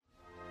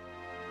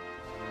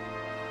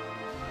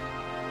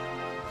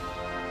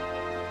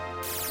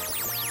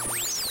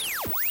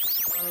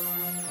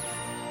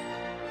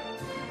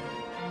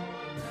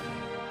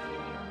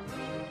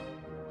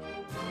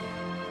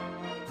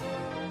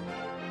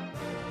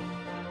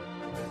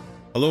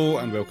Hello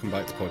and welcome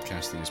back to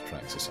Podcasting as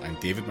Praxis. I'm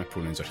David, my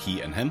pronouns are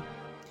he and him.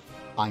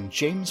 I'm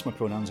James, my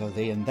pronouns are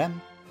they and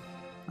them.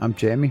 I'm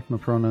Jamie, my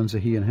pronouns are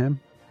he and him.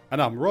 And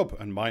I'm Rob,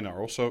 and mine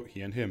are also he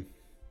and him.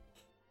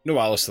 No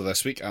Alistair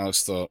this week.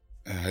 Alistair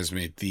has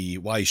made the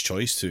wise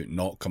choice to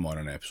not come on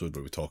an episode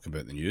where we talk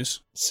about the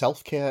news.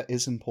 Self-care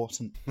is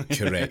important.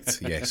 Correct,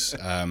 yes.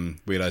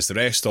 Whereas the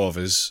rest of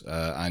us,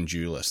 and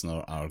you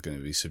listener, are going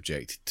to be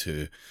subjected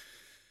to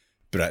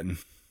Britain.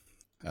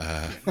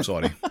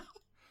 Sorry.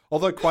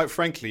 Although, quite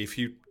frankly,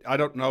 I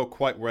don't know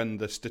quite when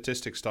the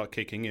statistics start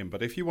kicking in,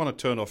 but if you want to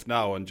turn off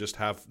now and just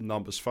have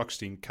numbers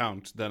Foxteen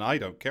count, then I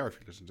don't care if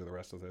you listen to the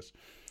rest of this.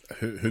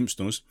 Whomst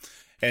knows.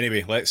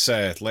 Anyway,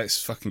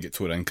 let's fucking get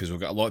to it in, because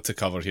we've got a lot to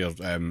cover here.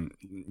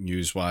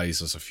 News-wise,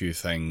 there's a few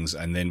things,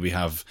 and then we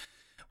have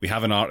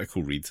an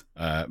article read,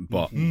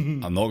 but I'm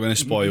not going to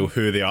spoil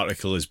who the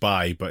article is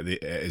by, but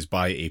it is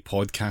by a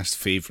podcast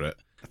favourite.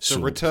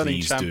 So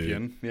returning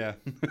champion, yeah.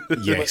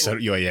 Yes,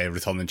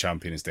 returning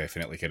champion is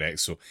definitely correct.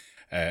 So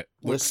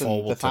Listen,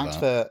 forward to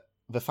that.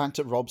 The fact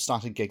that Rob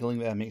started giggling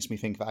there makes me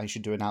think that I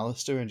should do an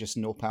Alistair and just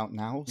nope out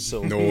now.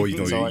 So no,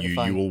 you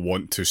will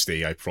want to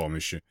stay, I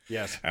promise you.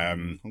 Yes.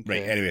 Okay.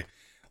 Right, anyway,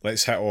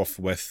 let's hit off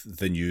with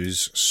the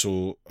news.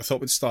 So I thought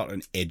we'd start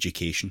on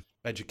education.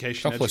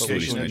 Education.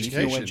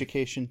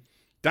 Education.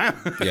 Damn.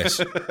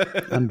 Yes.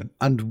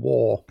 and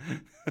war.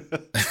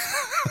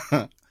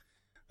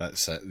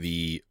 That's it.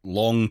 The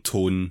long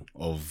tone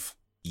of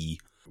E.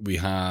 We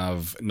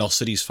have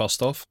nurseries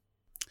first off.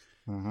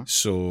 Uh-huh.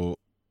 So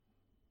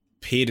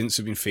parents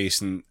have been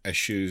facing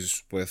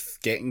issues with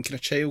getting kind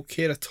of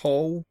childcare at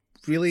all,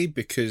 really,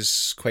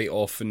 because quite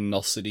often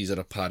nurseries are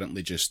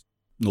apparently just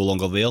no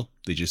longer there.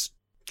 They just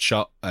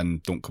shut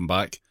and don't come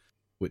back,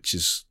 which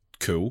is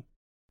cool,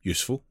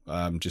 useful,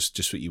 just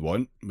what you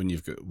want when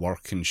you've got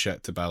work and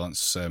shit to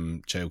balance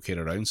childcare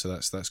around. So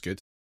that's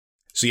good.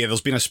 So yeah,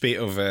 there's been a spate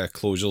of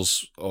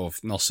closures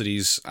of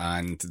nurseries,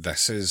 and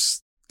this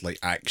is like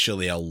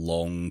actually a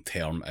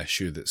long-term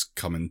issue that's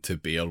coming to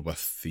bear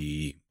with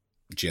the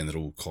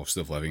general cost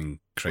of living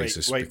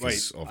crisis. Wait.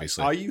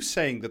 Obviously, Are you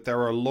saying that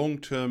there are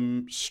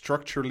long-term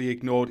structurally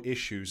ignored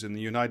issues in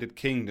the United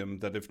Kingdom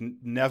that have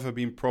never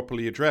been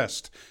properly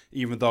addressed,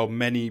 even though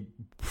many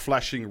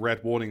flashing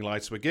red warning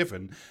lights were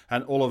given,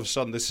 and all of a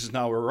sudden this is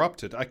now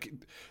erupted?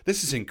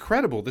 This is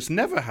incredible. This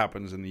never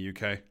happens in the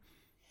UK.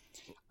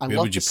 Where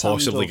would you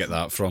possibly get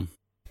that from?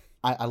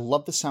 I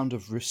love the sound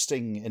of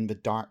roosting in the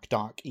dark,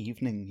 dark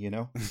evening, you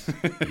know?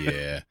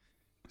 Yeah.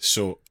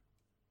 So,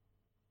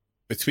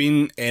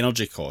 between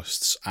energy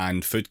costs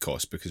and food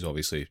costs, because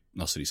obviously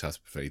nurseries have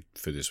to provide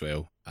food as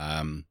well,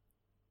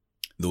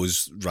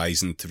 those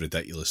rising to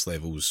ridiculous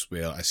levels,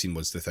 where I seen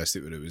one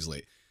statistic where it was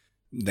like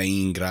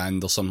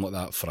 $9,000 or something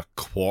like that for a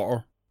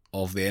quarter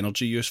of the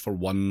energy use for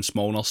one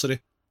small nursery.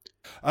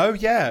 Oh,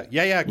 yeah.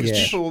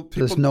 People,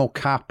 there's no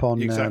cap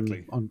on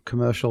exactly. On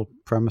commercial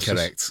premises.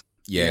 Correct.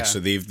 Yeah, so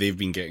they've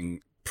been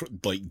getting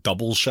like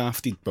double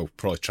shafted, well,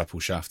 probably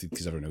triple shafted,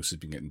 because everyone else has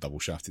been getting double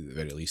shafted at the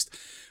very least.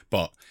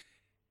 But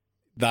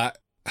that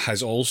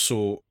has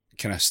also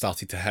kind of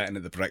started to hit into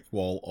the brick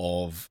wall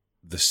of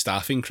the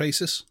staffing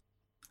crisis.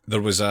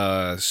 There was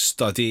a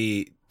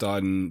study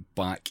done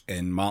back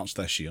in March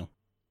this year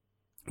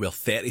where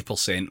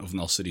 30% of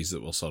nurseries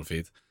that were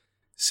surveyed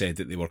said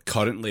that they were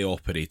currently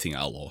operating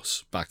at a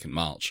loss back in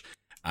March,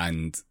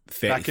 and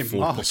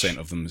 34%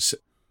 of them...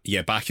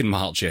 Yeah, back in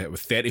March,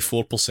 with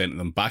 34% of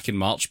them back in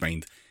March,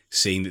 mind,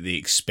 saying that they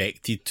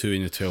expected to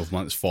in the 12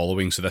 months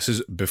following. So this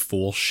is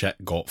before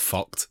shit got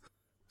fucked.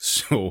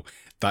 So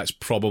that's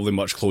probably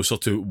much closer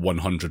to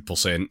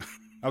 100%.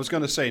 I was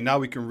going to say, now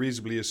we can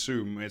reasonably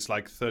assume it's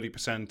like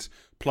 30%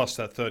 plus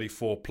that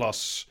 34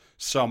 plus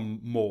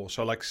some more.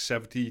 So like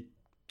 70,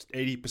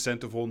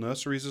 80% of all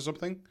nurseries or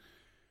something?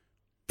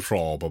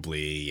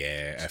 Probably,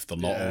 yeah. If they're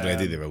not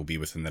already, they will be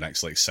within the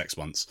next like 6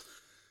 months.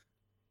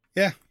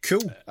 Yeah,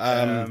 cool.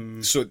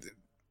 So,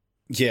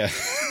 yeah.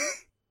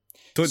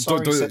 Don't,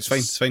 it's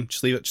fine.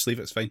 Just leave it,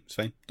 it's fine.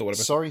 Don't worry about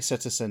it. Sorry,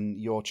 citizen,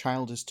 your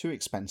child is too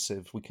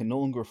expensive. We can no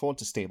longer afford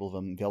to stable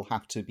them. They'll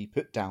have to be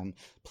put down.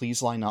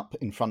 Please line up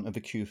in front of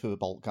a queue for the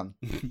bolt gun.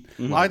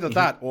 Either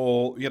that,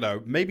 or,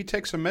 maybe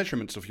take some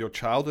measurements of your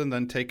child and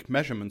then take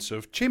measurements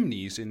of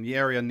chimneys in the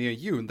area near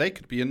you, and they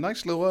could be a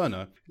nice little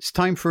earner. It's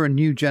time for a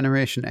new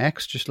generation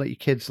X. Just let your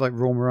kids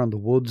roam around the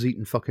woods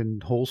eating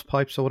fucking hose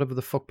pipes or whatever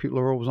the fuck people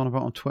are always on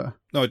about on Twitter.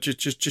 No,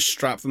 just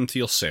strap them to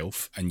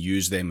yourself and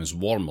use them as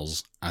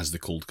warmers as the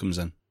cold comes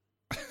in.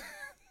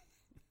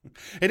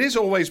 It is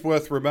always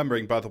worth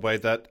remembering, by the way,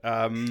 that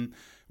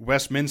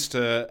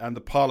Westminster and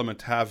the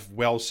Parliament have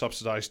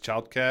well-subsidised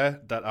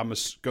childcare that I'm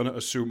going to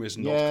assume is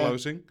not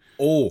closing.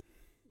 Oh,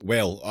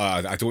 well,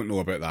 I don't know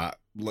about that.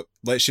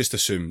 Let's just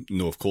assume,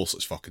 no, of course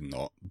it's fucking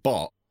not.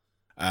 But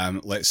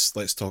let's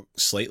talk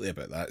slightly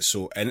about that.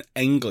 So in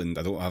England,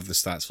 I don't have the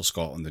stats for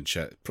Scotland and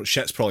shit.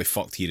 Shit's probably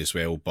fucked here as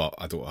well, but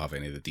I don't have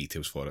any of the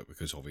details for it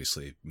because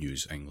obviously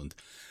news England.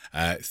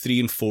 3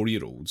 and 4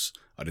 year olds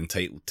are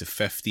entitled to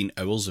 15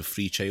 hours of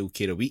free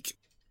childcare a week.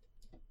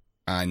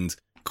 And,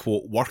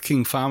 quote,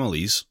 working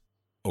families,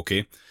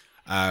 okay,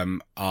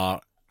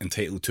 are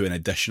entitled to an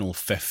additional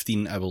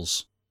 15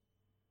 hours.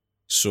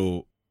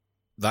 So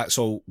that's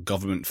all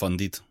government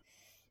funded.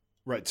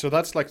 Right, so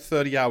that's like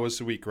 30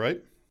 hours a week,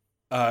 right?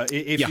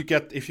 If Yeah. you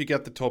get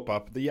the top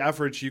up, the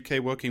average UK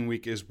working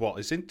week is what?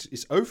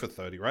 It's over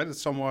 30, right?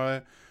 It's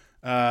somewhere.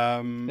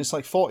 It's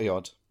like 40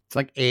 odd. It's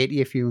like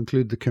 80 if you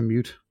include the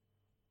commute.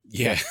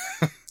 Yeah.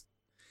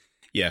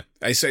 Yeah.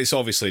 It's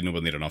obviously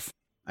nowhere near enough.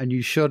 And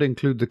you should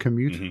include the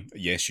commute. Mhm.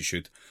 Yes, you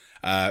should.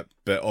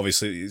 But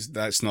obviously,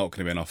 that's not going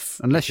to be enough.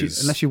 Unless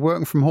because- you're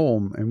working from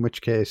home, in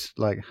which case,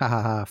 like, ha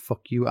ha ha,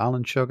 fuck you,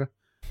 Alan Sugar.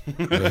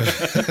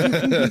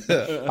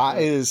 That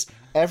is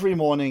every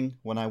morning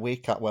when I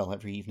wake up. Well,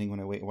 every evening when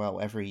I wake. Well,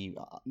 every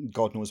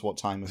God knows what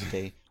time of the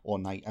day or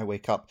night I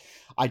wake up.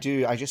 I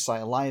just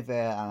like lie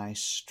there and I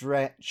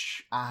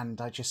stretch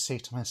and I just say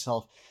to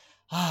myself,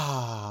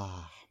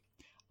 I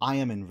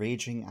am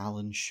enraging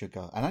Alan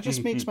Sugar, and that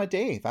just makes my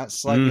day.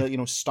 That's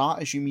like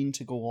start as you mean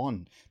to go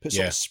on. Put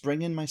sort of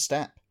spring in my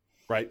step.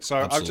 Right, so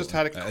I've just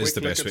had a That quick is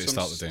the look best at way to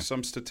start the day.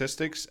 some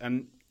statistics,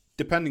 and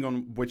depending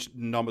on which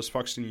numbers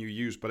function you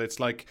use, but it's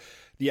like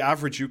the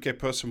average UK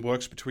person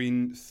works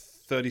between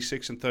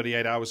 36 and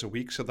 38 hours a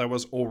week, so there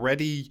was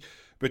already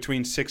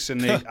between 6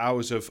 and 8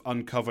 hours of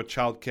uncovered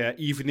childcare,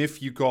 even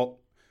if you got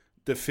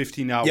the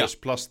 15 hours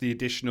plus the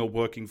additional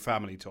working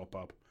family top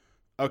up.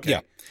 Okay.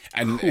 Yeah,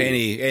 and Cool.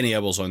 any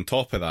hours on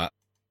top of that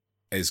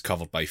is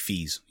covered by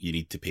fees. You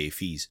need to pay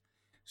fees.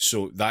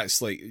 So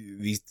that's like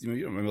these.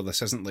 Remember,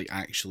 this isn't like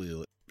actually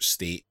like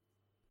state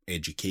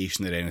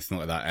education or anything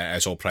like that.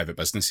 It's all private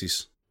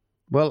businesses.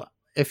 Well,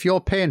 if you're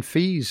paying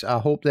fees, I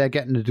hope they're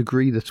getting a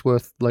degree that's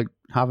worth, like,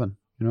 having.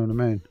 You know what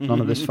I mean? None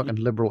of this fucking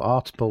liberal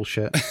arts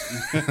bullshit.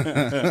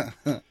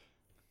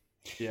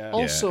 Yeah.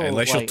 Also,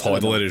 unless like, I your don't know.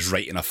 toddler is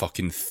writing a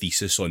fucking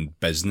thesis on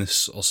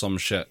business or some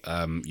shit,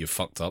 you're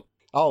fucked up.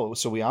 Oh,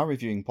 so we are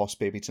reviewing Boss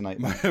Baby tonight.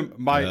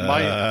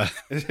 my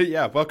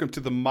yeah, welcome to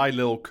the My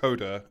Little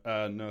Coder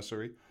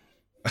nursery.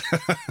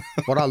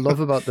 What I love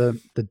about the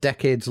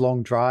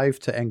decades-long drive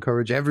to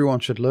encourage everyone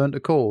should learn to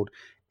code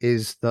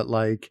is that,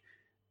 like,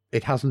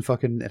 it hasn't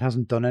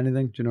done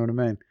anything. Do you know what I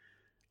mean?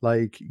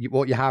 Like,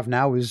 what you have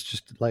now is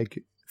just,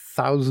 like,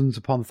 thousands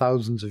upon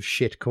thousands of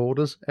shit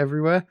coders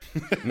everywhere,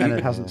 and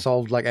it hasn't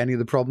solved, like, any of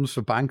the problems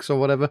for banks or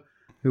whatever,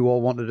 who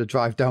all wanted to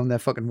drive down their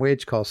fucking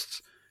wage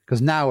costs.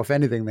 Because now, if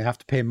anything, they have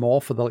to pay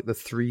more for the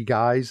three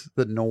guys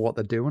that know what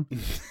they're doing.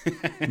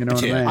 You know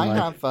what Yeah. I mean?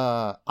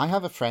 I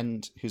have a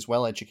friend who's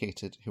well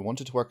educated who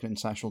wanted to work in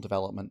international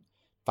development.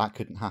 That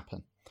couldn't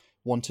happen.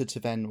 Wanted to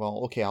then,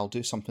 well, okay, I'll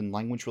do something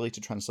language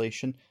related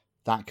translation.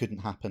 That couldn't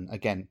happen.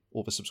 Again,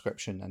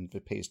 oversubscription and the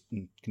pays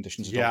and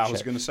conditions. Of Yeah, I shit.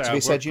 was going to say, So I they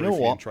said, you know in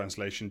what?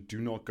 translation,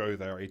 do not go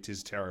there. It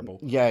is terrible.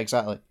 Yeah,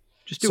 exactly.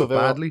 Just do So it they're-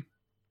 badly.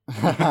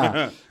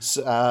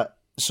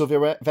 So they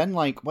were then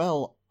like,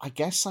 well, I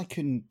guess I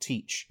can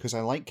teach because I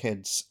like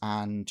kids,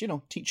 and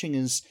teaching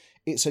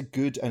it's a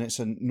good and it's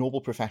a noble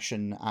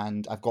profession,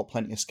 and I've got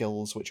plenty of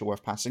skills which are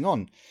worth passing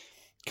on.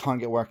 Can't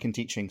get work in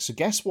teaching. So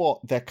guess what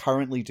they're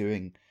currently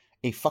doing?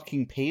 A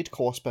fucking paid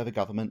course by the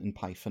government in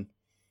Python.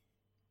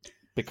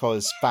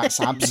 Because that's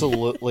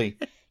absolutely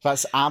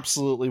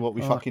what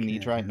we fucking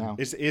need right now.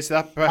 Is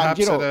that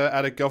perhaps And,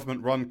 at a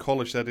government-run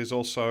college that is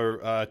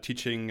also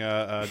teaching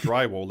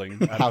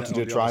drywalling? How to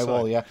do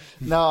drywall, yeah.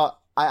 No,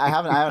 I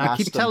haven't I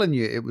keep asked them. telling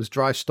you it was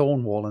dry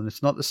stone wall, and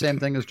it's not the same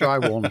thing as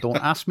drywall. And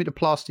don't ask me to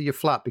plaster your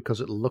flat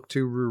because it'll look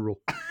too rural.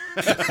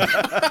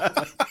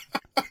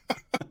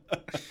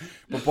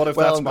 But what if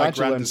Well, that's I'm my glad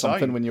you grand learned something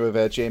design? when you were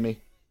there,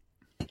 Jamie.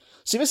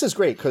 See, this is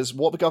great because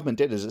what the government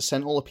did is it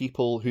sent all the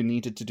people who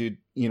needed to do,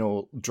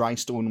 dry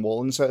stone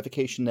walling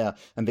certification there,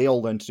 and they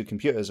all learned to do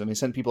computers. And they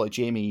sent people like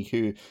Jamie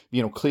who,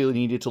 clearly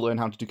needed to learn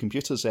how to do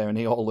computers there, and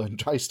they all learned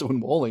dry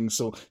stone walling.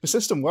 So the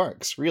system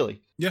works,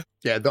 really. Yeah,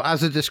 though,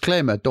 as a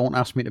disclaimer, don't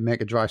ask me to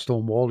make a dry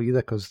stone wall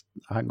either because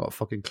I ain't got a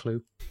fucking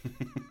clue.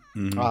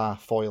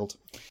 Foiled.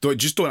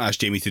 Don't ask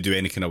Jamie to do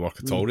any kind of work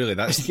at all, really.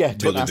 That's Yeah,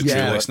 don't really ask the true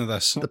him. lesson of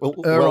this.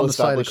 Err on the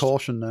side of established.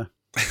 caution there.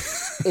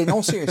 In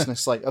all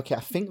seriousness, like, okay, I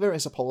think there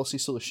is a policy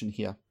solution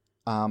here,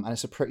 and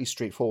it's a pretty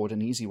straightforward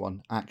and easy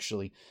one,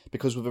 actually,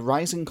 because with the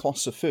rising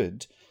costs of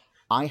food,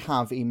 I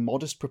have a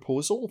modest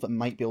proposal that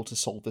might be able to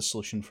solve this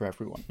solution for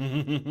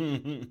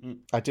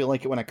everyone. I do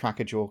like it when I crack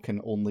a joke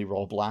and only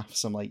Rob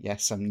laughs. I'm like,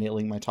 yes, I'm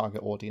nailing my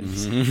target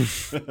audience.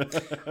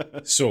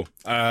 So,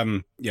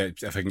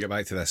 if I can get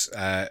back to this,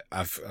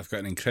 I've got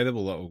an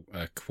incredible little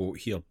quote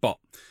here, but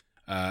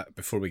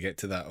before we get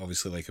to that,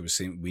 obviously, like I was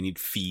saying, we need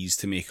fees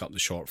to make up the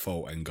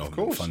shortfall in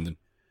government course. funding.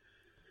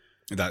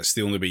 That's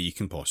the only way you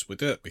can possibly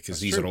do it, because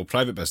these true. are all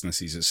private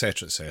businesses,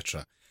 etc.,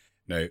 etc.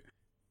 Now,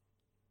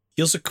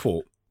 here's a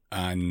quote,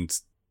 and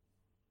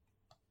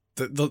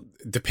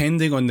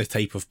depending on the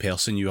type of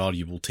person you are,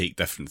 you will take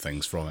different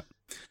things from it.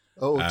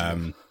 Oh,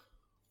 dear.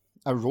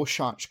 A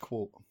Rorschach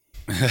quote.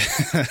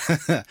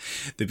 The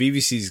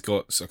BBC's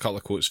got a couple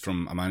of quotes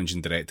from a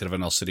managing director of a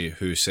nursery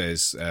who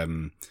says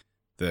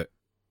that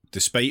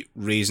despite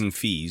raising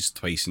fees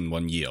twice in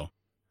 1 year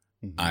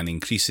and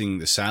increasing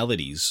the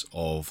salaries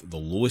of the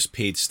lowest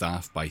paid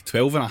staff by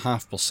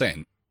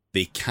 12.5%,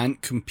 they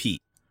can't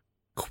compete,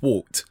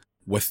 quote,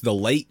 with the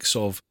likes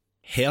of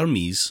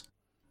Hermes,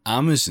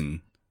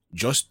 Amazon,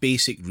 Just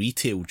Basic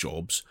retail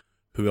jobs,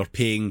 who are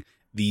paying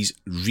these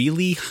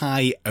really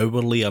high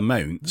hourly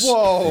amounts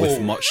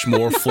with much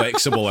more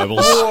flexible hours.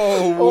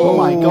 Oh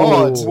my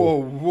god.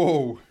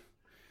 Whoa.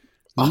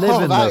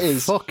 Living that the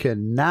is-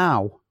 fucking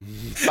now.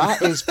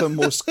 That is the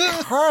most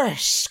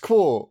cursed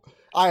quote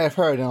I have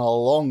heard in a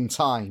long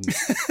time.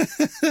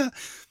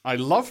 I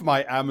love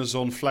my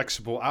Amazon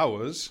flexible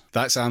hours.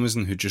 That's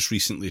Amazon, who just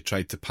recently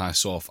tried to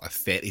pass off a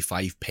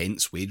 35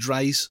 pence wage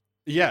rise.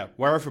 Yeah,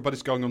 where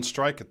everybody's going on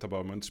strike at the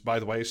moment. By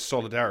the way,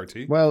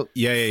 solidarity. Well,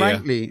 Yeah.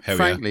 frankly, Hell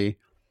yeah.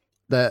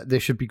 that they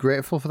should be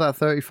grateful for that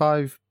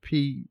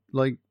 35p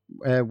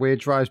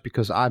wage rise,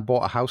 because I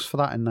bought a house for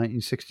that in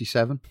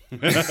 1967.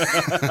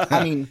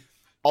 I mean,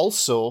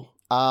 also,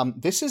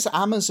 this is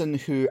Amazon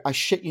who, I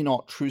shit you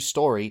not, true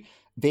story,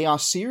 they are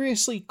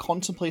seriously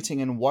contemplating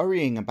and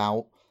worrying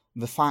about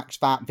the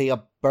fact that they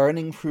are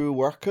burning through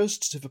workers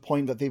to the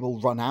point that they will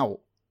run out.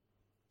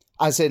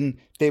 As in,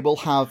 they will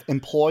have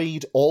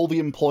employed all the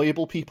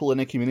employable people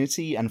in a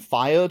community and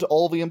fired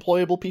all the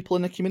employable people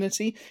in a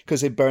community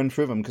because they burned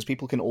through them, because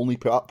people can only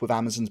put up with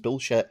Amazon's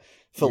bullshit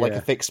for like Yeah.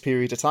 a fixed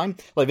period of time.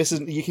 Like, this is,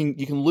 you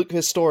can look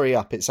this story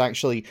up. It's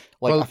actually,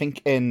 like, Well, I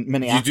think in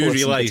Minneapolis in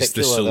realise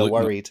particular, they're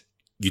worried.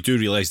 You do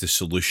realise the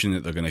solution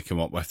that they're going to come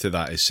up with to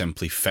that is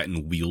simply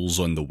fitting wheels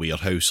on the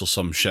warehouse or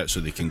some shit so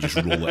they can just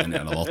roll it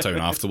into another town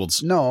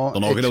afterwards. No,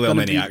 They're not going it's to learn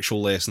gonna any be-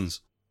 actual lessons.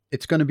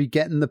 It's going to be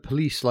getting the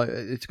police, like,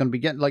 it's going to be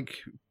getting, like,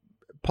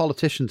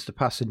 politicians to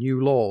pass a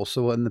new law,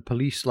 so when the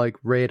police, like,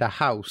 raid a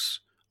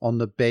house on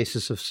the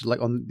basis of, like,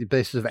 on the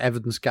basis of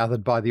evidence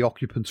gathered by the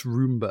occupant's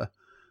Roomba,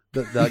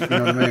 that you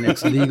know what I mean?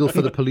 It's legal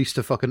for the police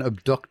to fucking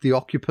abduct the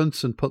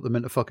occupants and put them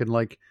into fucking,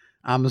 like,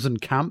 Amazon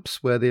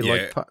camps where they,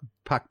 Yeah. like,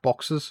 pack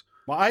boxes.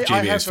 Well, I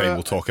JB, have it's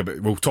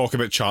fine. We'll talk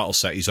about charter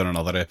cities on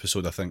another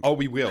episode, I think. Oh,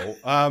 we will.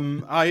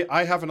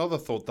 I have another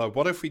thought though.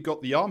 What if we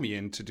got the army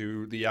in to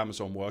do the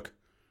Amazon work?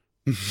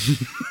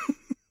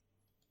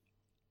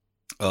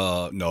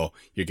 No,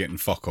 you're getting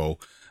fuck all.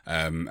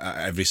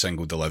 Every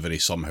single delivery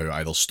somehow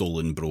either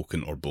stolen,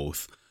 broken, or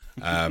both.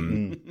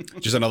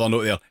 Just another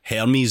note there.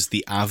 Hermes,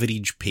 the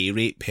average pay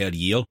rate per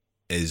year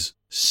is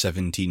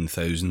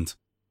 17,000.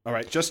 All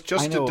right, just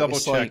I to know, double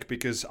it's check, like-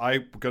 because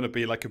I'm going to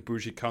be like a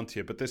bougie cunt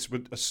here, but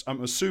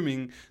I'm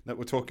assuming that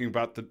we're talking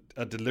about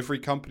a delivery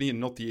company and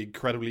not the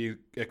incredibly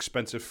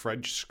expensive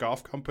French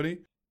scarf company.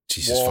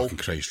 Jesus Wall. fucking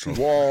Christ, Rob.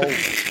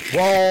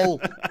 Wall.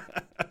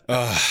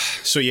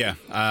 So yeah,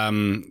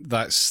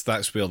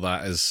 that's where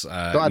that is.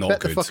 But I not bet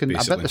good, I bet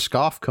basically. the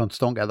scarf cunts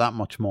don't get that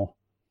much more.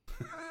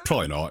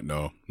 Probably not.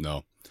 No.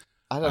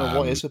 I don't know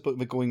what Um, is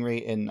the going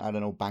rate in, I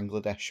don't know,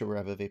 Bangladesh or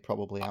wherever they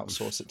probably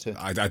outsource it to.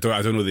 I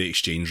don't know the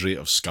exchange rate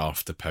of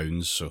scarf to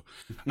pounds. So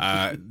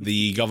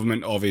the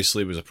government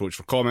obviously was approached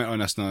for comment on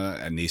this,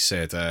 and they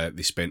said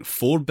they spent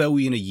 $4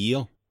 billion a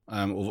year,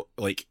 over,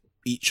 like,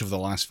 each of the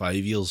last 5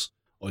 years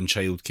on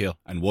childcare,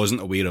 and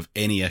wasn't aware of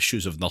any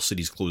issues of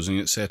nurseries closing,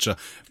 etc.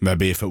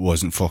 Maybe if it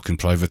wasn't fucking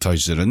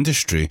privatised their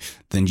industry,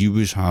 then you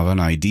would have an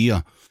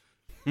idea.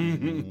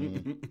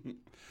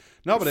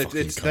 No, but Fucking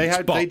it's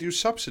cunts. they do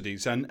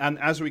subsidies, and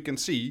as we can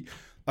see,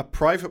 a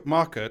private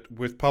market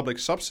with public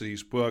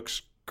subsidies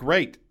works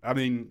great. I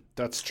mean,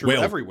 that's true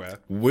Well, everywhere.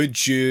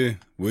 Would you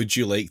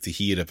like to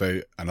hear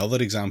about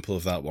another example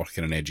of that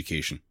working in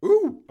education?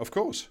 Ooh, of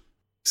course.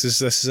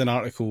 This is an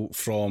article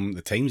from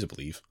the Times, I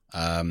believe.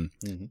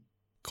 Mhm.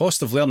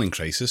 Cost of learning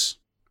crisis.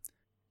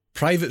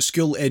 Private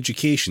school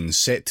education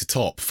set to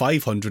top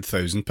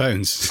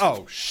 £500,000.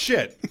 Oh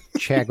shit!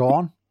 Check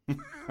on.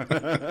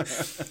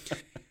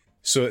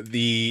 So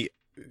the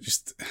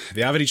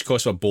average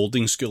cost of a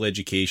boarding school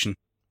education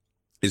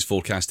is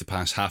forecast to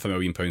pass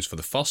 £500,000 for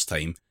the first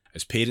time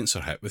as parents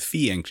are hit with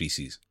fee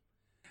increases.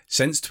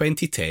 Since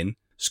 2010,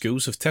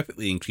 schools have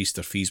typically increased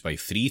their fees by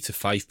 3 to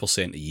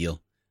 5% a year.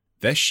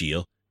 This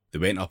year, they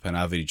went up an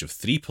average of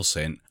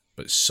 3%,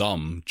 but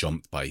some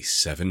jumped by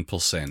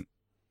 7%.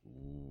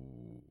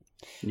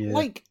 Yeah.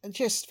 Like,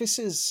 just, this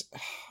is...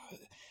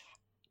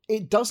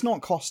 It does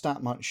not cost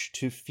that much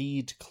to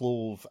feed,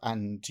 clothe,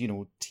 and, you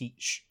know,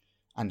 teach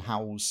and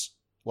house,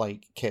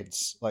 like,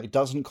 kids. Like, it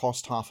doesn't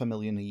cost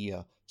 $500,000 a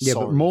year. Yeah,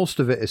 Sorry. but most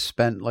of it is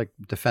spent, like,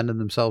 defending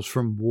themselves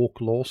from woke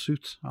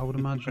lawsuits, I would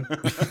imagine.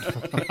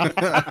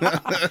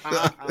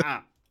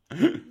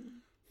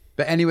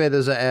 But anyway,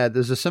 there's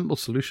a simple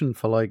solution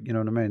for, like, you know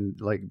what I mean,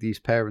 like these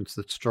parents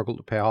that struggle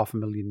to pay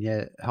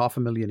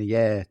 $500,000 a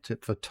year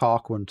for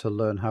Tarquin to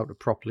learn how to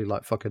properly,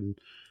 like, fucking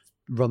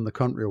run the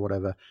country or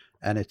whatever.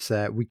 And it's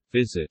we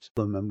Visit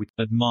them and we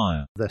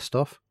admire their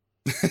stuff.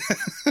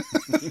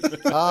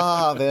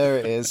 Ah, there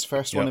it is.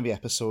 First one Yeah. of the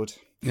episode.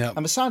 Yeah.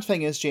 And the sad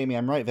thing is, Jamie,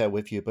 I'm right there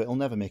with you, but it'll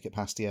never make it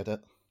past the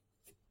edit.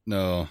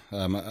 No,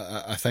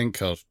 I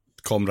think our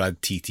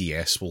comrade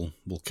TTS will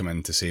come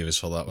in to save us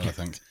for that one, I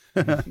think.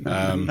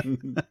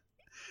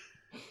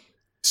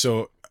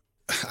 So,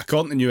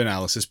 according to new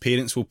analysis,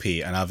 parents will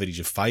pay an average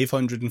of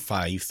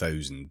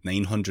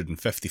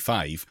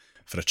 $505,955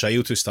 for a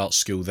child to start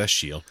school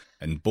this year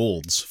in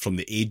boards from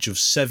the age of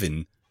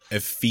 7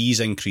 if fees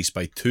increase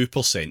by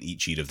 2%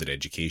 each year of their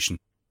education.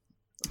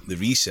 The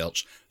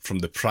research from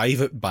the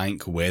private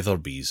bank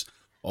Weatherby's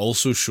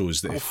also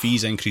shows that if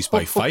fees increase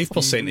by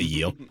 5% a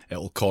year,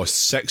 it'll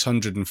cost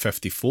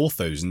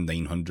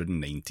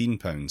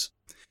 £654,919.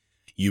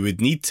 You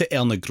would need to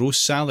earn a gross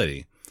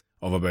salary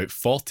of about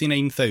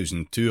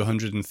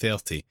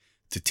 $49,230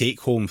 to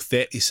take home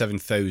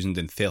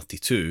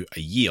 $37,032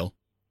 a year.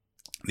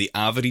 The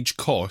average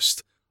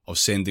cost of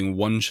sending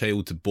one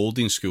child to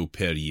boarding school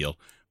per year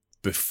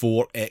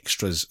before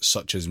extras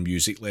such as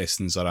music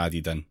lessons are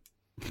added in.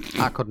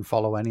 I couldn't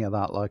follow any of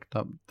that. Like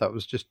that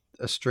was just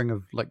a string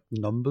of like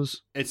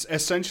numbers. It's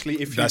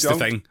essentially That's the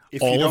thing.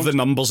 All of the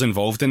numbers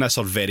involved in this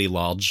are very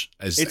large.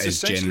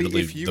 Is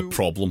generally the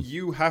problem.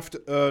 You have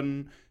to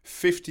earn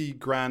 50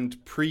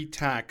 grand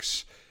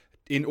pre-tax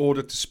in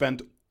order to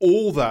spend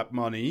all that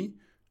money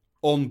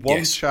on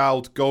one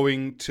child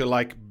going to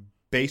like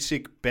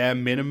basic bare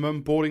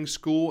minimum boarding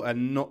school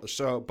and not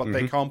so, but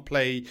they can't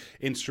play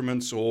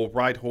instruments or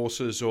ride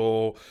horses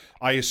or,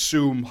 I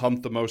assume,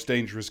 hunt the most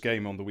dangerous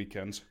game on the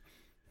weekends.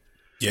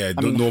 Yeah,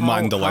 no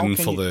mandolin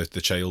for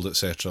the child,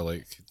 etc.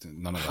 Like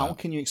none of that. How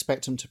can you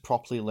expect them to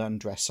properly learn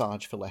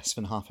dressage for less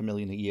than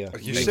 $500,000 a year?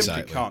 You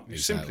simply can't. You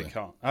simply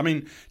can't. I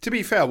mean, to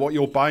be fair, what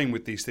you're buying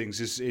with these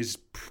things is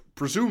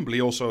presumably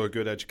also a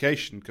good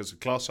education because the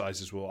class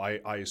sizes will,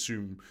 I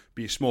assume,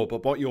 be small.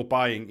 But what you're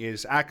buying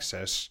is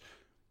access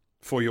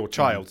for your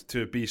child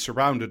to be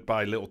surrounded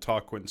by little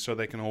Tarquins so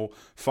they can all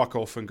fuck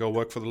off and go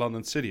work for the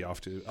London City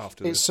after this.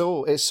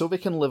 It's so they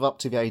can live up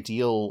to the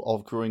ideal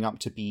of growing up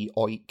to be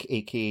Oik,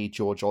 aka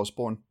George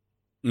Osborne.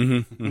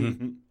 You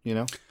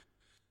know?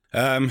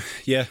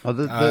 Yeah.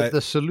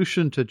 The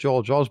solution to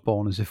George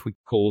Osborne is if we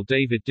call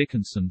David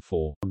Dickinson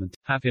for and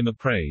have him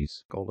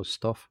appraise all this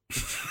stuff.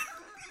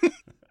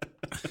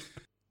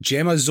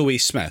 Gemma Zoe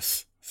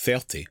Smith,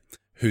 30,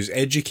 whose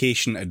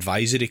education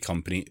advisory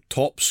company,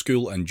 Top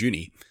School and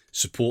Uni,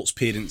 supports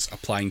parents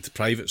applying to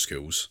private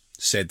schools,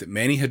 said that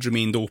many had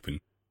remained open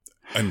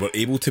and were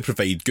able to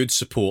provide good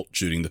support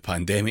during the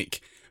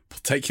pandemic,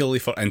 particularly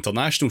for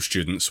international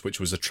students, which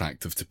was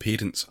attractive to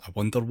parents. I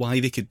wonder why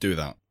they could do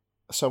that.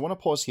 So I want to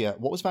pause here.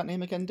 What was that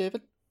name again,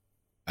 David?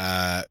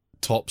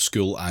 Top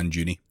School and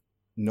Uni.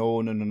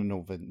 No. The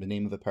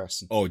name of the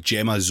person. Oh,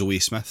 Gemma Zoe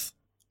Smith.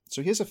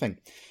 So here's the thing.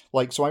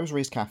 So I was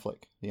raised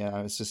Catholic.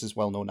 Yeah, this is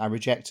well known. I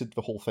rejected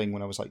the whole thing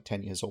when I was like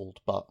 10 years old,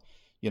 but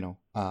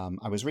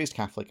I was raised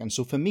Catholic, and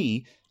so for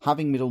me,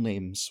 having middle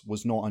names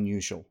was not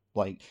unusual.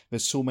 Like,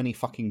 there's so many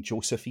fucking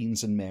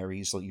Josephines and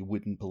Marys that you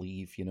wouldn't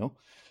believe,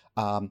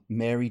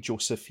 Mary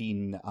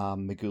Josephine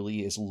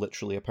Maguli is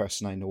literally a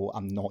person I know.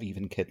 I'm not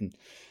even kidding.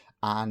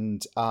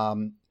 And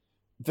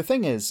the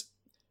thing is,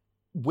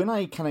 when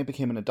I kind of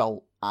became an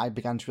adult, I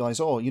began to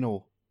realize,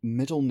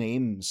 middle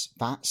names,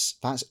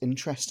 that's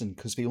interesting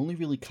because they only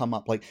really come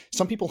up, like,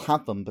 some people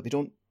have them, but they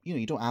don't,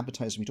 you don't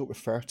advertise them, you don't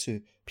refer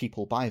to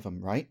people by them,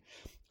 right?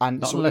 And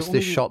not unless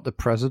they shot the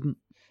president.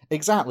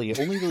 Exactly, it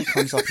only really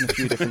comes up in a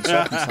few different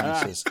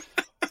circumstances.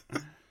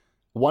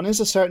 One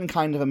is a certain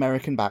kind of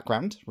American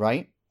background,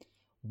 right?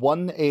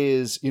 One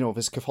is,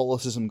 there's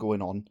Catholicism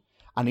going on,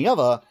 and the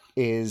other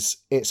is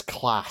it's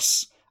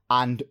class.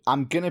 And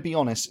I'm going to be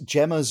honest,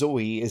 Gemma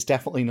Zoe is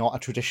definitely not a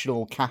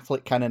traditional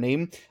Catholic kind of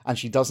name, and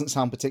she doesn't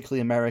sound particularly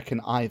American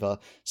either.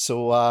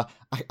 So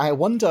I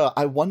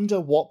wonder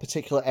what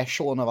particular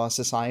echelon of our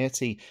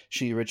society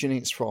she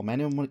originates from.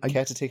 Anyone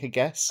care to take a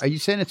guess? Are you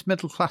saying it's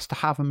middle class to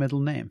have a middle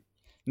name?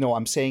 No,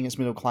 I'm saying it's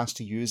middle class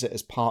to use it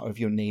as part of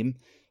your name.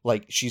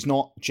 Like, she's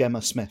not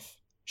Gemma Smith.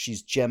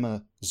 She's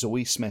Gemma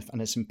Zoe Smith,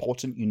 and it's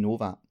important you know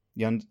that.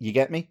 You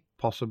get me?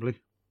 Possibly.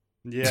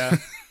 Yeah.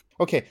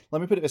 Okay, let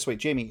me put it this way,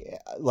 Jamie.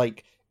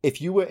 Like, if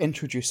you were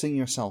introducing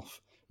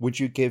yourself, would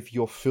you give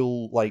your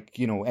full,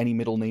 any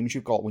middle names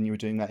you've got when you were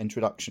doing that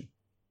introduction?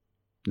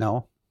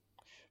 No.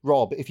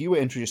 Rob, if you were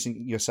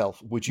introducing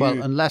yourself, would you...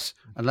 Well, unless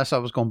I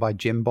was going by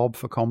Jim Bob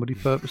for comedy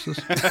purposes.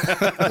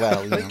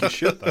 Well, you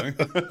should,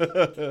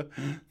 though.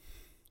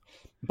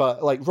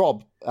 But,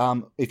 Rob,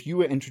 if you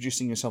were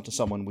introducing yourself to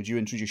someone, would you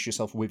introduce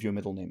yourself with your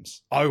middle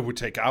names? I would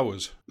take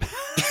hours.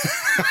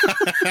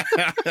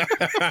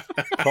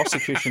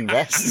 Prosecution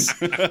rests.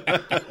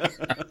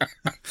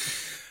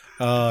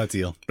 Oh,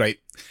 dear. Right.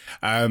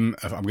 I'm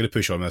going to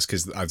push on this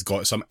because I've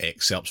got some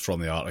excerpts from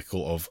the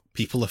article of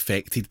people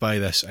affected by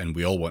this, and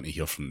we all want to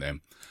hear from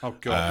them. Oh,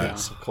 God,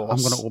 yes, of course. I'm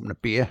going to open a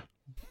beer.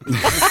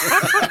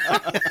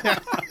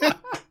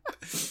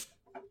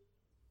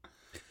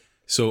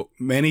 So,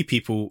 many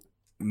people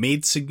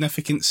made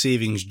significant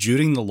savings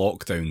during the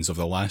lockdowns of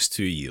the last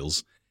 2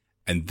 years,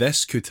 and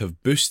this could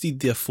have boosted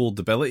the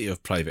affordability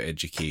of private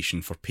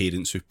education for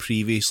parents who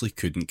previously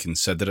couldn't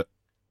consider it.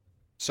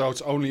 So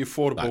it's only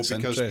affordable That's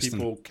because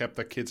people kept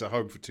their kids at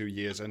home for 2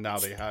 years and now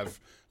they have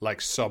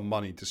some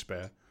money to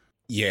spare.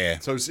 Yeah.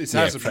 So it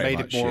hasn't made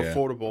it more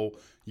affordable.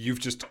 You've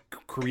just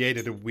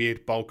created a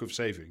weird bulk of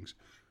savings.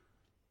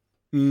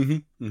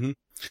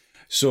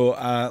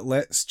 So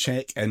let's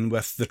check in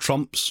with the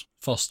Trumps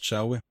first,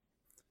 shall we?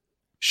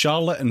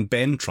 Charlotte and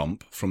Ben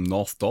Trump from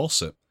North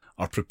Dorset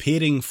are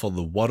preparing for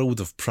the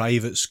world of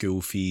private school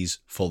fees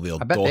for their I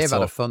bet daughter. they've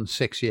had a fun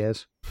 6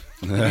 years.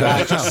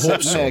 Yeah, just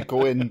sitting there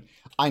going,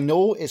 I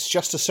know it's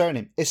just a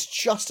surname. It's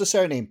just a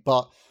surname,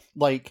 but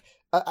like,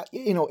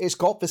 it's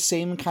got the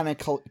same kind of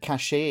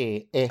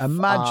cachet. If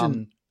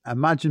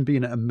Imagine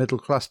being at a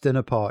middle-class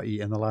dinner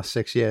party in the last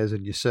 6 years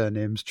and your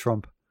surname's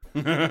Trump.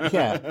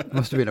 Yeah, It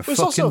must have been a It's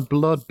fucking also-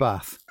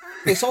 bloodbath.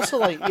 it's also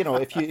like,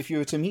 if you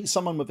were to meet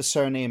someone with a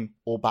surname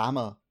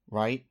Obama,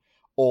 right,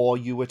 or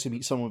you were to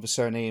meet someone with a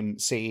surname,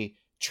 say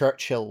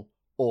Churchill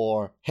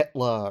or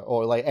Hitler,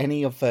 or like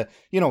any of the,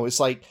 it's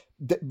like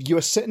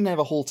you're sitting there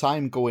the whole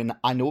time going,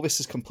 I know this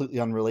is completely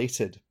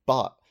unrelated,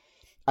 but.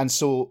 And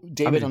so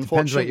David, It depends, like,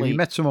 unfortunately, if you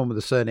met someone with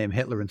the surname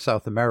Hitler in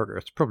South America,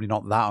 it's probably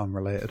not that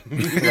unrelated.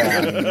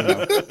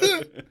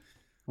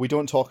 we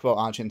don't talk about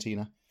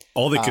Argentina.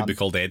 Or they could be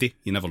called Eddie.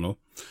 You never know.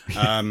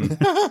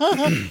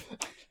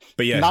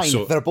 But yeah, 9,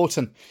 so they're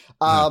Botan.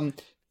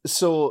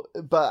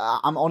 But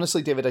I'm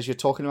honestly, David, as you're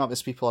talking about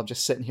these people, I'm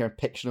just sitting here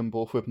picturing them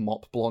both with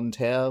mop blonde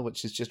hair,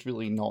 which is just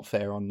really not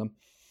fair on them.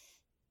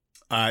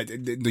 no,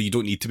 you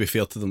don't need to be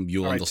fair to them.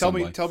 You'll All right, understand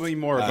why. tell me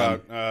more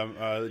about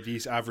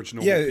these average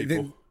normal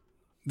people.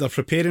 They're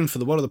preparing for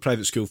the world of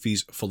private school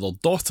fees for their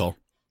daughter,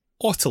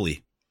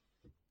 Ottilie.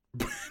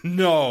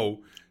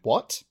 No.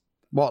 What?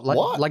 What?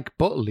 Like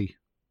Butterly?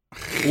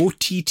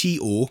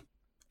 Ottolie.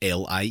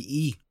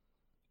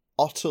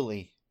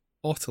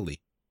 Ottilie.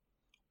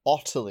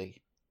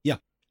 Ottilie. Yeah.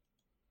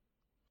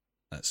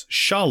 That's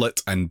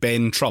Charlotte and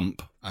Ben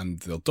Trump and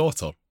their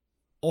daughter,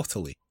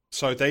 Ottilie.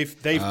 So they've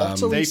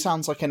Ottilie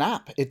sounds like an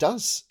app. It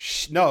does.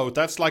 No,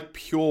 that's like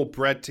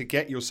purebred to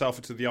get yourself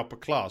into the upper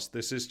class.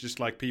 This is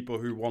just like people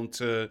who want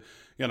to,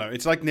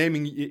 it's like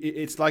naming.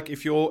 It's like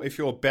if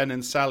you're Ben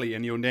and Sally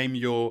and you name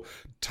your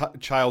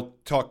child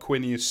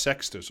Tarquinius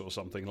Sextus or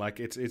something. Like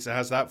it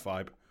has that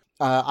vibe.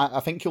 I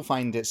think you'll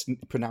find it's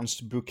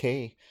pronounced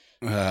bouquet.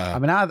 I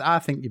mean, I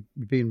think you're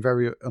being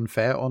very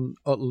unfair on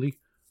Utterly,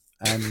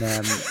 and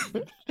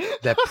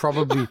they're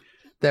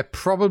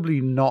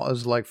probably not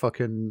as like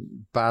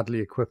fucking badly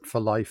equipped for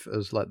life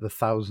as like the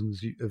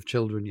thousands of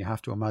children you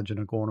have to imagine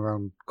are going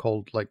around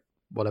called like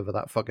whatever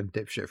that fucking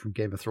dipshit from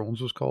Game of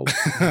Thrones was called.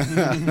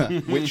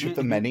 Which of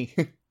the many?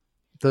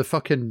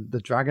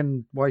 The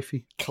dragon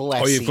wifey.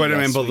 Classy, Oh, you've got to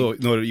remember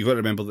sweet. though. No, you've got to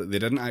remember that they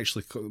didn't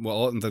actually. A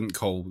lot of them didn't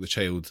call the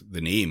child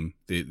the name.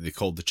 They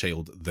called the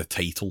child the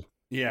title.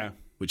 Yeah.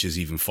 Which is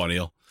even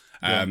funnier.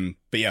 Yeah.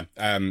 But yeah,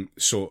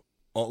 so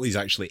Otley's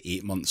actually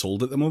 8 months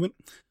old at the moment.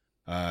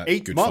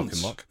 8 good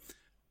months? fucking luck.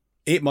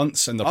 8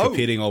 months, and they're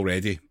preparing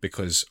already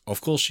because,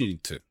 of course, you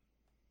need to.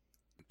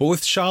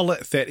 Both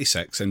Charlotte,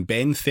 36, and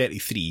Ben,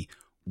 33,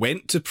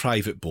 went to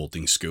private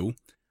boarding school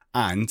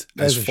and,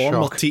 There's as a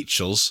former shock.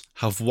 teachers,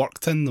 have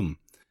worked in them.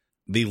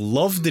 They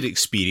loved their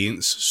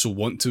experience, so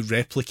want to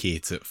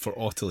replicate it for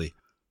Ottilie.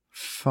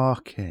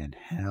 Fucking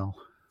hell.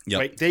 Yep.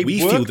 Wait, they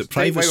we worked, feel that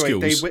private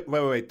schools...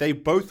 Wait. They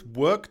both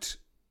worked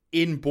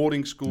in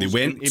boarding schools. They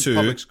went in to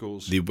public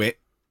schools. They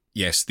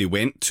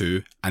went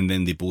to, and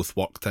then they both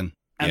worked in.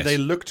 And Yes. they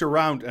looked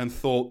around and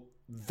thought,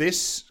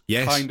 this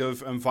Yes. kind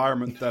of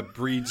environment that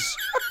breeds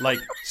like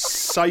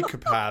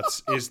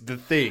psychopaths is the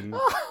thing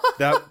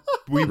that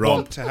we Rob.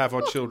 want to have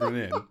our children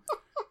in.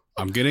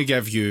 I'm going to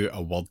give you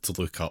a word to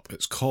look up.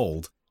 It's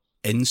called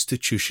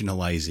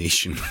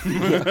institutionalization.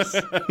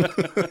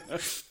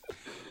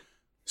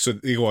 So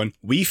they go on.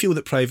 We feel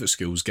that private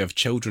schools give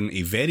children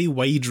a very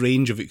wide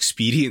range of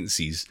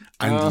experiences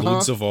and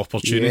loads of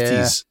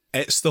opportunities.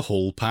 It's the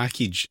whole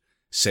package,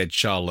 said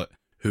Charlotte,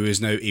 who is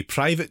now a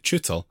private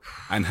tutor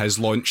and has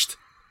launched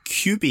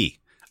QB,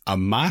 a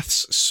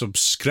maths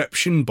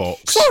subscription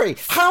box. Sorry,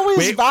 how is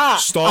Wait, that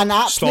stop, an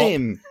app stop.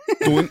 name?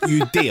 Don't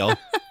you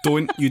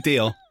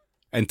dare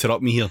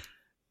interrupt me here.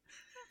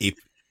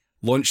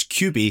 Launched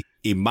QB,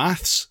 a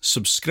maths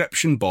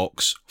subscription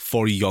box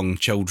for young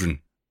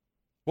children.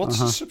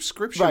 What's a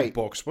subscription Right.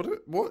 box? What?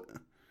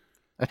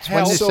 It's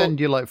Hell, when they so- send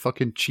you like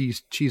fucking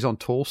cheese on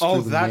toast Oh,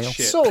 through the that mail.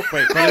 shit. So, Wait,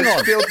 but hang it's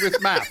on. filled with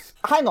math.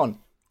 Hang on.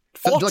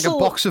 Like a Otto-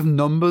 box of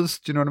numbers,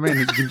 do you know what I mean?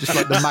 You can just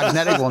like the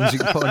magnetic ones you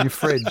can put on your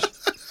fridge.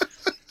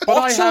 But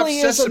I have Ottilie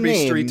is a Sesame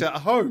name, Street at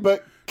home.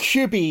 But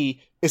QB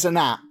is an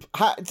app.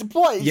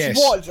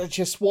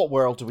 Yes. What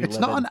world do we It's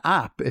live not in? an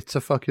app, it's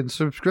a fucking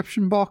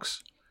subscription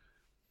box.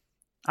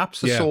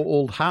 Apps are Yeah. so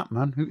old hat,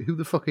 man. Who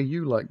the fuck are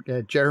you, like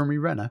Jeremy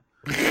Renner?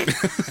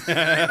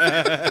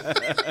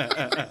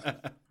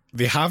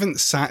 They haven't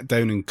sat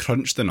down and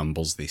crunched the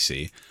numbers, they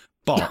say,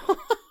 but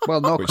Well,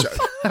 no, Which-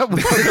 that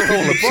was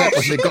all upset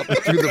when they got them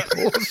through the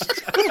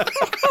post.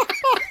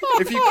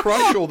 If you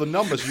crunch all the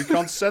numbers, you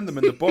can't send them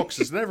in the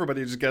boxes, and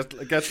everybody just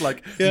gets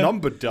like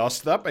number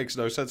dust. That makes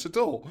no sense at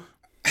all.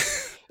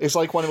 It's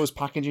like one of those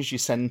packages you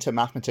send to a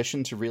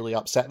mathematician to really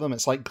upset them.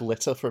 It's like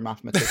glitter for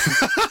mathematicians.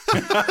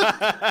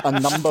 A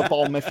number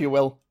bomb, if you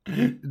will.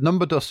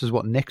 Number dust is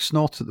what Nick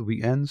snorts at the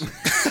weekends.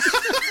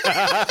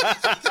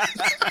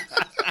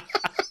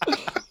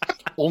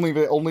 Only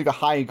the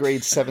high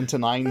grade 7 to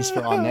 9s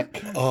for our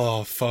Nick.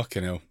 oh,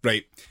 fucking hell.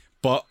 Right.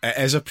 But it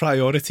is a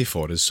priority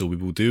for us, so we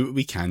will do what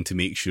we can to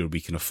make sure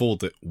we can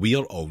afford it. We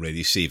are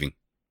already saving.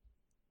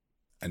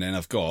 And then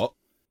I've got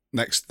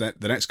the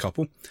next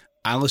couple,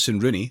 Alison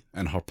Rooney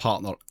and her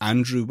partner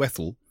Andrew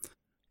Whittle,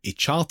 a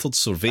chartered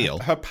surveyor.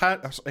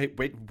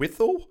 Wait,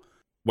 Whittle?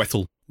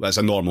 Whittle, that's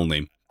a normal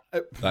name.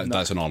 No.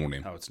 That's a normal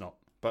name. No, it's not,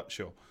 but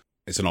sure.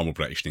 It's a normal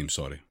British name,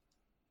 sorry.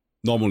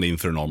 Normal name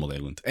for a normal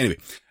island. Anyway,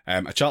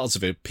 a chartered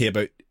surveyor pay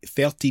about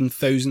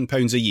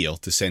 £13,000 a year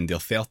to send their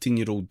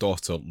 13-year-old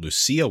daughter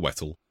Lucia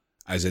Whittle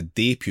as a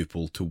day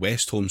pupil to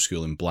West Home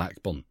School in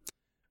Blackburn.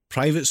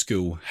 Private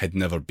school had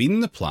never been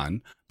the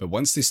plan, but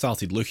once they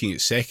started looking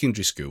at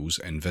secondary schools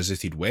and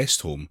visited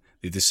West Home,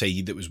 they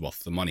decided it was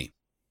worth the money.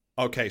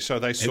 Okay, so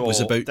they saw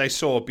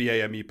a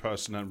BAME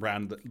person and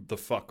ran the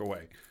fuck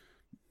away.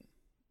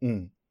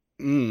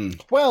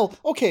 Well,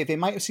 okay, they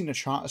might have seen a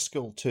charter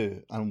school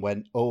too and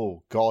went,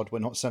 oh God, we're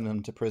not sending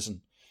them to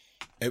prison.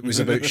 It was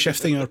about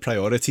shifting our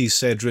priorities,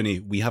 said Rooney.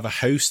 We have a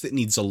house that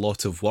needs a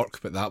lot of work,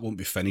 but that won't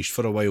be finished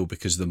for a while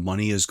because the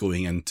money is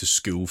going into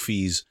school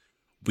fees.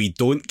 We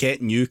don't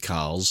get new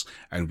cars,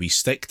 and we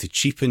stick to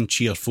cheap and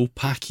cheerful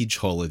package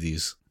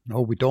holidays. No,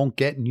 we don't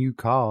get new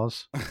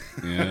cars.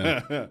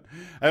 Yeah.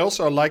 I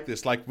also like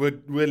this. Like,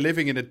 we're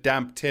living in a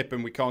damp tip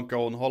and we can't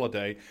go on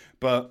holiday,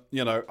 but,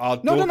 you know, our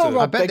daughter... No,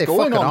 I bet they're they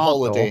going fucking on aren't,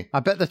 holiday. though.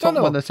 I bet they're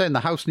talking when they're saying the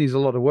house needs a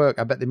lot of work.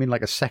 I bet they mean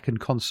like a second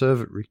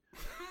conservatory.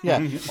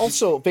 Yeah.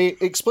 Also, they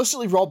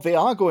explicitly, Rob, they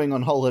are going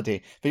on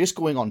holiday. They're just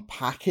going on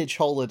package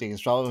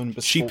holidays rather than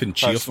bespoke Cheap and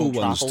cheerful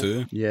personal ones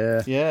travel. too.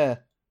 Yeah. Yeah.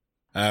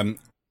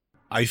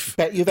 I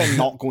Bet you they're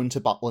not going to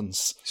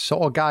Butlins.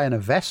 Saw a guy in a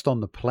vest on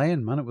the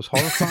plane, man. It was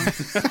horrifying.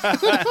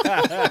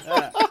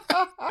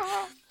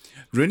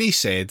 Rooney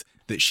said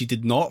that she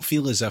did not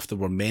feel as if there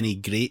were many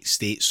great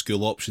state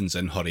school options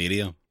in her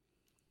area,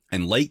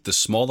 and liked the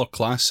smaller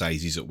class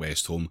sizes at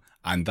West Home,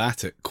 and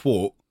that it,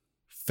 quote,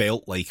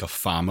 felt like a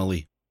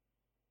family.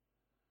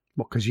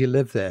 What, because you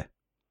live there?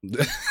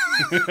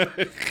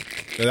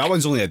 That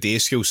one's only a day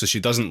school, so she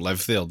doesn't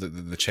live there.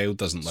 The child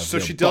doesn't live there.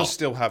 So she does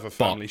still have a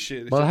family.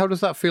 Well, how does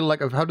that feel like?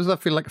 How does that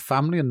feel like a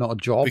family and not a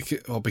job?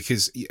 But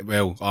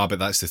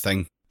that's the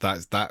thing.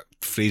 That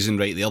phrasing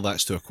right there,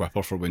 that's to equip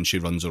her for when she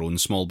runs her own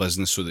small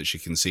business, so that she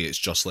can say it's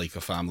just like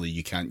a family.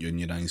 You can't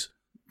unionise.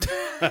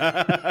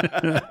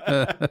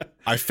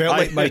 I felt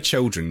like my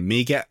children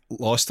may get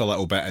lost a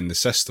little bit in the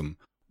system,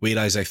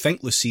 whereas I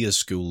think Lucia's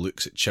school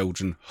looks at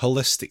children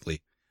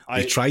holistically.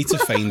 They try to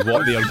find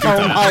what they are good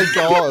at. Oh my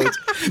God.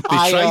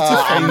 They try to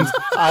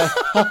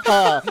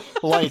find...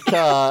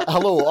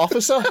 hello,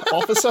 officer?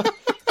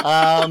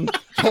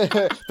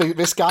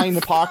 This guy in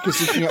the park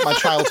is looking at my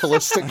child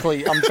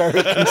holistically. I'm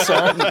very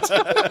concerned.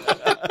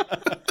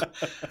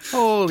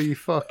 Holy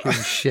fucking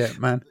shit,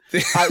 man!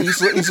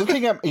 He's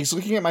looking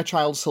at my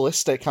child's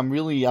holistic. I'm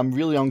really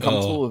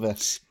uncomfortable with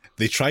this.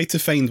 They try to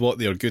find what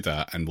they're good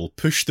at and will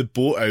push the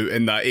boat out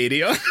in that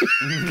area.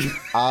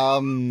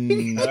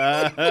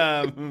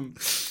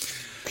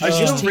 I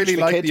just really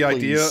like the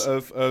idea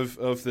please.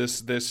 of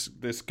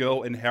this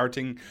girl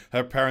inheriting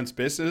her parents'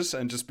 business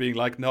and just being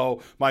like, no,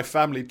 my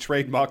family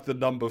trademarked the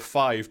number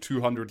 5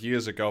 200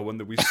 years ago, and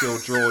that we still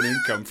draw an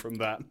income from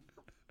that.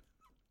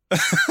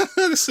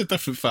 It's a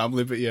different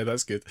family, but yeah,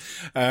 that's good.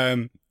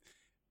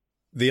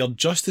 They are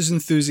just as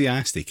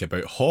enthusiastic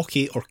about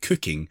hockey or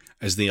cooking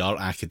as they are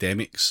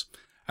academics.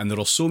 And there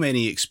are so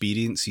many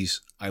experiences.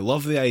 I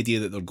love the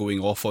idea that they're going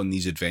off on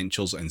these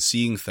adventures and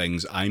seeing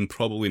things I'm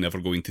probably never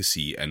going to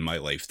see in my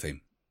lifetime.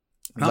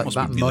 That Like must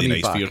that be really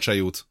money nice for back. your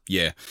child.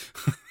 Yeah.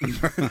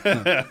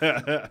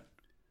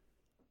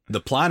 The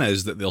plan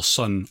is that their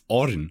son,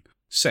 Oren,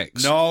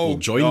 6, will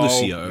join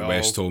Lucia at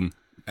West Home,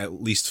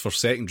 at least for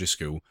secondary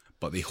school,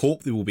 but they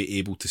hope they will be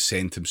able to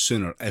send him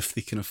sooner if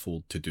they can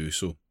afford to do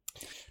so.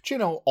 Do you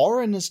know,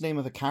 Oren is the name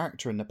of the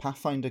character in the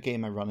Pathfinder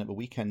game I run at the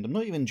weekend. I'm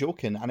not even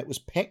joking, and it was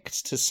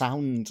picked to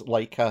sound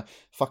like a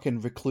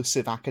fucking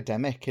reclusive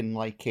academic in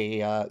like a,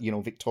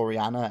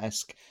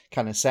 Victoriana-esque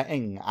kind of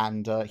setting,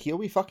 and here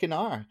we fucking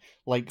are.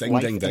 Like, Ding,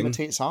 life ding, ding.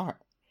 imitates art.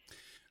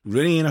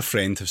 Rooney and a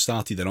friend have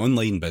started an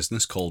online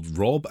business called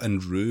Rob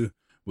and Rue,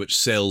 which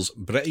sells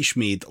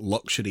British-made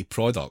luxury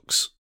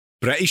products.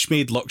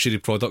 British-made luxury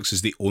products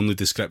is the only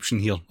description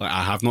here. Like,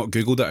 I have not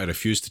Googled it. I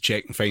refuse to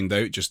check and find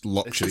out. Just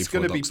luxury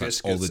products. That's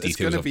all the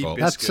details I've got.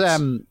 That's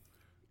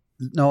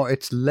no,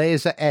 it's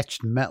laser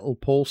etched metal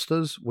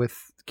posters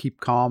with "Keep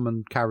Calm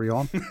and Carry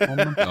On"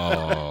 them.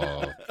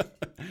 Oh.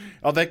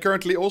 Are they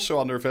currently also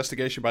under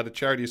investigation by the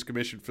Charities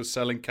Commission for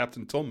selling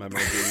Captain Tom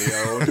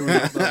memorabilia? Or do we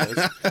not know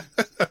this?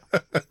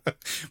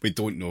 We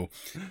don't know.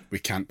 We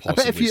can't I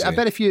possibly say.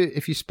 bet if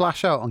you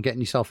splash out on getting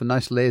yourself a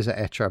nice laser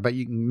etcher, I bet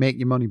you can make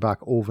your money back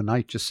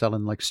overnight just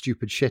selling like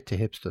stupid shit to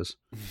hipsters.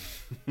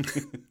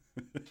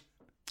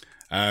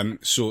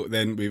 So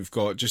then we've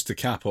got, just to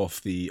cap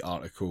off the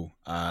article,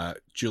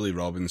 Julie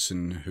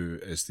Robinson, who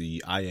is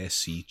the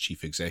ISC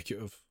chief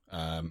executive,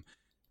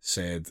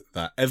 said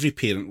that every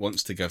parent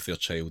wants to give their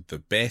child the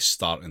best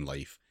start in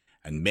life,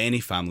 and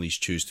many families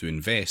choose to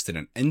invest in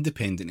an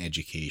independent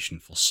education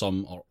for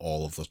some or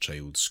all of their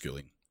child's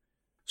schooling.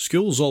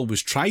 Schools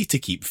always try to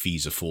keep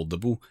fees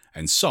affordable,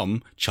 and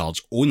some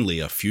charge only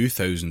a few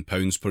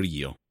 £1,000s per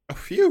year. A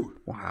few.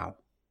 Wow.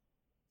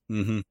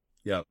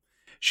 Yeah.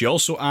 She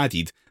also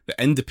added that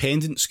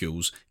independent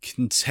schools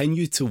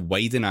continue to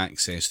widen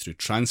access through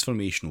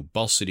transformational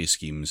bursary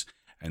schemes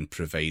and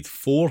provide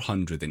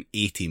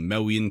 £480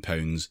 million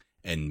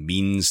in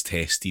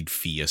means-tested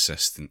fee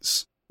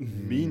assistance.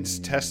 Means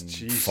test,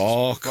 Jesus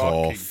Fuck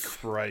fucking off.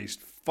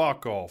 Christ.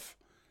 Fuck off.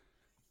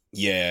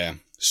 Yeah.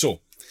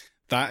 So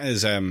that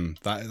is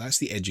that's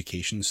the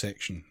education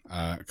section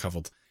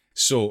covered.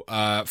 So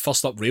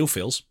first up, rail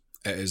fares.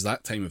 It is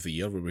that time of the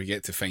year where we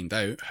get to find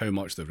out how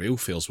much the rail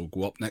fares will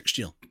go up next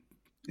year.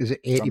 Is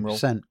it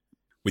 80%?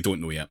 We don't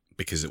know yet,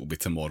 because it will be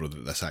tomorrow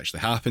that this actually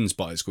happens,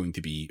 but it's going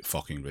to be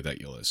fucking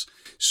ridiculous.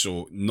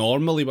 So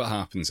normally what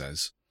happens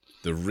is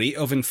the rate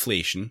of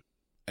inflation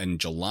in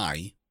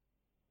July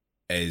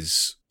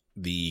is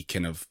the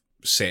kind of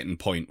setting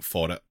point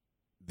for it.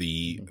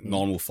 The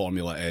normal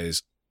formula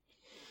is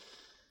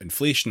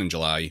inflation in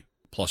July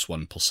plus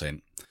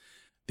 1%.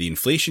 The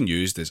inflation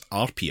used is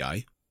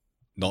RPI,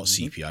 not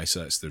CPI, so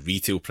that's the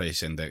retail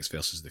price index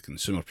versus the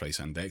consumer price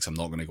index. I'm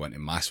not going to go into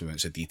massive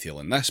amounts of detail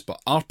in this,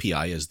 but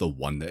RPI is the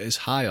one that is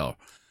higher.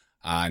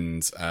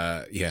 And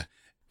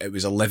it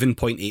was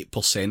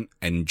 11.8%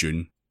 in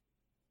June.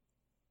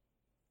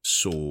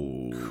 So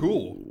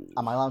Cool.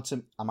 Am I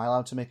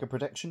allowed to make a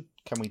prediction?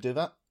 Can we do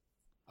that?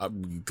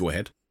 Go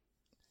ahead.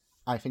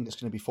 I think it's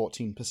going to be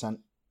 14%.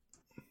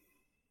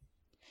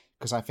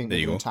 Because I think There they're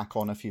you going go. to tack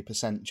on a few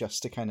percent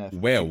just to kind of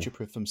Well-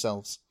 future-proof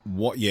themselves.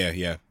 What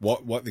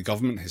the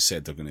government has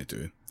said they're going to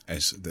do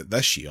is that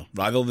this year,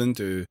 rather than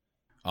do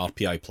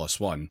RPI plus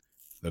 1,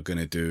 they're going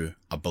to do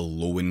a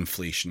below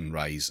inflation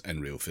rise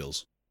in rail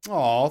fares.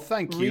 Oh,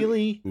 thank you.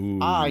 Really? Ooh.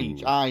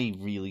 I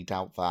really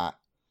doubt that.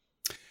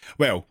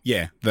 Well,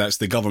 yeah, that's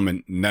the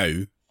government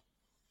now,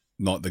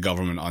 not the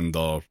government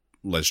under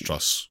Liz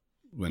Truss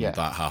when Yeah.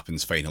 that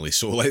happens finally.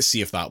 So let's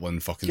see if that one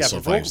fucking Yeah, but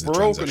survives the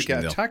we're all going to transition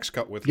get there. a tax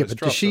cut with Yeah, Liz but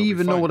Truss, does she it'll be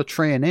even know fine. what a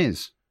train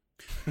is?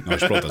 No,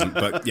 she probably doesn't.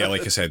 But yeah,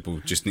 like I said, we'll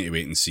just need to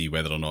wait and see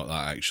whether or not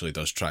that actually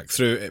does track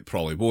through. It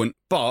probably won't.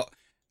 But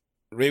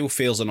rail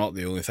fares are not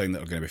the only thing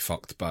that are going to be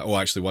fucked. But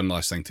actually, one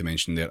last thing to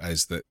mention there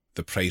is that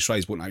the price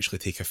rise won't actually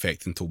take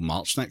effect until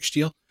March next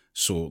year.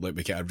 So like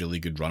we get a really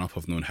good run up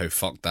of knowing how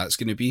fucked that's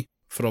going to be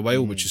for a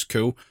while, which is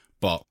cool.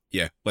 But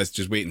yeah, let's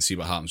just wait and see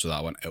what happens with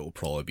that one. It will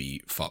probably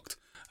be fucked.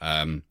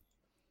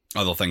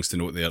 Other things to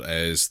note there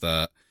is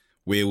that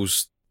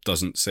Wales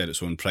doesn't set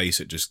its own price.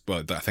 It just,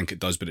 well, I think it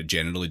does, but it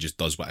generally just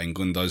does what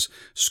England does.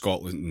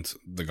 Scotland,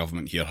 the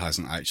government here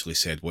hasn't actually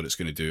said what it's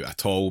going to do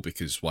at all,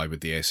 because why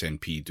would the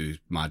SNP do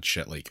mad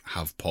shit like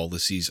have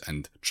policies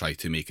and try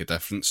to make a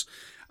difference?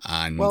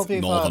 And Well,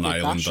 they've, Northern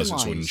they've Ireland does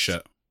its own nationalised-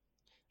 shit.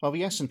 Well,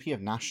 the S&P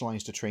have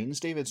nationalised the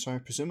trains, David, so I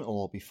presume it'll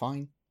all be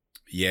fine.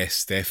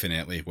 Yes,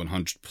 definitely,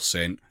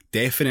 100%.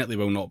 Definitely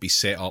will not be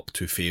set up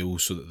to fail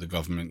so that the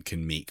government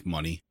can make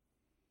money.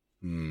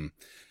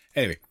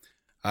 Anyway,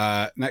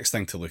 next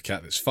thing to look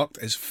at that's fucked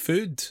is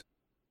food.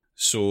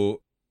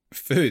 So,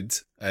 food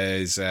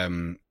is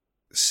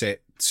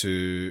set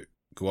to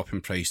go up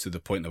in price to the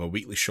point of a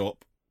weekly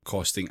shop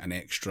costing an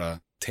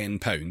extra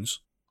 £10.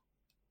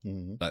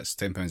 That's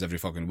 £10 every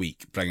fucking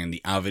week, bringing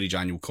the average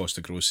annual cost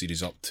of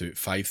groceries up to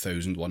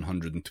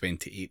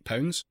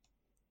 £5,128.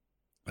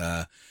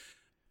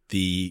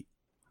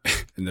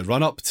 In the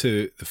run up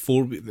to the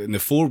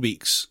 4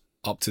 weeks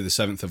up to the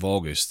 7th of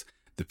August,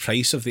 the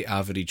price of the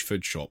average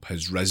food shop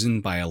has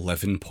risen by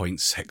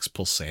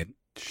 11.6%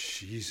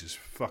 Jesus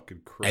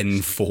fucking Christ.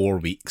 in 4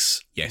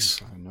 weeks.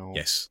 Yes. I know.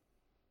 Yes.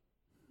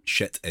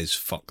 Shit is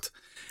fucked.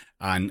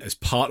 And as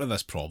part of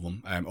this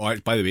problem, by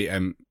the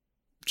way,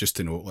 just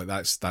to note, like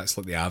that's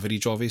like the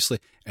average, obviously.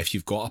 If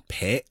you've got a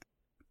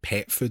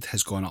pet food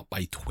has gone up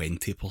by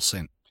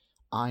 20%.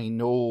 I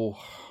know.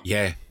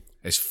 Yeah,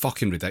 it's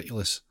fucking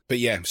ridiculous. But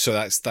yeah, so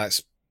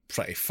that's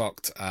pretty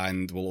fucked,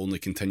 and will only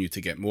continue to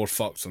get more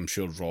fucked. I'm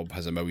sure Rob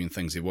has a million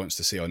things he wants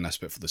to say on this,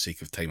 but for the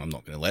sake of time, I'm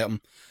not going to let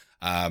him.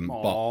 I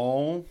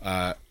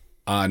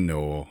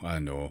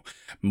know.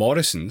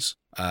 Morrison's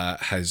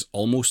has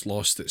almost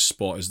lost its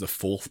spot as the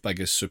 4th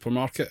biggest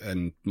supermarket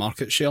in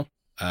market share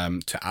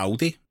to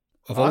Aldi.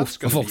 Of all That's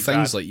gonna be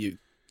things, bad. like you.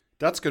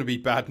 That's going to be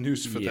bad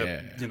news for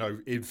Yeah.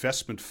 the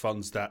investment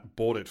funds that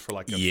bought it for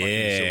like a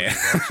Yeah.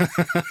 fucking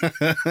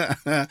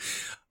zillion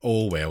bucks.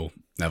 Oh well,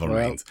 never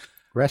Well. mind.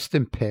 Rest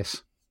in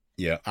piss.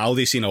 Yeah,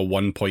 Aldi seen a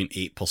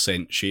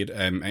 1.8%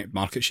 share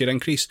market share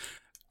increase.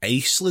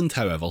 Iceland,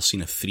 however,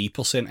 seen a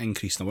 3%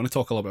 increase. And I want to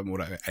talk a little bit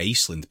more about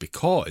Iceland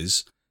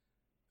because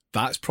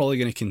that's probably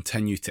going to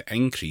continue to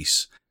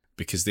increase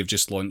because they've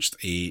just launched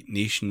a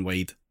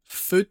nationwide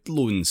food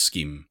loan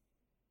scheme.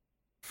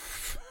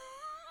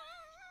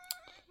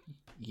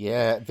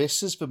 Yeah,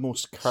 this is the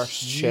most cursed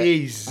shit.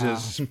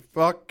 Jesus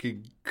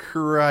fucking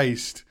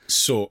Christ.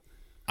 So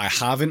I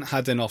haven't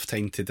had enough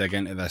time to dig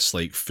into this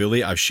like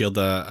fully. I've shared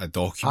a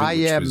document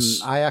which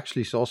was... I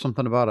actually saw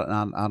something about it,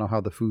 and I know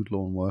how the food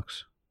loan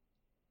works.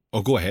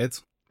 Oh, go ahead.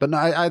 But no,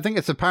 I think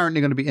it's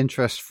apparently going to be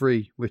interest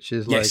free, which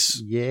is like,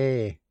 Yes.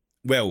 yeah.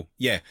 Well,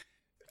 yeah.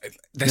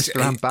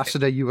 Mr.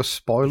 Ambassador, you were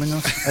spoiling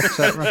us,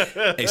 etc.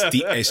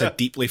 It's a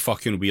deeply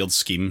fucking weird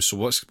scheme.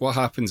 So what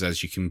happens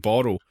is you can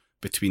borrow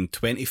between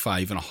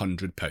 £25 and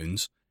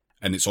 £100,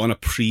 and it's on a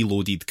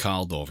preloaded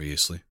card,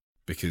 obviously,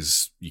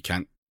 because you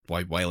can't.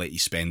 Why let you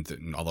spend it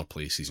in other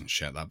places and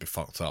shit? That'd be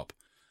fucked up.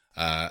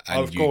 And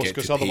of course,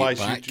 because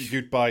otherwise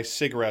you'd buy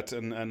cigarette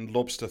and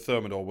lobster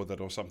thermidor with it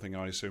or something,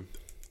 I assume.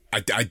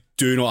 I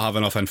do not have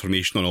enough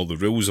information on all the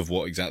rules of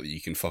what exactly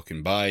you can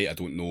fucking buy. I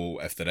don't know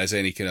if there is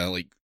any kind of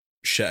like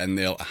shit in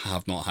there. I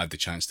have not had the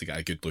chance to get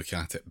a good look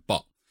at it,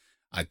 but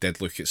I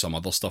did look at some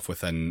other stuff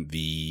within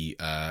the.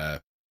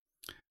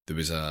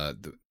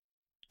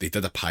 They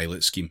did a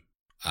pilot scheme,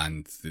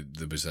 and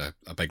there was a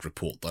big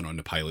report done on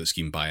the pilot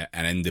scheme by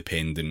an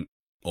independent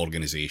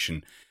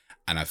organisation,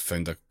 and I've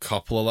found a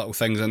couple of little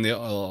things in there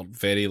that are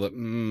very like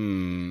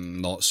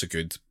not so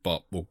good,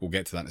 but we'll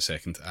get to that in a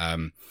second.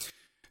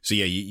 So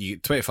yeah, you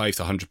get £25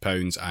 to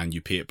 £100, and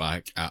you pay it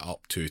back at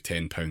up to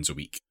 £10 a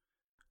week,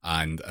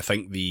 and I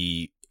think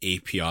the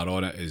APR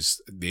on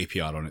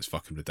it's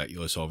fucking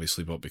ridiculous,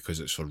 obviously, but because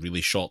it's for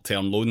really short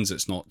term loans,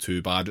 it's not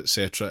too bad,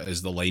 etc.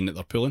 is the line that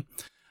they're pulling.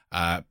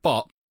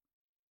 But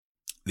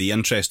the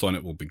interest on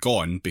it will be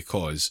gone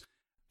because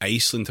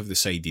Iceland have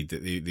decided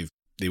that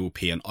they will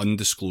pay an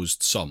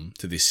undisclosed sum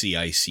to the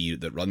CIC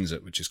that runs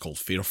it, which is called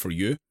Fair for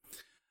You,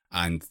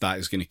 and that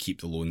is going to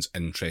keep the loans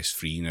interest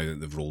free now that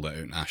they've rolled it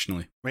out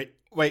nationally.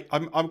 Wait,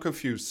 I'm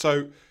confused.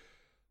 So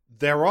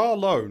there are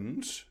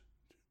loans.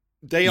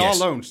 They are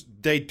loans.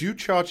 They do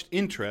charge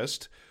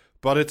interest,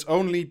 but it's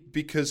only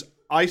because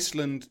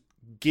Iceland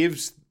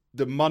gives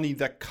the money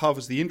that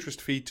covers the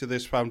interest fee to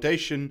this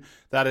foundation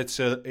that it's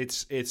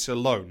a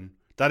loan.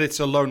 That it's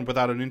a loan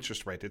without an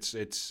interest rate.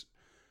 It's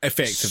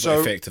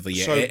effectively.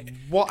 Yeah. So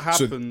what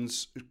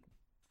happens?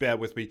 Bear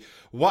with me.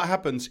 What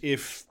happens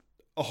if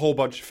a whole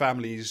bunch of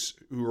families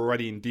who are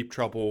already in deep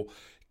trouble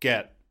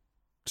get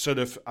sort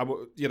of,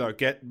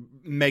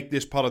 make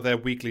this part of their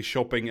weekly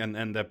shopping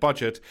and their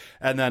budget,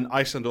 and then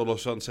Iceland all of a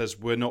sudden says,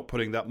 we're not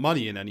putting that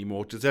money in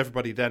anymore? Does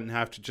everybody then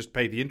have to just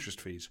pay the interest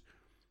fees?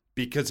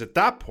 Because at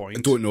that point...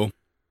 I don't know.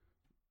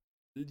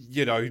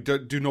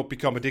 Do not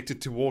become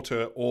addicted to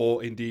water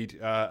or indeed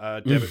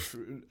debit.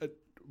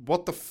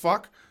 What the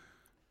fuck?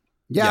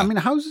 Yeah, I mean,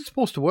 how's it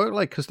supposed to work?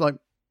 Like, because like,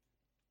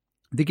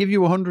 they give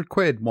you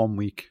 £100 one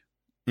week,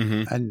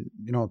 and,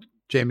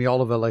 Jamie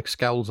Oliver like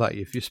scowls at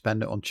you if you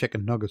spend it on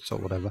chicken nuggets or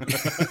whatever.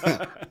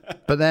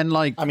 But then,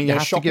 like, I mean, you're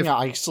shopping at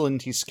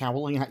Iceland. He's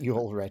scowling at you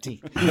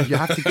already. You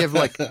have to give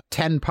like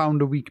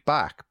 £10 a week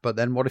back. But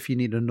then, what if you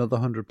need another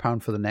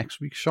 £100 for the next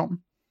week's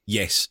shopping?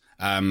 Yes.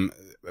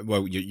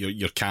 Well,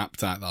 you're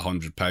capped at that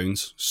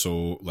 £100.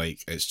 So,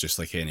 like, it's just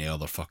like any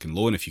other fucking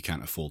loan. If you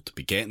can't afford to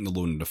be getting the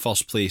loan in the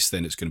first place,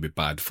 then it's going to be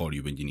bad for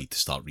you when you need to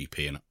start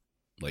repaying it.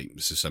 Like,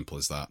 it's as simple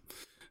as that.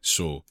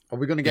 So, are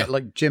we going to get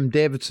like Jim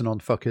Davidson on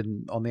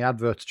the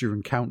adverts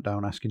during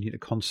Countdown asking you to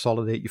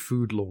consolidate your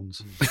food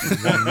loans?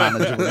 One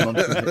manageable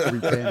monthly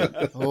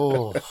repayment.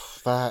 Oh,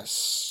 that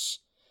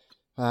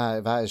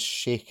is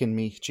shaking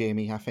me,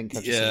 Jamie. I think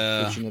I've just seen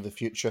a vision of the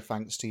future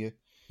thanks to you.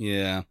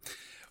 Yeah.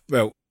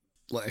 Well,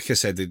 like I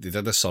said, they did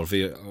a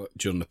survey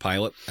during the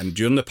pilot, and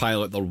during the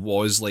pilot there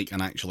was like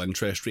an actual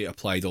interest rate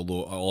applied,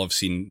 although all I've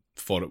seen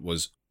for it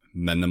was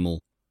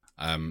minimal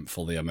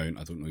for the amount.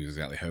 I don't know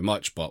exactly how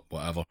much, but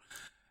whatever.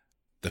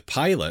 The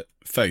pilot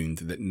found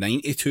that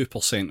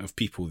 92% of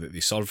people that they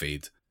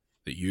surveyed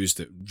that used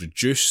it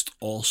reduced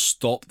or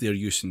stopped their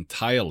use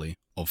entirely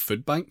of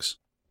food banks,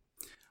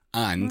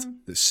 and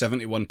that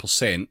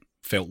 71%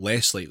 felt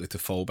less likely to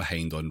fall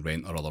behind on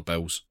rent or other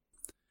bills,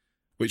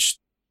 which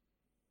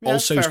all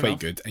sounds quite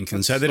good. And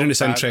considering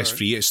it's interest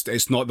free,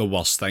 it's not the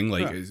worst thing.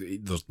 Like,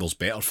 there's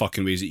better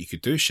fucking ways that you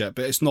could do shit,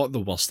 but it's not the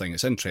worst thing.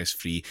 It's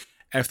interest free.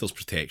 If there's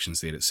protections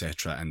there,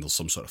 etc., and there's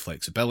some sort of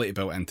flexibility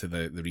built into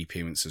the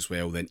repayments as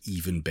well, then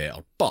even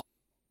better. But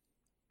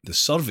the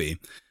survey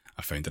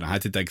I found, and I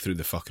had to dig through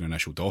the fucking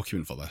initial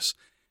document for this,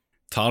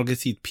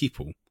 targeted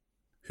people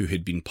who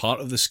had been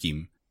part of the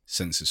scheme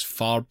since as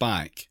far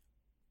back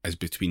as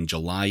between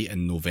July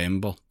and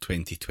November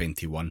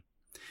 2021.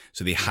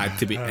 So they had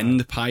to be in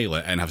the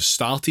pilot and have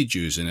started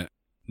using it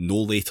no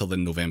later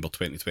than November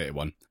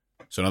 2021.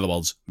 So in other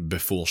words,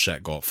 before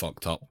shit got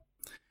fucked up.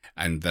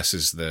 And this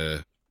is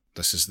the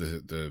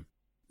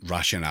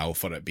rationale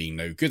for it being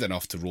now good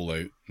enough to roll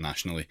out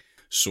nationally.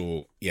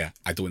 So, yeah,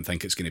 I don't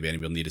think it's going to be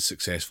anywhere near as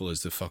successful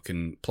as the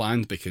fucking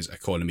planned, because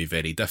economy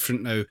very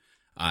different now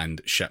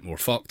and shit more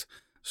fucked.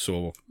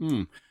 So,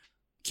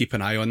 keep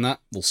an eye on that.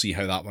 We'll see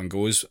how that one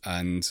goes.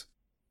 And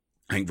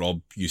I think,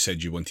 Rob, you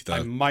said you wanted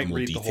a more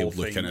detailed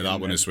look into that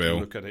one as well.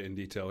 Look at it in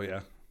detail, yeah.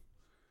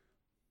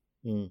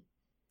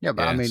 Yeah,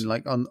 but I mean,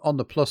 like, on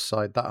the plus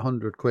side, that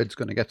 £100's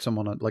going to get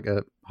someone at like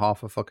a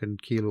half a fucking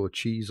kilo of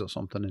cheese or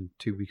something in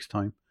 2 weeks'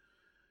 time.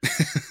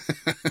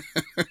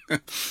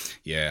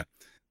 Yeah,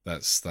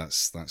 that's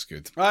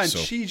good. And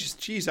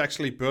cheese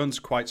actually burns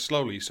quite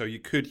slowly, so you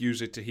could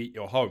use it to heat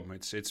your home.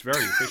 It's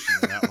very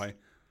efficient in that way,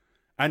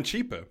 and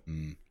cheaper.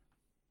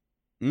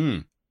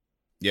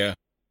 Yeah.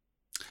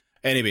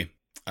 Anyway,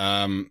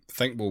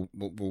 Think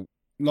we'll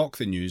knock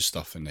the news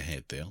stuff in the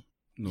head there.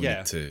 No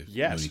need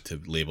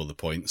to label the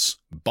points.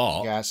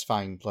 But Yeah, it's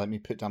fine. Let me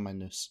put down my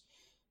noose.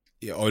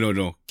 yeah,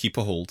 no, keep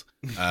a hold.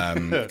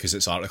 Because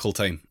it's article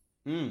time.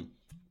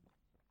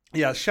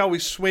 Yeah, shall we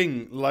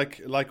swing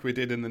like we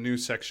did in the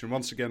news section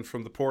once again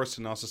from the poorest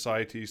in our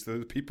societies, the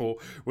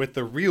people with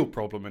the real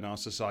problem in our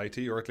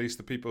society, or at least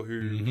the people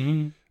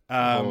who.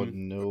 Oh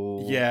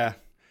no! Yeah,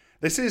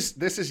 this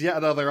is yet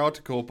another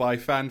article by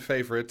fan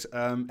favorite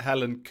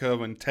Helen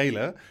Kerwin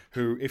Taylor,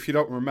 who, if you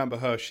don't remember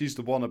her, she's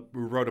the one who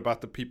wrote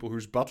about the people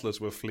whose butlers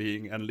were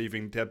fleeing and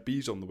leaving dead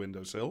bees on the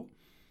windowsill.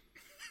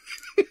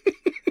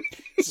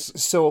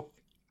 So,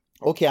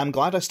 okay, I'm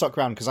glad I stuck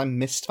around because I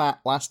missed that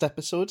last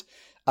episode.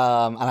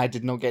 And I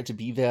did not get to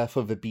be there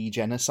for the bee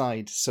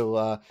genocide.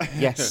 So,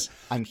 yes,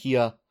 I'm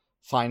here,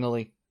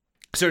 finally.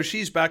 So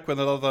she's back with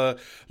another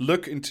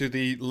look into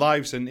the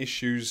lives and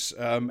issues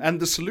and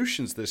the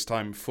solutions this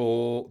time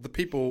for the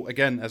people,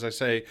 again, as I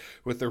say,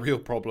 with the real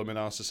problem in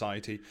our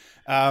society.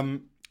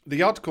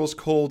 The article's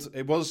called,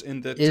 it was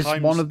in the Is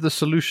Times... one of the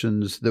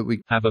solutions that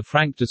we Have a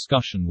frank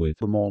discussion with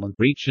them all and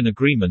reach an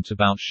agreement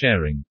about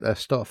sharing their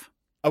stuff.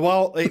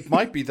 Well, it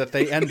might be that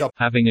they end up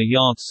having a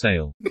yard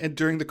sale.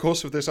 during the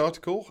course of this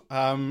article.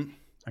 And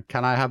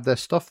can I have their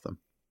stuff then?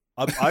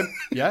 I'm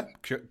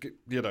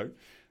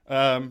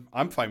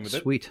fine with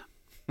it. Sweet.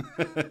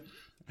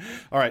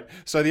 All right,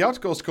 so the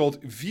article is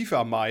called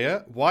Viva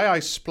Maya, Why I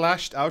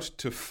Splashed Out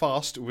to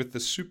Fast with the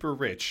Super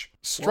Rich.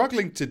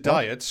 Struggling to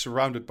diet,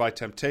 surrounded by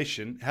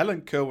temptation,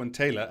 Helen Kerwin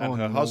Taylor and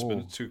her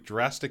husband took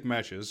drastic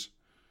measures.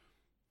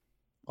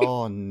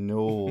 Oh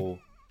no.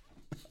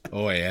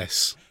 Oh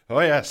yes. Oh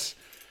yes.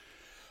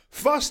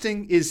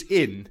 Fasting is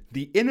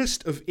the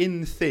innest of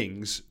in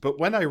things, but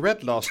when I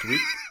read last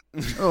week...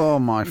 Oh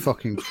my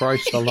fucking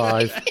Christ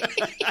alive.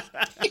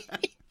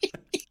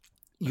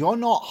 You're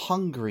not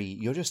hungry.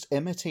 You're just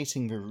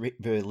imitating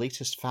the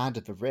latest fad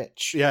of the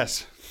rich.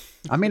 Yes.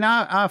 I mean,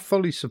 I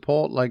fully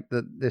support like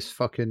that. This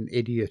fucking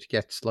idiot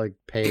gets like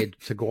paid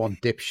to go on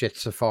dipshit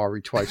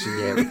safari twice a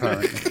year,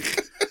 apparently.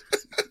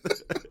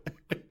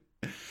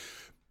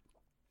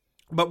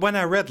 But when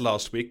I read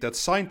last week that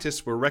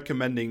scientists were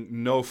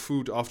recommending no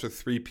food after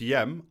 3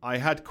 p.m., I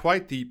had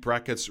quite the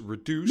brackets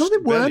reduced No, they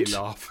belly weren't.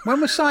 laugh.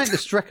 When were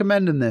scientists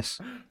recommending this?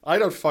 I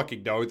don't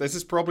fucking know. This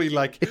is probably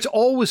like... It's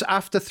always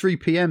after 3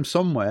 p.m.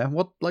 somewhere.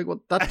 What?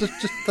 That's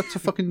a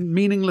fucking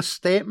meaningless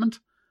statement.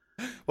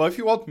 Well, if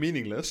you want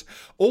meaningless,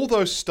 all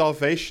those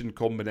starvation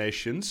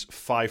combinations,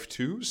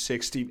 5-2,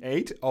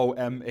 16-8,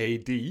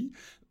 OMAD,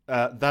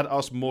 that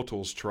us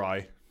mortals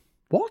try.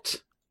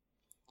 What?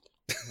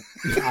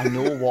 I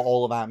know what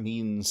all of that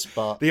means,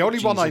 but... The only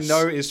one I Jesus.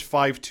 know is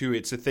 5-2.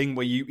 It's a thing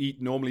where you eat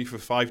normally for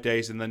 5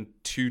 days, and then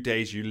 2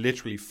 days you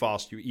literally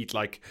fast. You eat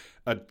like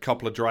a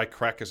couple of dry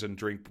crackers and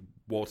drink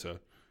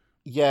water.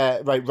 Yeah,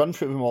 right, run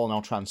through them all and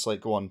I'll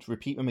translate. Go on,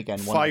 repeat them again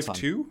one at a time.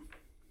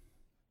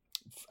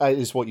 5-2?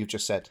 Is what you've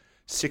just said.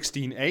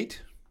 16-8?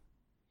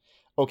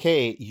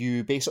 Okay,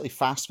 you basically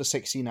fast for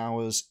 16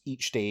 hours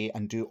each day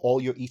and do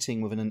all your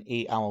eating within an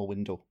 8-hour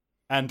window.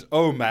 And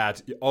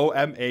OMAD,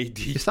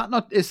 OMAD.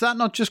 Is that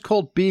not just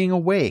called being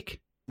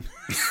awake?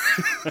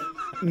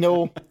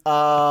 No,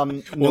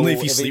 Only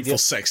if you sleep for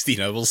 16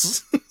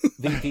 hours.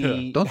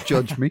 Don't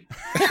judge me.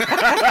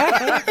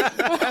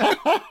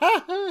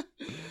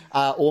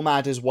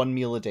 OMAD is 1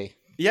 meal a day.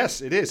 Yes,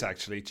 it is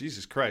actually.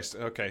 Jesus Christ.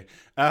 Okay.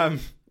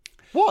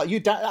 What?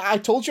 I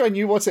told you I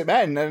knew what it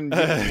meant. And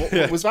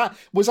what was that?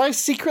 Was I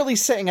secretly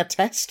sitting a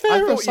test there?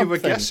 I or thought you were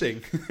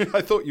something? guessing. I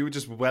thought you were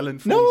just well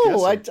informed.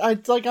 No,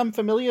 guessing. I'm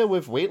familiar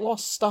with weight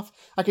loss stuff.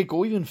 I could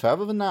go even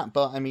further than that,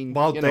 but I mean,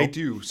 Well, you they know,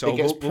 do, so it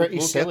gets we'll pretty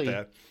get silly.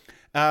 there.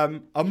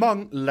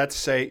 Among, let's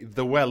say,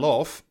 the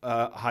well-off,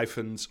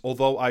 hyphens,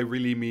 although I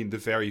really mean the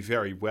very,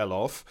 very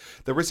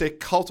well-off, there is a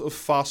cult of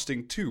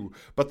fasting too,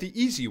 but the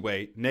easy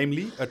way,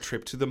 namely a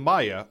trip to the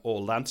Maya,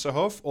 or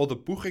Lanzerhof, or the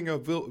Buchinger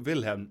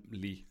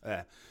Wilhelmli.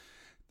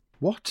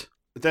 What?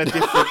 They're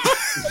different.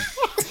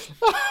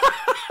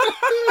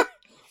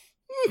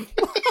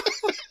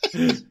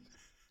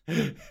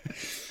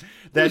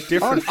 They're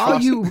different.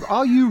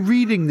 Are you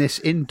reading this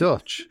in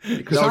Dutch?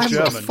 Because No, I haven't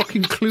got German. a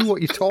fucking clue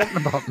what you're talking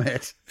about,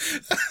 mate.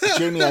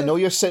 Jamie, I know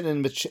you're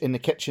sitting in the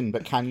kitchen,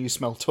 but can you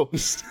smell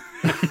toast?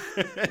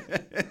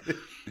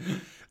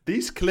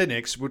 These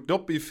clinics would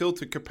not be filled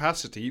to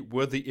capacity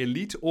were the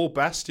elite all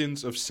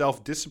bastions of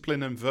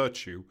self-discipline and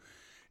virtue.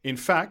 In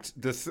fact,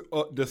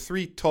 the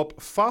three top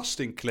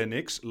fasting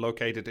clinics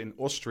located in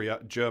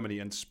Austria, Germany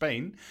and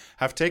Spain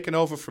have taken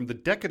over from the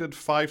decadent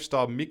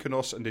 5-star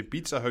Mykonos and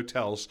Ibiza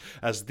hotels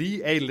as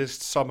the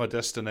A-list summer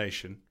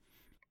destination.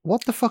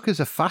 What the fuck is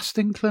a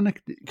fasting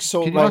clinic?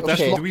 So, Can you right, not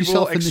just okay. lock We will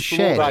yourself in the explore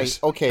shed? that. Right,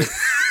 okay.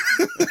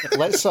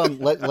 Let's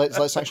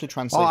actually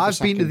translate. Oh, for a I've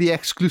been to second. the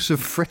exclusive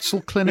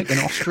Fritzl clinic in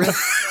Austria.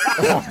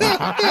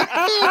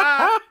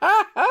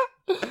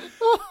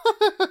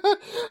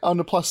 On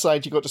the plus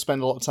side, you got to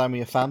spend a lot of time with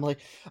your family.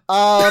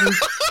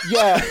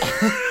 Yeah.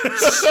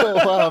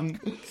 So,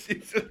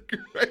 Jesus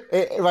Christ.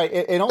 Right.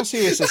 In all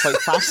seriousness, like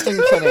fasting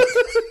clinic.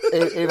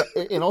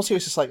 In all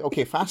seriousness, like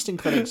okay, fasting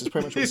clinics is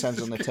pretty much what it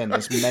says on the tin.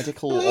 It's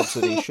medical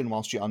observation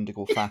whilst you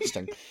undergo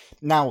fasting.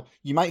 Now,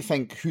 you might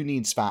think, who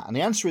needs that? And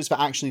the answer is that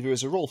actually there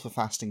is a role for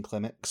fasting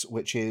clinics,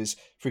 which is,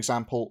 for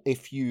example,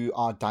 if you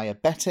are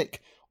diabetic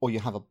or you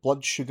have a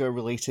blood sugar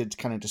related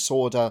kind of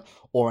disorder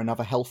or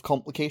another health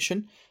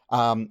complication.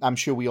 I'm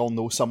sure we all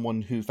know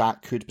someone who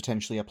that could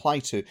potentially apply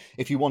to.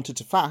 If you wanted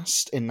to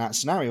fast in that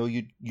scenario,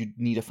 you'd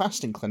need a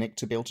fasting clinic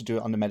to be able to do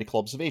it under medical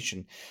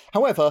observation.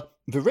 However,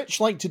 the rich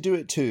like to do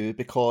it too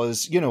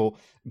because, you know,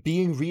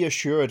 being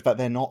reassured that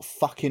they're not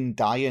fucking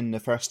dying the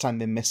first time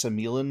they miss a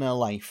meal in their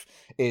life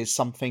is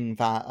something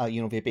that, you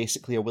know, they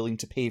basically are willing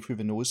to pay through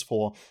the nose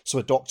for. So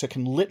a doctor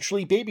can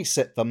literally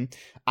babysit them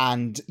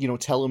and, you know,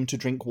 tell them to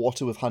drink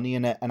water with honey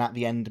in it and at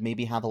the end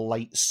maybe have a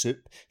light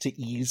soup to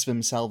ease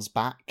themselves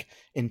back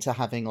into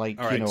having, like,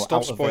 all right, you know,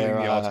 stop out spoiling of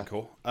their, the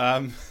article.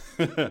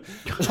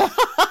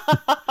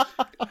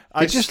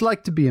 I just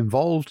like to be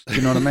involved. Do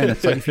you know what I mean?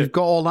 It's like, if you've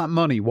got all that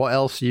money, what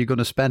else are you going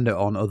to spend it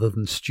on other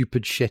than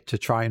stupid shit to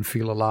try and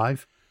feel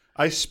alive?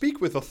 I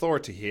speak with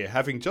authority here,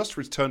 having just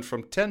returned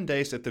from 10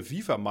 days at the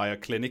Viva Maya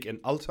clinic in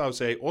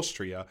Althausee,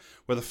 Austria,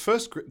 where the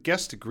first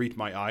guest to greet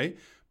my eye,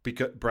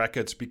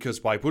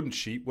 because why wouldn't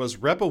she, was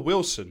Rebel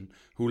Wilson,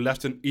 who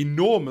left an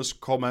enormous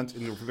comment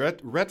in the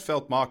red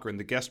felt marker in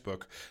the guest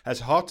book, as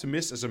hard to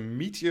miss as a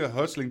meteor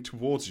hurtling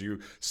towards you,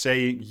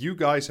 saying, "You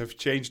guys have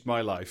changed my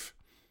life."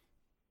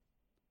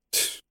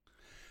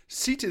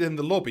 Seated in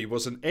the lobby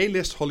was an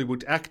A-list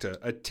Hollywood actor,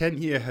 a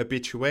 10-year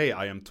habitué,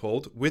 I am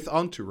told, with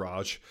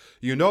entourage.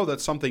 You know that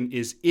something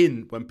is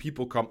in when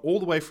people come all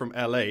the way from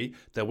LA,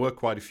 there were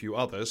quite a few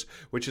others,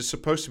 which is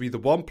supposed to be the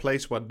one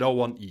place where no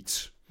one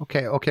eats.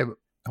 Okay,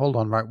 hold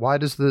on, right? Why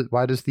does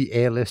the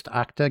A-list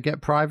actor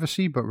get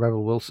privacy, but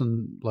Rebel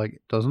Wilson,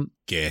 like, doesn't?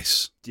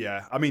 Guess.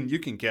 Yeah, I mean, you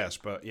can guess,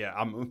 but yeah,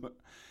 I'm...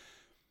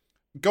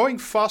 Going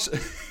fast...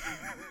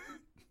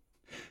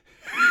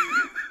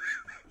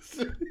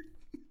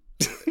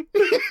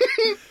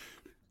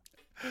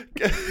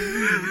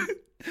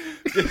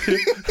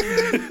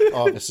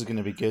 Oh, this is going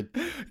to be good.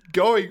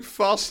 Going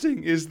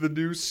fasting is the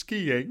new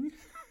skiing.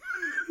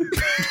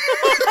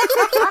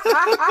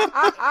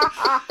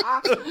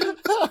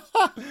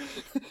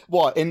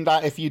 What, in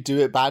that if you do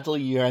it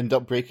badly, you end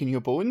up breaking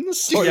your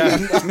bones? Or Yeah.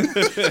 you end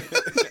up-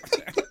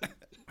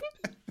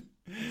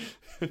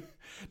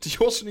 Do you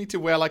also need to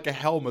wear like a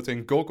helmet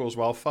and goggles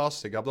while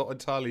fasting? I'm not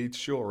entirely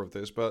sure of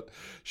this, but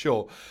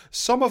sure.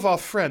 Some of our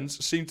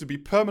friends seem to be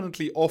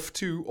permanently off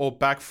to or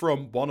back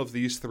from one of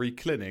these three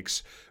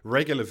clinics.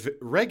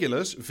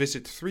 Regulars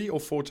visit 3 or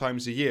 4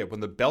 times a year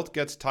when the belt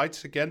gets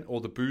tight again or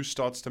the booze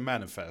starts to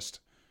manifest.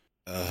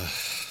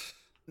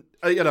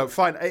 You know,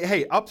 fine.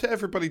 Hey, up to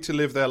everybody to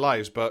live their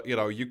lives, but, you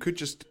know, you could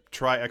just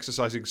try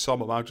exercising some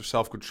amount of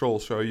self-control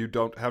so you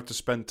don't have to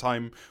spend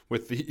time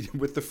with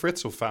the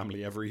Fritzl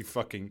family every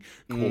fucking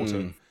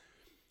quarter.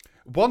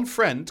 One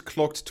friend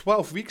clocked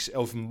 12 weeks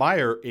of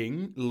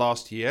Meyer-ing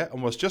last year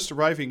and was just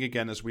arriving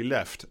again as we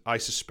left. I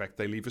suspect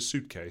they leave a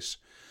suitcase.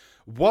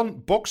 One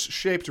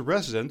box-shaped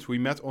resident we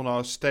met on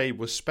our stay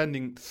was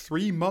spending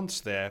 3 months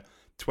there,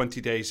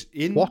 20 days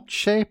in... What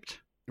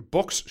shaped?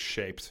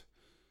 Box-shaped.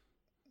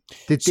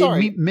 Did they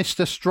meet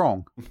Mr.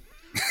 Strong?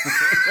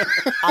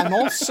 I'm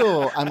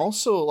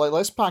also like,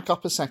 let's back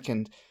up a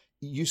second.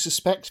 You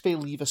suspect they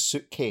leave a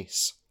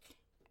suitcase.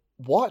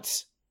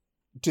 What?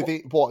 Do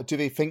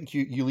they think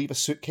you leave a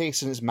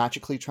suitcase and it's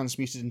magically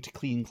transmuted into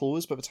clean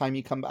clothes by the time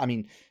you come back? I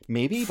mean,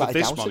 maybe, For but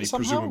this I doubt money, it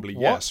somehow. presumably,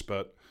 What? yes,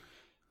 but...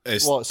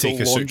 It's What, so take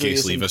a laundry suitcase,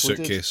 is leave a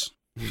included? suitcase.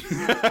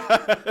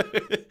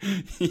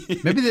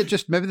 Maybe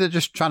they're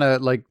just trying to,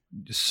 like,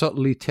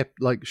 subtly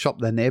shop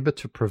their neighbor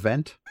to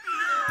prevent.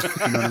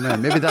 You know what I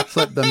mean? Maybe that's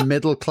like the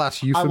middle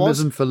class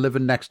euphemism for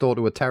living next door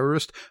to a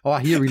terrorist. Oh,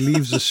 I hear he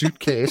leaves a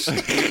suitcase.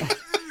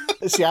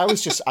 See, I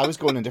was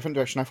going in a different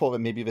direction. I thought that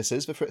maybe this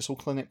is the Fritzl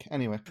clinic.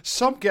 Anyway,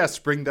 Some guests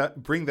bring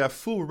their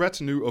full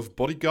retinue of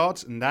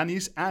bodyguards,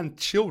 nannies, and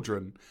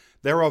children.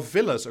 There are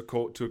villas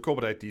to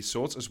accommodate these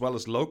sorts, as well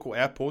as local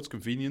airports,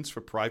 convenience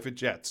for private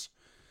jets.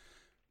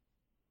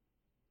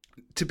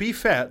 To be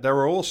fair, there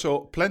are also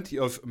plenty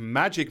of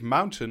Magic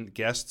Mountain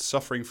guests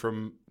suffering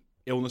from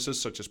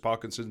illnesses such as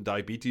Parkinson's,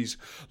 diabetes,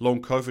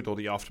 long COVID, or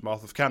the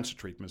aftermath of cancer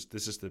treatments.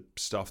 This is the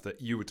stuff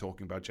that you were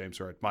talking about, James,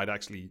 or it might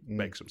actually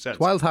make some sense.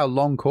 It's wild how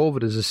long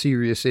COVID is a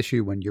serious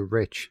issue when you're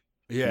rich.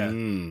 Yeah.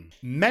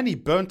 Many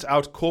burnt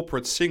out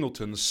corporate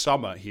singletons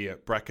summer here,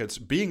 brackets.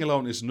 Being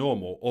alone is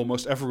normal.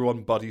 Almost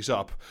everyone buddies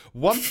up.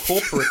 One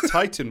corporate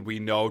titan we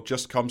know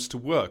just comes to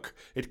work.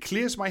 It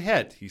clears my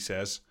head, he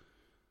says.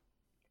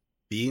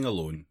 Being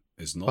alone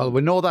is not. Well,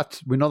 we know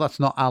that's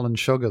not Alan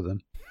Sugar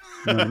then.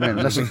 You know what I mean?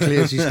 Unless it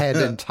clears his head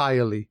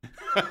entirely.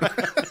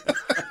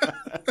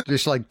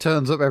 Just like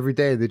turns up every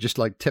day, they just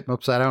like tip him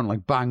upside down,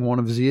 like bang one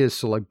of his ears,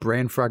 so like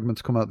brain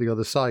fragments come out the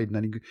other side, and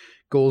then he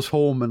goes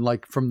home and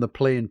like from the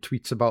plane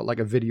tweets about like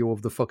a video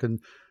of the fucking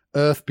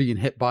Earth being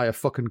hit by a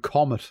fucking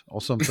comet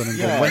or something and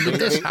Yeah, go, when did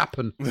this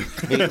happen?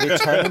 They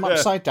turn him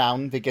upside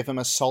down, they give him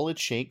a solid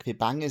shake, they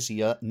bang his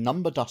ear,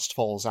 number dust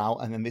falls out,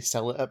 and then they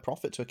sell it at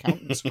profit to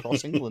accountants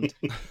across England.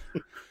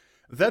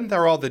 Then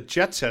there are the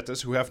jet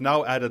setters who have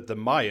now added the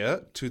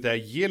Maya to their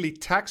yearly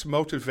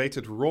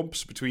tax-motivated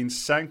romps between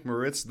St.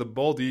 Moritz, the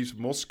Maldives,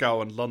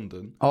 Moscow, and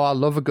London. Oh, I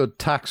love a good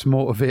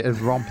tax-motivated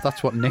romp.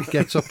 That's what Nick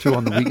gets up to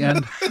on the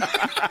weekend.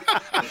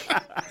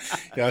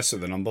 Yeah, that's what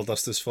the number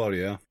dust is for,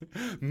 yeah.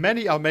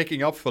 Many are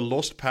making up for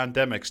lost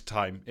pandemic's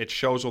time. It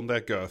shows on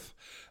their girth.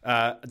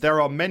 There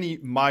are many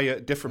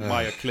different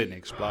Maya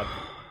clinics, but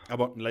I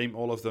won't name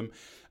all of them.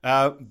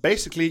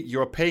 Basically,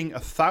 you're paying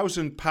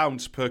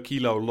 £1,000 per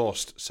kilo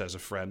lost, says a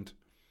friend.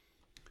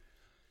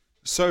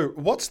 So,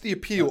 what's the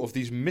appeal of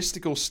these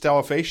mystical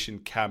starvation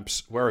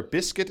camps where a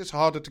biscuit is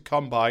harder to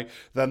come by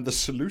than the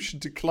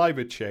solution to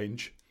climate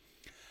change?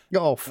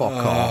 Oh, fuck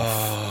off.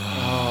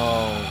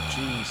 Oh,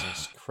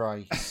 Jesus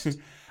Christ.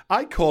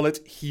 I call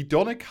it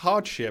hedonic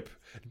hardship.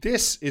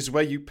 This is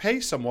where you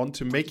pay someone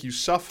to make you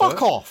suffer.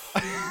 Fuck off!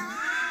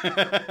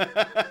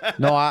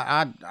 No,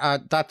 I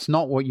that's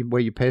not where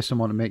you pay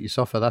someone to make you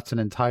suffer. That's an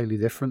entirely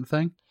different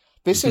thing.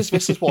 This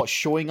is what,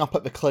 showing up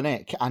at the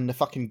clinic and the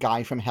fucking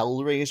guy from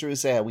Hellraiser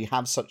is there. We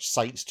have such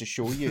sights to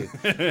show you.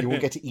 You won't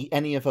get to eat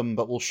any of them,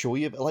 but we'll show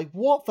you. Like,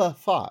 what the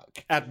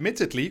fuck?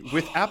 Admittedly,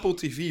 with Apple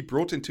TV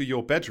brought into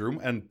your bedroom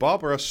and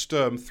Barbara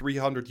Sturm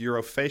 €300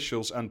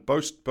 facials and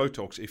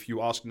Botox, if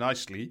you ask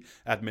nicely,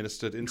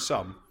 administered in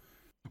some.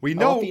 We I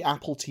know love the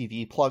Apple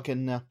TV plug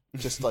in there,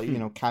 just like,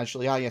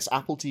 casually. Ah, yes,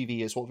 Apple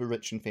TV is what the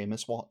rich and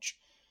famous watch.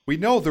 We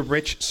know the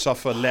rich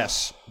suffer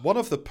less. One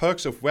of the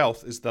perks of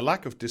wealth is the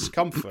lack of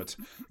discomfort.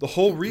 The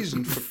whole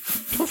reason for...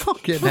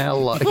 Fucking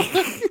hell, like.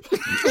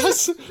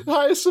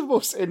 That is the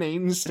most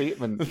inane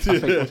statement I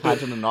think we've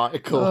had in an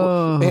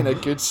article in a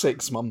good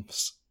 6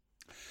 months.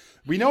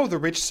 We know the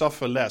rich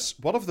suffer less.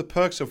 One of the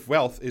perks of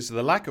wealth is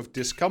the lack of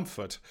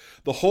discomfort.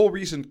 The whole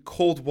reason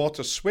cold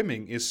water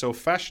swimming is so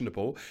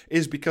fashionable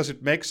is because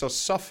it makes us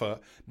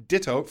suffer.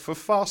 Ditto for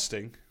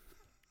fasting.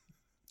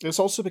 It's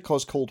also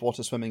because cold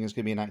water swimming is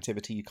going to be an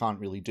activity you can't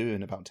really do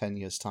in about 10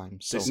 years' time.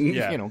 So,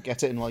 Yeah.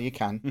 Get it in while you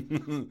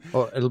can.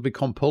 Oh, it'll be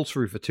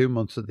compulsory for 2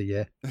 months of the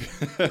year.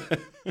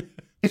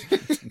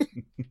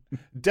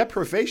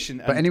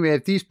 Deprivation. But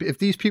anyway, if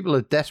these people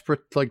are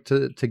desperate, like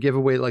to give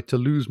away, like to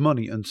lose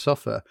money and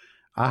suffer,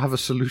 I have a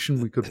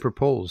solution we could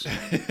propose.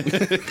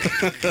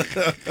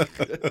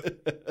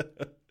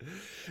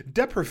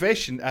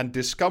 Deprivation and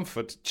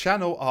discomfort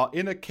channel our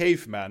inner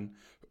caveman,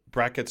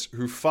 brackets,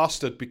 who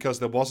fasted because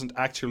there wasn't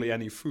actually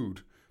any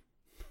food.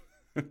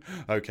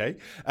 Okay.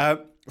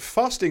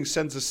 Fasting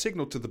sends a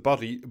signal to the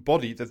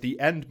body that the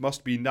end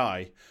must be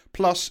nigh.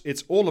 Plus,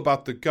 it's all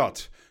about the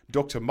gut.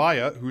 Dr.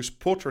 Maya, whose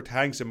portrait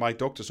hangs in my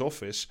doctor's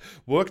office,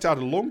 worked out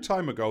a long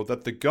time ago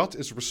that the gut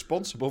is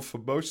responsible for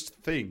most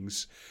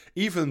things.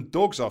 Even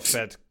dogs are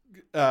fed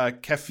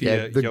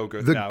kefir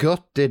yogurt now. The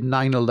gut did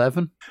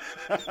 9/11.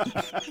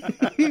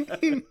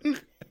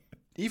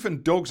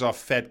 Even dogs are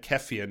fed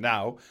kefir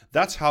now.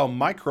 That's how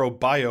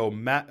microbiome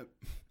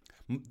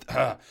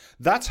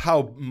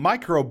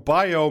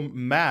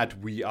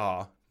mad we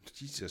are.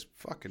 Jesus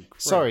fucking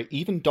Christ. Sorry,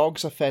 even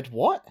dogs are fed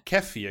what?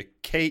 Kefir,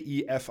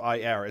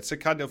 Kefir. It's a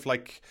kind of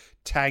like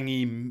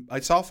tangy.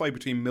 It's halfway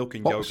between milk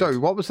and yogurt. Sorry,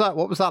 what was that?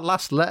 What was that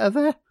last letter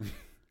there?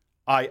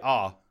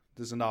 IR.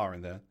 There's an R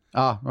in there.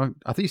 Ah,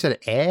 I think you said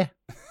air,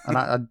 and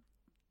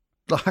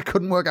I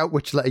couldn't work out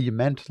which letter you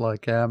meant.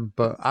 Like,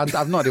 but I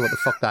have no idea what the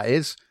fuck that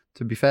is.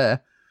 To be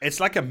fair,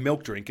 it's like a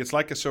milk drink. It's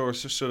like a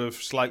sort of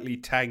slightly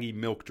tangy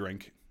milk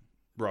drink,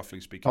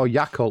 roughly speaking. Oh,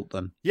 Yakult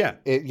then. Yeah.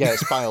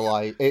 It's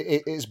BioLive.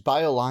 It's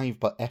BioLive,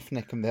 but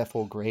ethnic and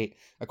therefore great,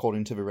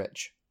 according to the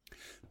rich.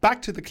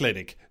 Back to the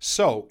clinic.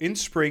 So, in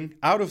spring,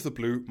 out of the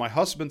blue, my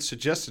husband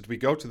suggested we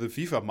go to the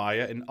Viva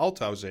Maya in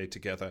Altaussee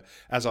together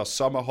as our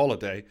summer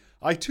holiday.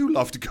 I too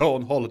love to go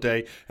on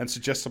holiday and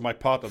suggest to my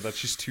partner that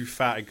she's too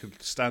fat and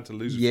could stand to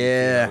lose a few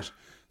kilos.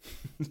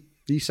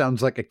 He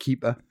sounds like a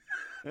keeper.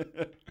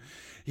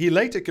 He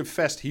later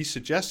confessed he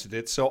suggested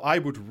it so I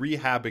would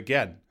rehab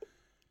again.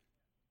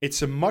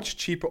 It's a much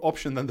cheaper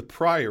option than the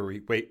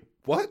Priory. Wait,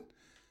 what?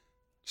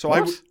 So what?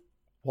 I would...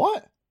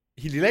 What?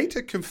 He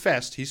later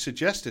confessed he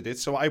suggested it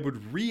so I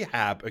would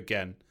rehab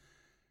again.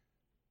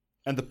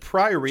 And the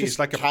Priory Just is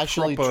like a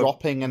casually proper...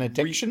 dropping an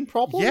addiction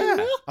problem?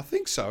 Yeah, I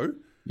think so.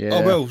 Yeah.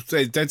 Oh, well,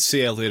 they did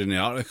say earlier in the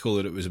article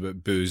that it was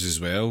about booze as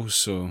well,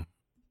 so...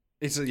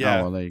 Yeah.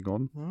 Oh, well, there you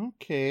go.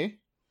 Okay.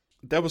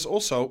 There was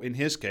also, in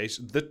his case,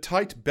 the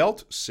tight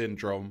belt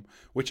syndrome,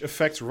 which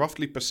affects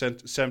roughly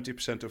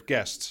 70% of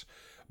guests.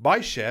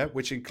 My share,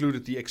 which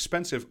included the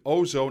expensive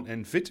ozone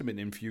and vitamin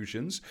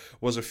infusions,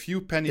 was a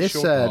few pennies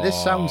short.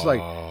 This sounds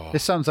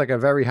like a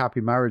very happy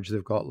marriage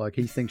they've got. Like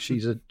he thinks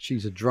she's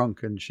a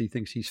drunk and she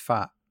thinks he's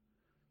fat.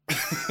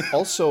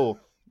 Also,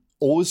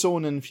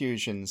 ozone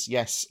infusions.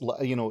 Yes,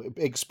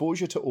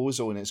 exposure to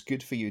ozone is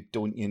good for you,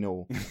 don't you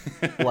know?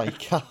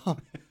 Like,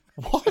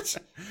 what?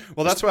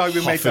 Well, that's why we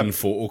made Huffing that.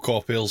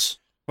 photocopiers.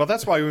 Well,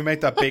 that's why we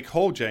made that big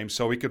hole, James,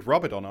 so we could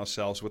rub it on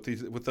ourselves with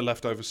the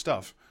leftover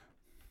stuff.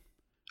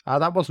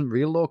 That wasn't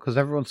real, though, because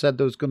everyone said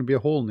there was going to be a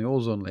hole in the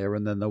ozone layer,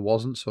 and then there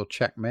wasn't, so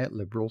checkmate,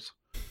 liberals.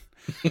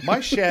 My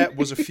share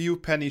was a few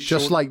pennies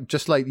short.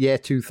 Just like year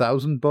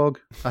 2000, Bug.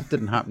 That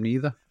didn't happen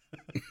either.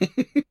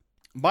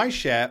 My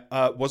share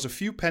was a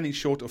few pennies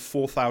short of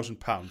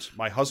 £4,000.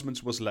 My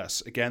husband's was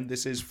less. Again,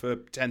 this is for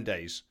 10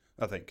 days,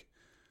 I think.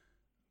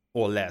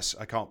 Or less,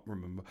 I can't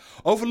remember.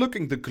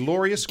 Overlooking the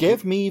glorious...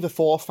 Give me the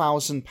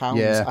 £4,000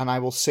 Yeah. and I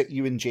will sit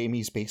you in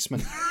Jamie's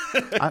basement.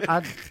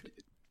 I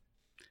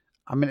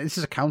mean, this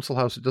is a council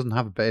house. It doesn't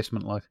have a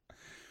basement, like.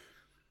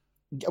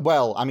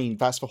 Well, I mean,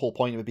 that's the whole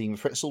point of it being a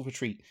Fritzl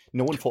retreat.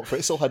 No one thought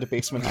Fritzl had a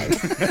basement house.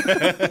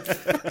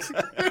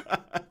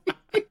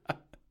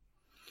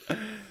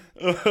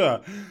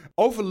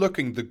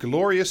 Overlooking the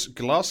glorious,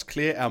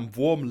 glass-clear and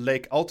warm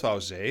Lake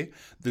Altaussee,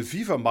 the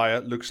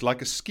Viva-Meier looks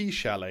like a ski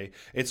chalet.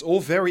 It's all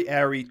very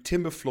airy,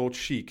 timber-floored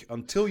chic,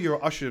 until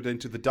you're ushered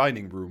into the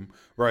dining room,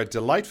 where a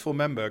delightful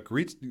member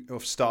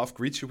of staff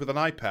greets you with an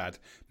iPad.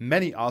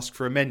 Many ask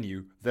for a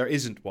menu. There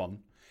isn't one.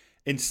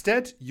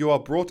 Instead, you are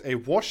brought a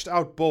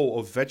washed-out bowl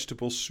of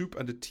vegetable soup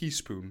and a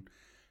teaspoon.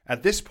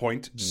 At this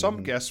point,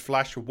 some guests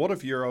flash a wad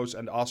of euros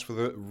and ask for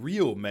the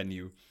real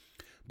menu.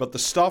 But the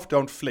staff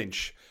don't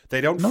flinch. They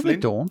don't No, flinch.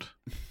 they don't.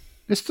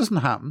 This doesn't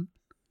happen.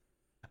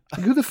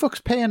 Like, who the fuck's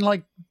paying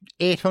like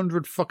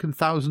 800 fucking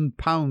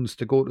 £1,000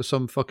 to go to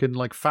some fucking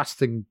like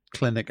fasting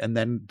clinic and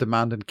then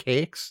demanding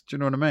cakes? Do you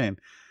know what I mean?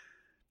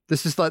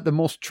 This is like the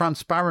most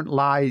transparent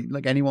lie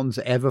like anyone's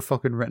ever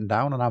fucking written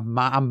down, and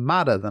I'm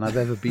madder than I've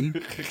ever been.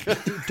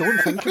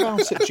 Don't think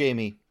about it,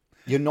 Jamie.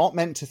 You're not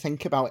meant to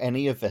think about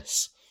any of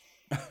this.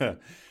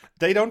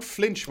 They don't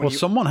flinch when Well,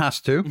 someone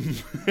has to.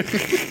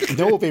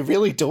 No, they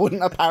really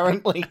don't,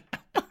 apparently.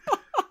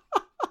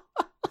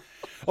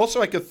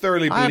 Also, I could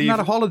thoroughly I haven't believe... had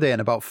a holiday in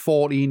about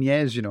 14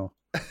 years, you know.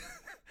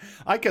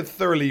 I can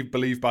thoroughly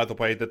believe, by the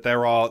way, that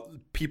there are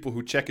people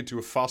who check into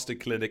a fasting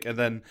clinic and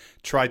then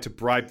try to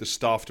bribe the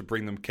staff to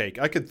bring them cake.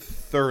 I could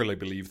thoroughly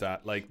believe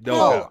that. Like, no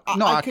Well,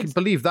 doubt. I can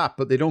believe that,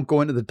 but they don't go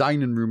into the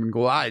dining room and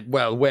go,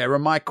 well, where are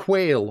my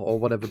quail? Or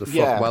whatever the fuck,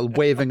 Yeah. while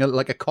waving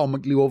like a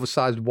comically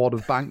oversized wad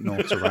of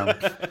banknotes around.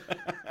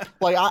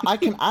 Like, I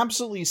can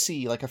absolutely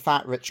see, like, a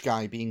fat rich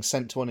guy being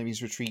sent to one of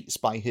these retreats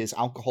by his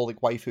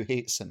alcoholic wife who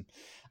hates him.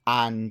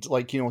 And,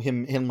 like, you know,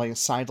 him like,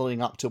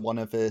 sidling up to one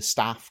of the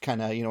staff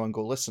kind of, you know, and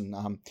go, listen,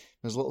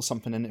 there's a little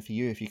something in it for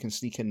you if you can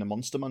sneak in the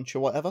Monster Munch or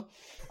whatever.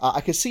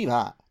 I could see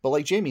that. But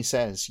like Jamie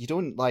says, you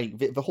don't, like,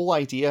 the whole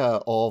idea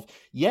of,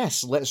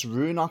 yes, let's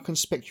ruin our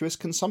conspicuous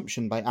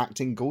consumption by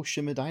acting gauche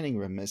in the dining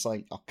room. It's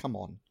like, oh, come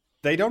on.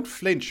 They don't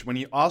flinch when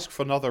you ask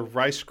for another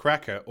rice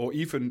cracker, or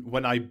even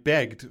when I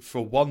begged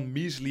for one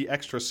measly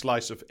extra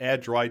slice of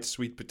air-dried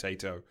sweet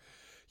potato.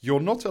 You're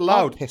not Oh,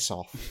 allowed... piss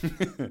off.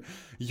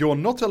 You're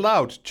not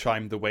allowed,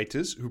 chime the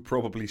waiters, who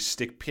probably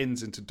stick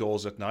pins into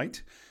doors at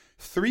night.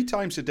 3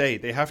 times a day,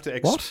 they have to...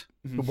 What?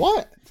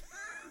 What?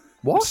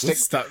 What?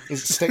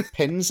 Stick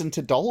pins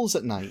into dolls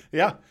at night.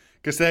 Yeah,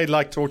 because they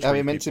like torturing Are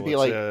we meant to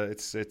people. be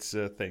It's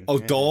a thing. Oh,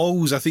 Yeah.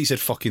 dolls. I think you said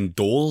fucking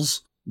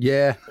dolls.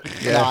 Yeah.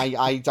 Yeah,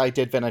 I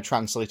did then I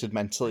translated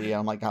mentally.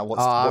 I'm like,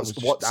 what's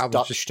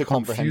Dutch to confused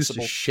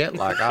comprehensible? as shit.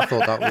 Like I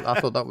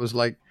thought that was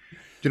like,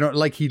 you know,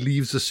 like he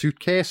leaves a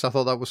suitcase. I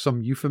thought that was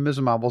some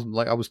euphemism. I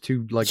was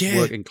too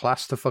working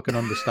class to fucking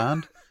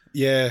understand.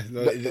 Yeah,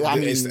 I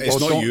mean, it's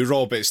not you,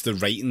 Rob. It's the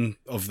writing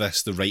of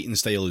this. The writing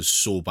style is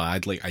so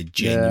bad. Like, I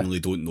genuinely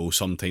don't know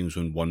sometimes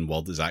when one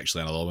word is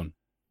actually another one.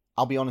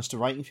 I'll be honest, the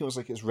writing feels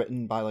like it's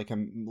written by like a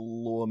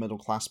lower middle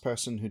class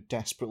person who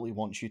desperately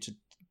wants you to,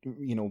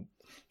 you know,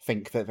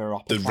 think that they're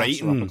upper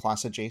class or upper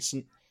class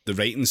adjacent. The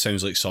writing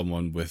sounds like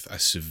someone with a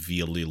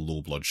severely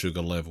low blood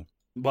sugar level.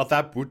 Well,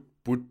 that would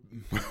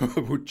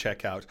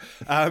check out.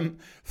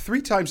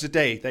 3 times a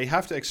day, they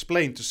have to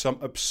explain to some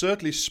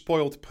absurdly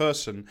spoiled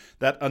person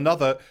that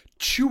another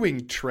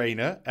chewing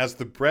trainer, as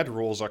the bread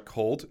rolls are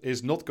called,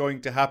 is not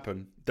going to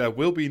happen. There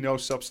will be no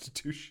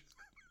substitutions.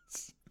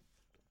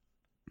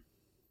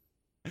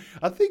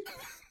 I think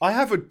I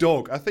have a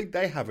dog. I think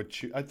they have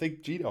I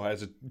think Gino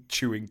has a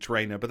chewing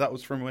trainer, but that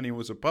was from when he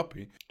was a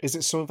puppy. Is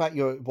it so that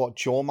your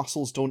jaw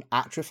muscles don't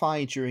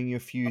atrophy during your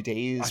few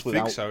days? I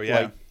think so, yeah.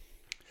 Like,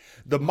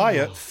 the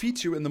Meier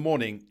feeds you in the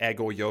morning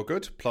egg or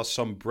yogurt, plus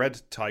some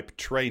bread-type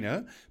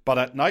trainer, but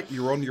at night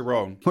you're on your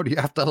own. What do you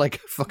have to like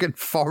fucking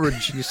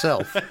forage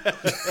yourself?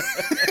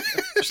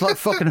 It's like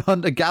fucking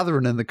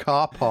hunter-gathering in the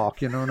car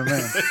park, you know what I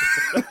mean?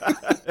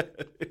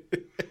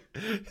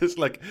 It's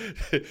like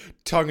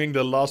tonguing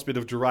the last bit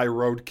of dry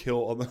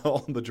roadkill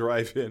on the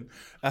drive-in.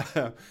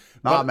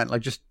 I meant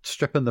like just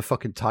stripping the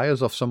fucking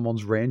tires off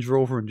someone's Range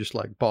Rover and just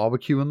like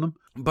barbecuing them.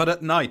 But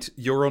at night,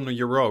 you're on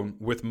your own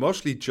with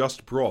mostly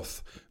just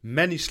broth.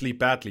 Many sleep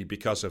badly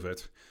because of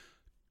it.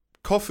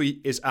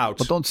 Coffee is out.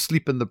 But don't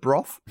sleep in the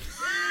broth.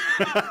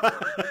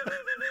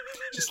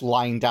 just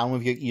lying down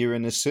with your ear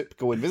in a soup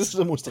going, this is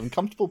the most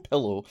uncomfortable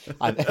pillow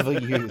I've ever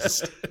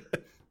used.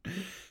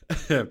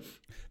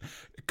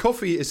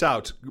 Coffee is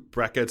out,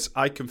 brackets.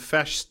 I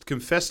confess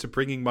to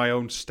bringing my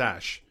own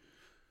stash.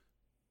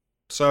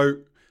 So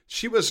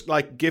she was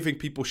like giving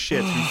people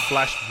shit who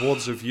flashed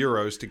wads of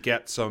euros to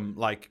get some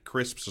like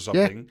crisps or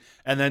something,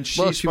 and then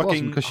she's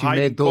fucking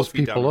hiding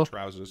coffee down her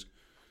trousers.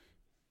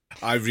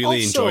 I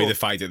really enjoy the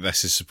fact that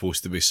this is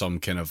supposed to be some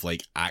kind of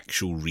like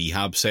actual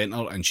rehab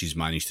centre, and she's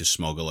managed to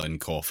smuggle in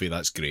coffee.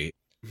 That's great.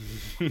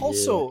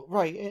 Also,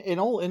 right, in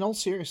all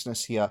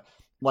seriousness here,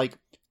 like,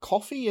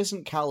 coffee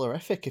isn't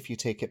calorific if you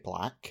take it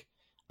black,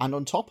 and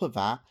on top of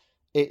that,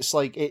 it's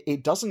like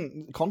it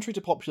doesn't, contrary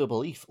to popular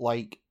belief,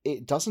 like,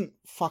 it doesn't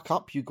fuck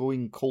up you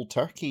going cold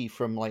turkey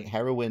from like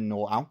heroin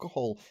or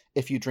alcohol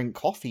if you drink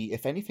coffee.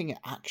 If anything, it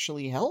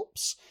actually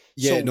helps.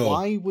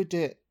 Why would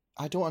it?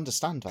 I don't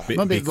understand that.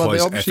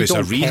 Because if it's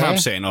a rehab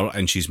centre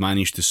and she's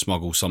managed to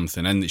smuggle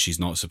something in that she's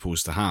not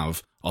supposed to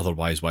have,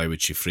 otherwise why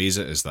would she phrase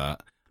it as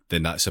that?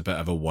 Then that's a bit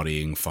of a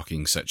worrying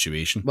fucking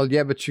situation. Well,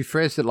 yeah, but she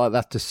phrased it like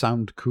that to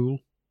sound cool.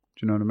 Do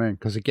you know what I mean?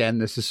 Because again,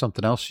 this is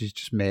something else she's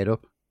just made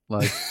up.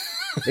 Like,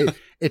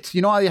 it's,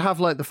 you know how you have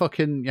like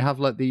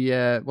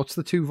the what's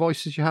the two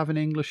voices you have in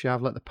English? You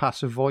have like the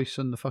passive voice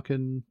and the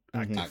fucking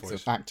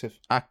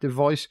active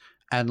voice.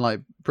 And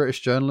like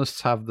British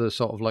journalists have the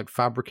sort of like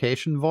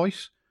fabrication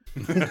voice.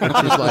 Which is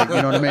like, you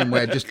know what I mean?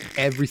 Where just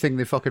everything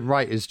they fucking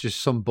write is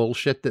just some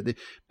bullshit that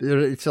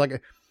it's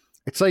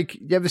like,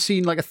 you ever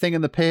seen like a thing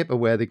in the paper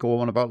where they go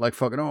on about like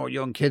fucking, oh,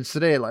 young kids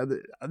today, like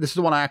this is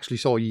the one I actually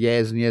saw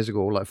years and years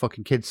ago, like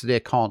fucking kids today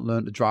can't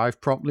learn to drive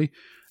properly.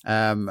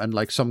 And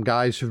like some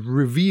guys have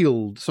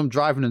revealed, some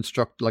driving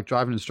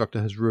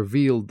instructor has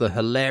revealed the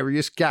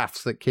hilarious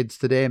gaffes that kids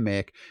today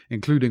make,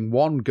 including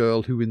one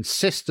girl who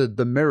insisted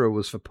the mirror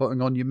was for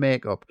putting on your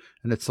makeup.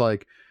 And it's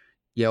like,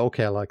 yeah,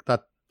 okay, like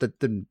that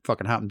didn't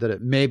fucking happen, did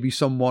it? Maybe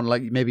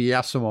you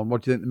asked someone,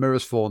 what do you think the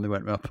mirror's for? And they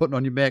went, well, putting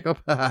on your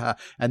makeup.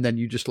 And then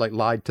you just like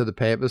lied to the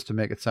papers to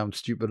make it sound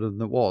stupider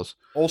than it was.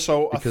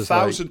 Also, because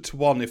 1,000 to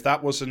 1, if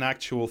that was an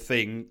actual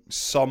thing,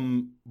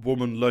 some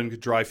woman learning to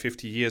drive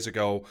 50 years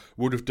ago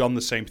would have done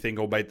the same thing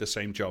or made the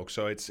same joke.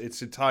 So it's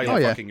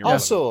entirely fucking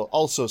irrelevant.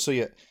 Also, so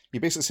you're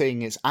basically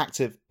saying it's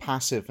active,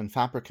 passive, and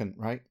fabricant,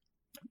 right?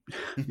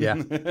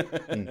 Yeah.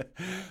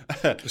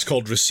 It's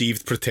called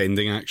received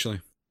pretending,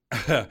 actually.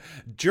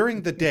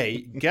 During the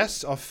day,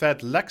 guests are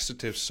fed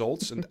laxative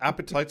salts and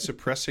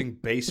appetite-suppressing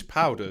base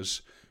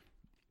powders,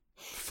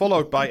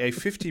 followed by a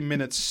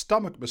 50-minute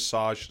stomach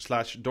massage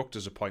 /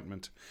 doctor's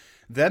appointment.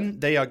 Then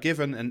they are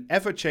given an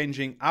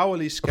ever-changing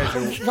hourly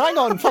schedule. Hang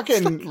on,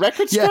 fucking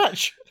record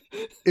scratch.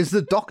 Is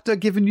the doctor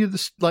giving you the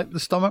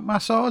stomach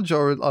massage,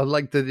 or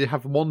like did you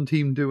have one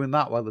team doing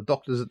that while the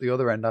doctor's at the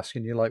other end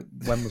asking you like,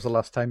 when was the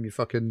last time you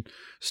fucking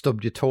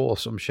stubbed your toe or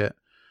some shit?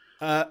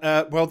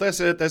 Well, there's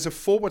a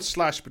forward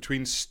slash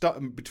between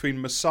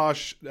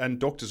massage and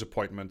doctor's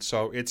appointment,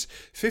 so it's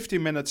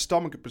 50-minute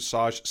stomach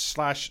massage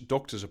 /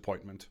 doctor's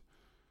appointment.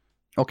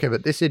 Okay,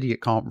 but this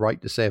idiot can't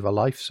write to save her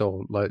life,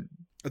 so like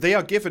they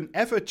are given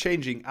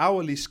ever-changing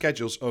hourly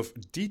schedules of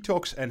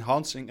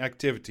detox-enhancing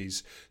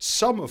activities,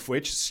 some of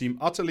which seem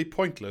utterly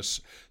pointless,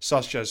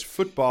 such as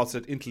foot baths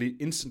that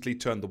instantly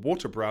turn the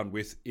water brown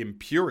with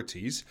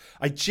impurities.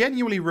 I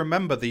genuinely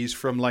remember these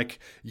from like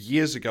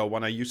years ago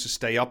when I used to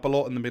stay up a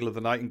lot in the middle of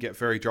the night and get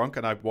very drunk,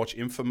 and I'd watch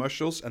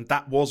infomercials, and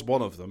that was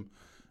one of them.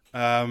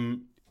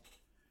 On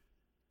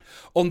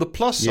the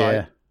plus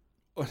side...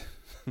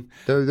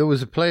 There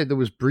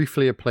was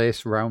briefly a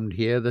place around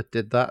here that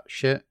did that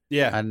shit.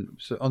 Yeah. And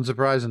so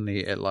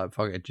unsurprisingly,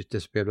 it just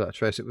disappeared without a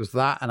trace. It was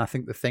that, and I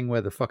think the thing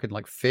where the fucking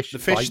like fish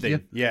thing,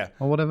 you, yeah.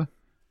 Or whatever.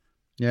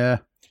 Yeah.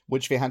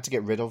 Which they had to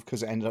get rid of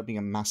because it ended up being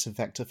a massive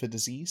vector for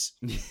disease.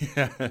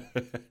 Yeah.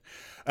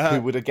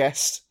 Who would have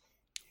guessed?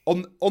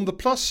 On the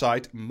plus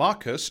side,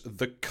 Marcus,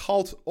 the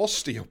cult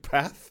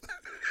osteopath,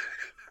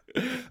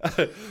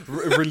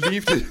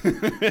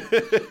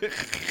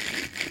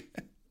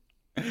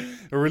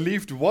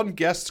 relieved one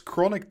guest's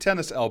chronic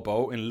tennis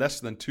elbow in less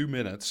than 2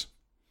 minutes.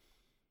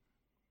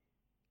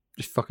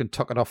 Just fucking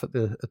tuck it off at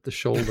the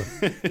shoulder.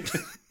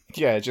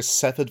 Yeah, just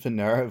severed the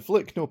nerve.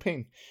 Look, no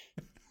pain.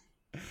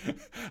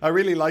 I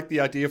really like the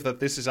idea of that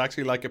this is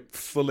actually like a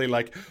fully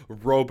like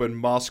robe and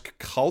mask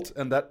cult,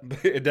 and that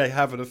they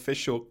have an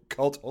official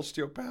cult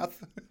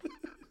osteopath.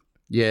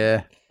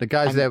 Yeah, the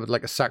guy's there with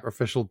like a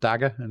sacrificial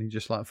dagger, and he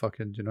just like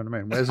fucking, do you know what I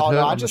mean? Where's it hurt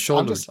on the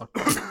shoulder?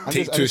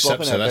 Take 2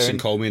 sips of this and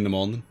call me in the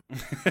morning.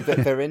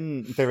 They're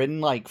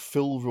in like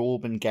full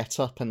robe and get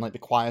up, and like the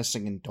choir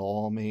singing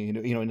 "Dormy,"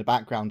 you know, in the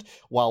background,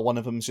 while one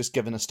of them's just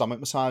giving a stomach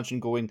massage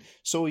and going,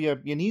 "So your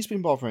knee's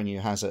been bothering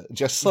you, has it?"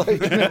 Just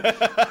like. You know.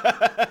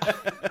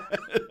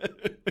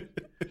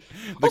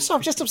 Also,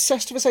 I'm just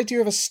obsessed with this idea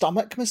of a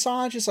stomach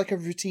massage as like a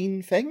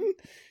routine thing.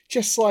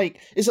 Just like,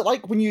 is it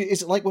like with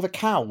a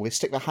cow, they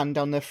stick their hand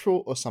down their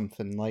throat or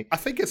something? Like, I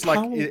think it's like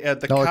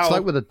the cow. No, it's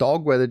like with a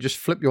dog where they just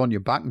flip you on your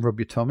back and rub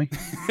your tummy.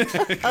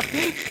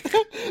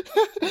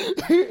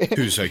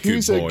 Who's a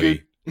good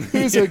boy?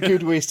 Who's a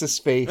good waste of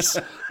space?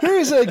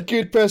 Who's a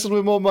good person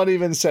with more money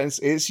than sense?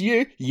 It's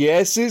you.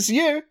 Yes, it's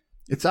you.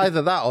 It's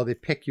either that or they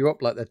pick you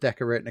up like they're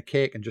decorating a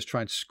cake and just try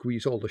and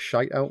squeeze all the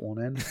shite out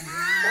one end.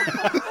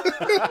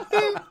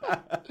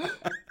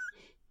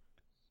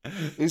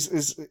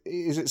 Is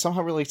it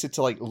somehow related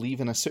to like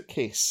leaving a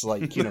suitcase?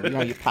 Like, you know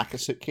how you pack a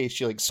suitcase,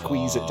 you like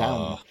squeeze it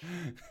down.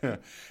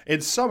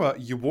 In summer,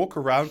 you walk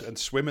around and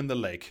swim in the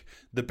lake.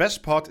 The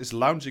best part is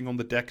lounging on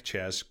the deck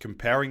chairs,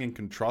 comparing and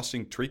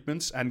contrasting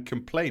treatments and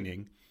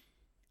complaining.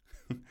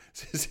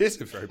 This is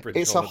a very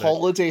British It's holiday. a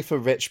holiday for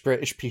rich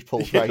British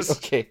people, Yes. right?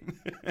 Okay.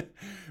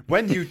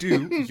 When you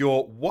do,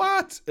 you're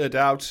whatted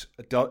out.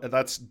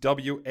 That's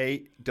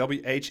WHAAAT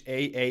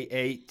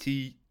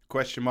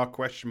question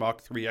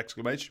mark 3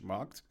 exclamation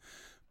marks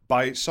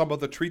by some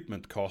other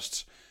treatment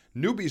costs.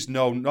 Newbies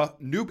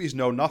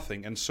know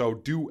nothing and so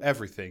do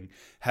everything.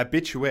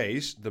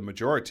 Habitués, the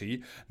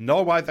majority,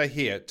 know why they're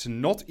here, to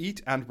not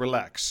eat and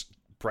relax.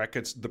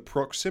 Brackets, the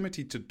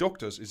proximity to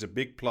doctors is a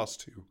big plus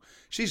too.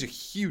 She's a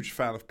huge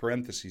fan of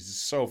parentheses. It's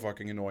so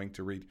fucking annoying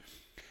to read.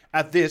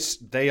 At this,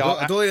 they are...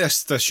 I don't like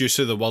this use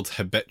of the word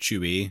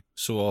habitué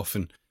so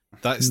often.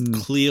 That's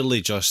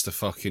clearly just a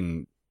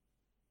fucking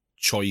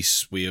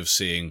choice way of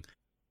saying,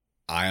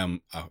 I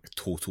am a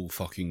total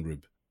fucking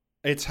rube.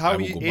 It's how I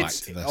will you... go back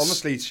It's, to this.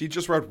 honestly, she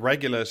just wrote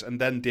regulars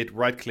and then did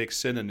right-click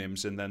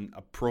synonyms and then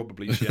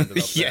probably she ended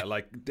up Yeah. there.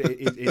 Like,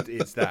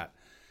 it's that.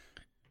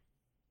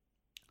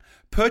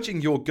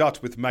 Purging your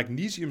gut with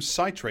magnesium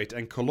citrate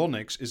and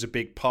colonics is a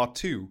big part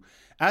too,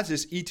 as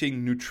is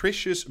eating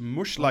nutritious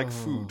mush-like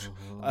food,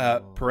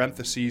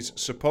 parentheses,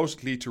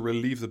 supposedly to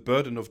relieve the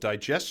burden of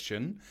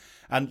digestion,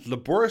 and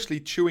laboriously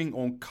chewing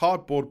on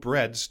cardboard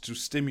breads to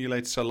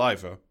stimulate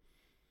saliva.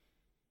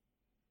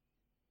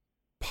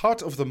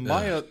 Part of the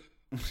Maya...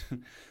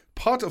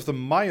 Part of the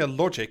Maya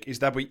logic is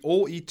that we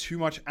all eat too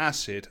much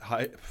acid,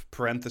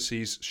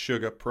 parentheses,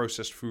 sugar,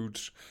 processed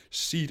foods,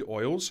 seed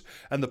oils,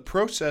 and the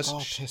process Oh,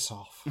 piss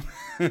off.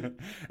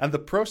 and the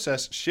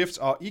process shifts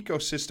our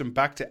ecosystem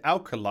back to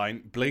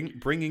alkaline,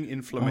 bringing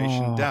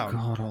inflammation down.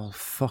 God, all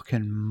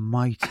fucking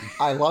mighty.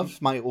 I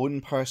love my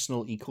own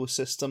personal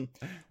ecosystem,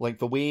 like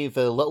the way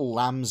the little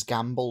lambs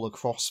gambol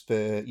across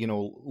the,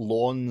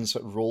 lawns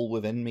that roll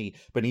within me,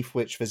 beneath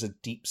which there's a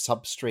deep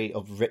substrate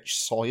of rich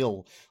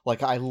soil.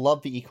 Like, I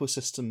love the ecosystem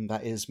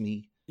that is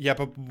me. Yeah,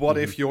 but what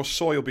if your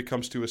soil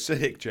becomes too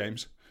acidic,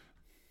 James?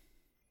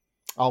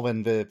 Oh,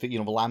 and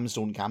the lambs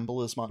don't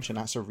gamble as much, and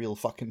that's a real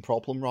fucking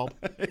problem, Rob.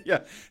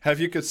 Yeah. Have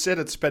you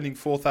considered spending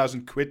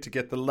 4,000 quid to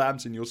get the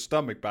lambs in your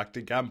stomach back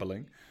to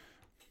gambling?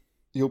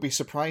 You'll be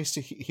surprised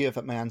to hear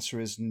that my answer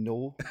is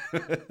no.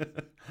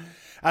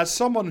 As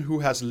someone who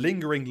has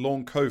lingering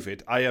long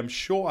COVID, I am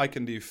sure I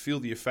can feel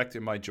the effect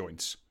in my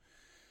joints.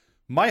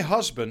 My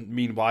husband,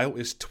 meanwhile,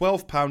 is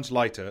 12 pounds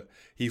lighter.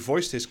 He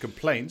voiced his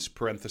complaints,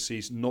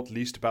 parentheses, not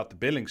least about the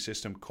billing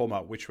system,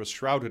 comma, which was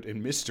shrouded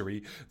in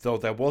mystery, though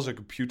there was a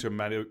computer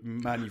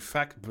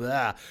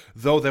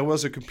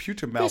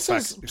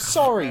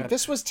Sorry,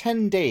 this was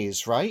 10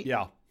 days, right?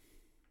 Yeah.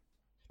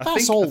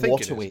 That's I all think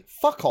water it is. weight.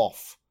 Fuck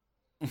off.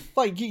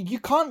 Like, you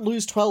can't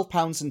lose 12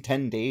 pounds in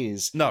 10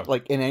 days. No.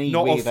 Like, in any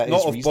Not way of, that not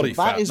is of reasonable.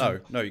 body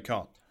fat. No, you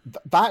can't.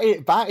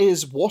 That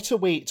is water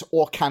weight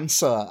or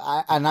cancer,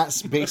 and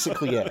that's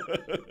basically it.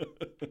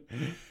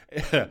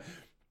 Yeah.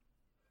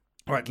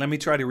 All right, let me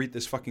try to read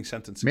this fucking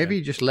sentence Maybe he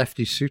again. just left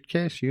his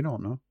suitcase. You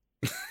don't know.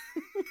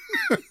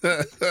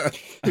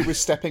 He was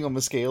stepping on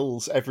the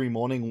scales every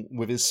morning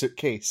with his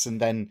suitcase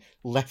and then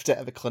left it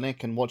at the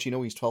clinic, and what do you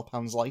know, he's 12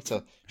 pounds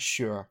lighter.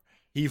 Sure.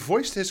 He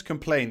voiced his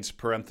complaints,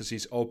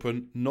 parentheses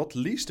open, not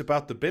least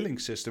about the billing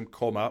system,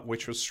 comma,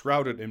 which was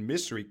shrouded in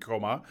mystery,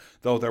 comma,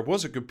 though there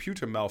was a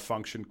computer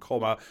malfunction,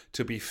 comma,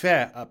 to be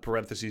fair,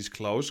 parentheses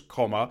close,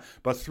 comma,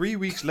 but 3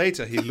 weeks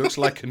later he looks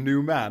like a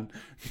new man.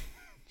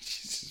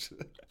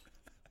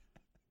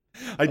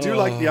 I do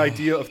like the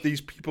idea of these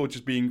people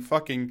just being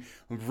fucking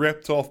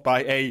ripped off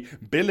by a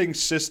billing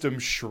system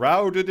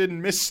shrouded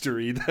in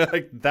mystery.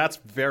 That's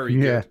very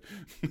good.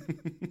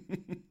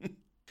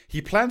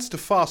 He plans to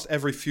fast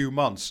every few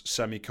months,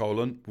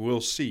 semicolon,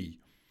 we'll see.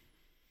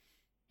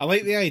 I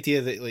like the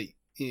idea that, like,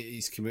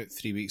 he's come out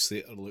 3 weeks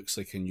later, looks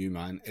like a new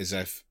man, as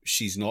if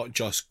she's not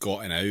just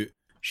gotten out,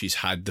 she's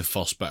had the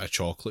first bit of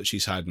chocolate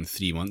she's had in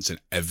 3 months and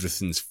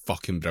everything's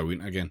fucking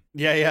brilliant again.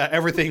 Yeah,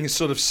 everything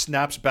sort of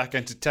snaps back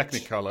into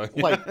Technicolor.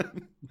 Like,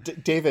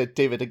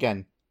 David,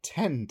 again,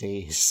 10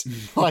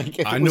 days. Like,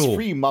 if I it was know.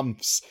 3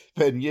 months,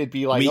 then you'd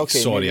be like, Weeks, okay.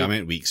 sorry, maybe... I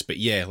meant weeks, but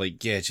yeah,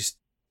 just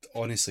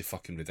honestly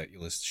fucking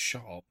ridiculous.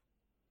 Shut up.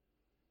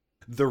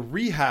 The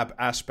rehab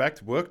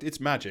aspect worked its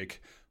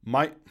magic.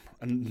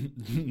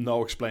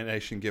 No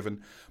explanation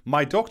given.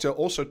 My doctor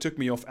also took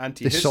me off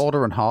antihistamines.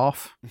 Disorder and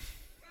half.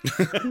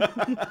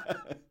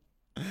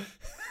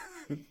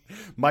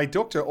 My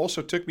doctor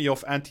also took me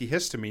off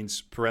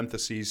antihistamines,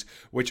 parentheses,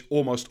 which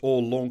almost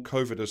all long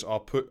COVIDers are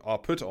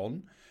put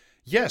on.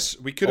 Yes,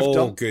 we could have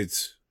done... good.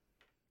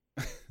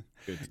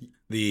 Good.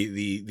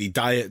 The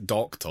diet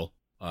doctor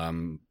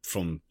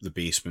from the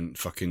basement,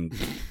 fucking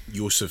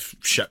Joseph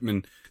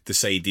Shipman,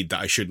 decided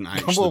that I shouldn't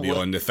actually be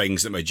on the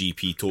things that my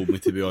GP told me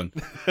to be on.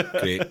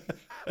 Great.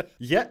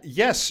 Yeah,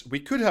 yes, we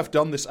could have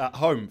done this at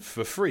home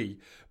for free,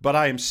 but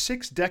I am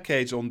 6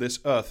 decades on this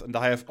earth and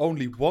I have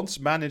only once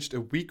managed a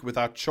week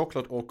without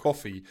chocolate or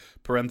coffee,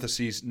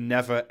 parentheses,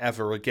 never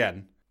ever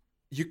again.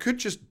 you could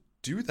just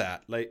do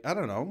that. Like, I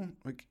don't know.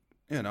 Like,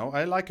 you know,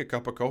 I like a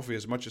cup of coffee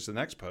as much as the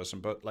next person,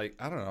 but like,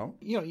 I don't know.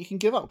 You know, you can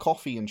give up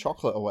coffee and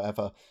chocolate or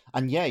whatever,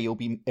 and yeah, you'll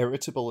be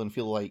irritable and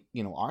feel like,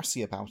 you know,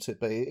 arsey about it,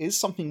 but it is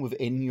something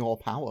within your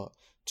power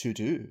to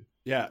do.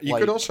 Yeah, you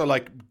could also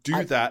like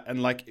do that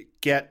and like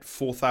get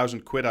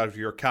 4,000 quid out of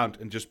your account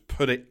and just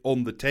put it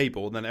on the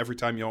table, and then every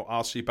time you're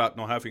asked about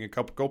not having a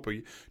cup of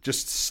coffee,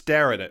 just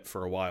stare at it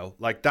for a while.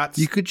 Like that's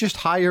You could just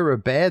hire a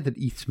bear that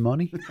eats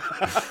money.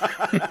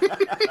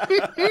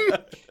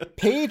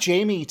 Pay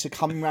Jamie to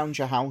come round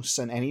your house,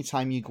 and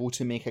anytime you go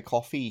to make a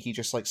coffee, he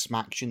just like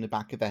smacks you in the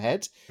back of the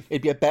head.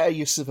 It'd be a better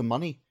use of the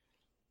money.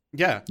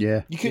 Yeah.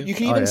 Yeah. You can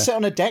even sit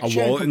on a deck A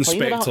chair and wallet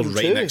complain about inspector them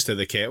right too. next to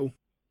the kettle.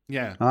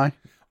 Yeah. Aye.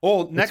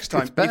 Or next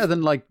time It's better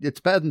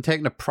than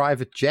taking a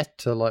private jet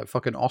to like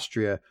fucking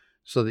Austria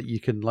so that you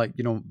can like,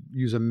 you know,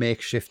 use a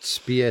makeshift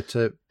spear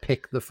to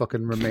pick the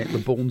fucking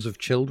the bones of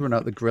children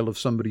out the grill of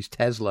somebody's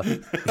Tesla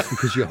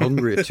because you're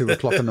hungry at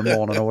 2:00 in the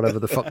morning or whatever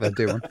the fuck they're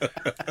doing.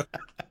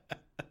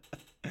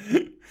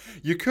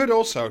 You could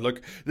also,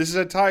 look, this is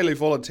entirely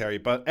voluntary,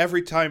 but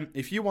every time,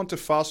 if you want to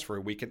fast for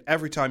a week, and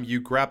every time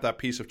you grab that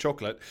piece of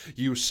chocolate,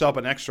 you sub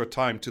an extra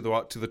time to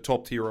the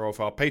top tier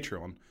of our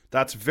Patreon.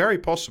 That's very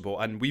possible,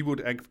 and we would,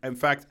 in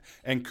fact,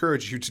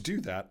 encourage you to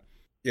do that.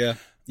 Yeah.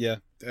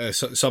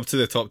 Sub to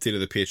the top tier of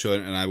the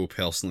Patreon, and I will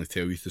personally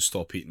tell you to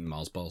stop eating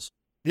Mars bars.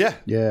 Yeah.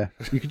 Yeah.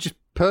 You could just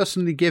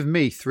personally give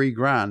me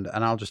 $3,000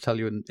 and I'll just tell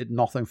you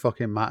nothing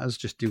fucking matters.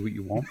 Just do what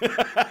you want.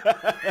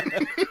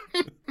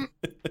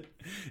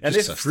 And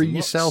just if free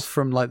yourself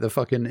from like the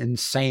fucking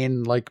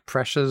insane like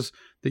pressures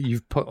that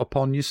you've put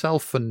upon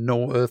yourself for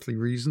no earthly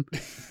reason.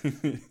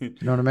 You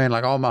know what I mean?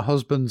 Like, oh, my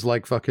husband's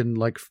like fucking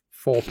like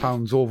 4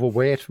 pounds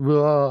overweight.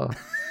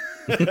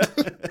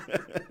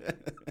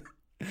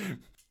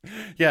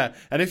 Yeah,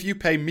 and if you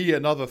pay me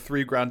another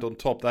 $3,000 on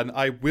top, then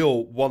I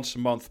will once a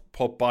month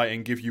pop by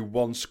and give you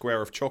 1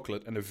 square of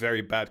chocolate and a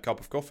very bad cup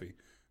of coffee.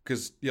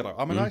 Because, you know,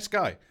 I'm a nice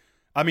guy.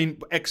 I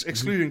mean,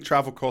 excluding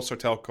travel costs,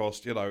 hotel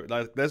costs, you know,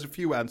 like, there's a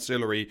few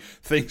ancillary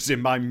things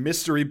in my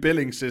mystery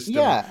billing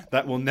system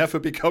that will never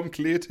become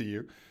clear to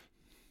you.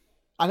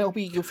 And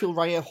you'll feel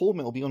right at home.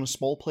 It'll be on a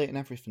small plate and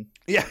everything.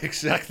 Yeah,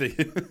 exactly.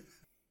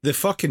 The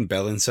fucking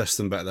billing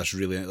system bit of this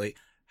really, like,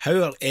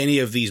 how are any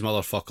of these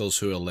motherfuckers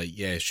who are like,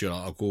 yeah, sure,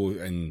 I'll go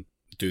and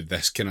do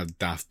this kind of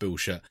daft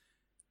bullshit,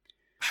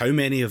 how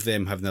many of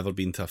them have never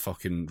been to a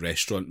fucking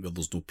restaurant where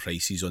there's no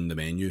prices on the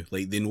menu?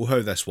 Like, they know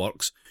how this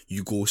works.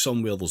 You go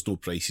somewhere, there's no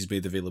prices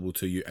made available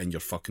to you, and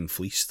you're fucking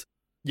fleeced.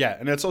 Yeah,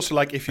 and it's also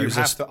like, if you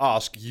have to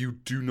ask, you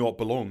do not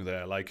belong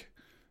there. Like,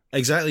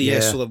 exactly,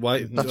 yeah. So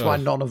that's why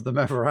none of them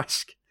ever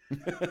ask.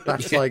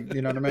 That's like,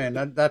 you know what I mean?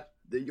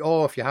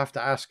 If you have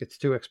to ask, it's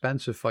too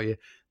expensive for you.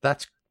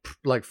 That's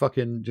like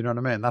fucking, do you know what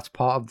I mean? That's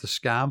part of the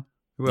scam.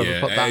 Whoever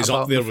put that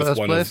about in the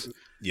first place.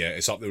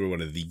 It's up there with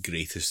one of the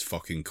greatest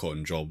fucking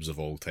con jobs of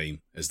all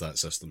time, is that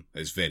system.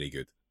 It's very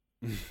good.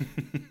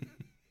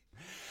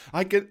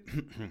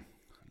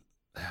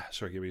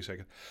 Sorry, give me a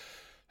second.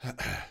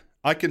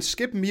 I can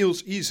skip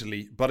meals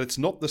easily, but it's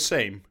not the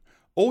same.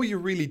 All you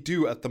really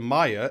do at the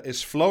Maya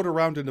is float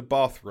around in a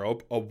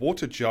bathrobe, a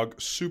water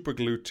jug super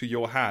glued to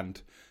your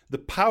hand. The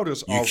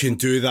powders are... You can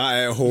do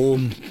that at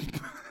home.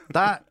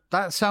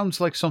 That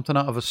sounds like something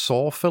out of a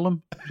Saw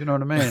film. Do you know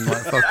what I mean?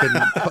 Like fucking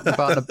putting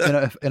about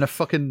in a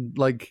fucking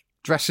like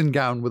dressing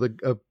gown with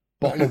a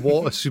bottle of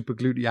water super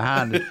glued to your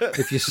hand.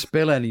 If you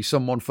spill any,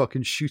 someone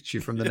fucking shoots you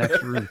from the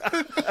next room.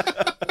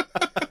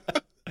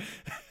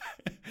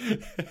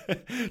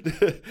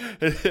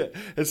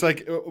 It's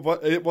like,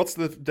 what's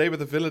the name of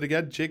the villain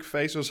again?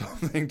 Jigface or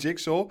something?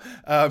 Jigsaw?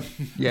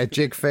 Yeah,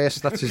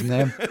 Jigface, that's his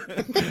name.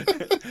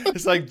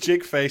 It's like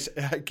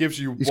Jigface gives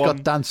you He's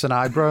got dancing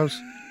eyebrows.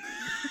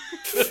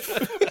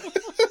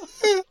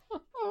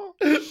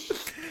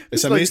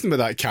 It's amazing what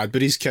that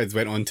Cadbury's kid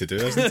went on to do,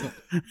 isn't it?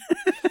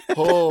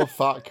 Oh,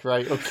 fuck,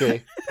 right,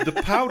 okay. The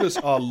powders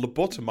are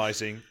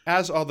lobotomizing,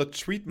 as are the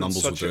treatments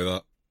Numbers will do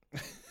that.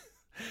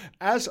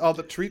 As are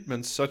the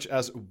treatments such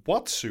as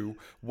Watsu,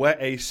 where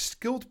a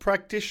skilled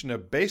practitioner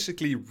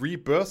basically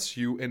rebirths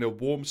you in a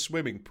warm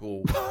swimming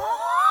pool.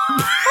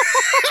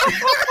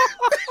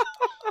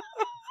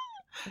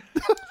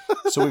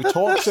 So we've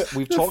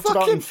talked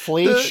about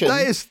inflation.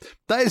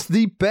 That is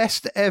the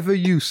best ever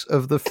use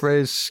of the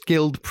phrase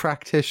skilled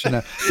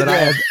practitioner that I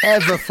have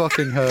ever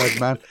fucking heard,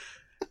 man.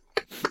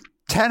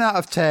 10 out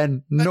of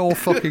 10, no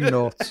fucking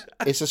notes.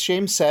 It's a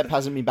shame Seb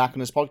hasn't been back on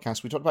his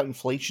podcast. We talked about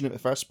inflation at the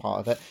first part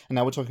of it, and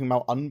now we're talking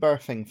about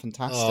unbirthing.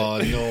 Fantastic. Oh,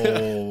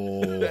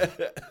 no.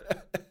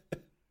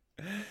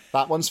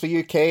 That one's for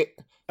you, Kate.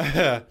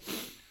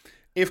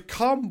 If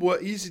calm were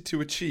easy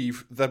to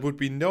achieve, there would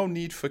be no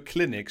need for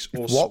clinics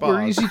or spas. What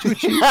were easy to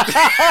achieve?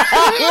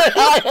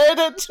 I heard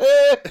it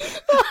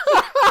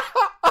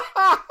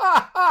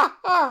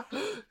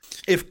too.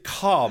 If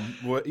calm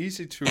were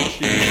easy to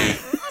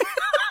achieve...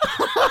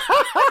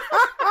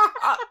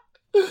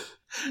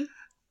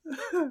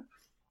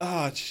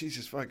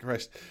 Jesus fucking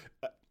Christ.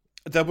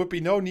 there would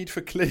be no need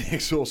for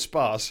clinics or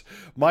spas.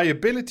 My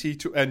ability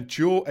to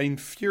endure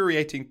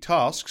infuriating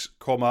tasks,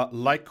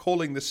 like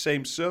calling the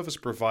same service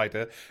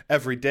provider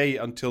every day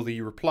until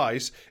he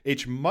replies,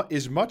 is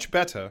much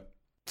better.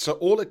 So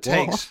all it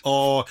takes...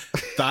 Oh,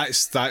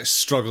 that's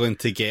struggling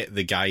to get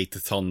the guy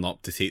to turn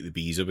up to take the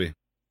bees away.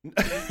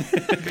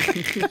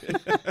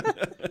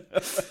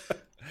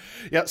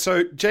 Yeah,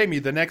 so Jamie,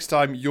 the next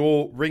time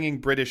you're ringing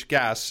British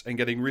Gas and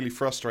getting really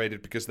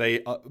frustrated because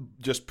they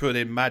just put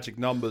in magic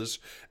numbers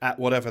at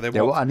whatever they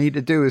want. What I need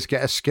to do is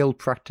get a skilled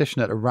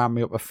practitioner to ram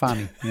me up a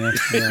fanny. Yeah,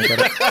 I get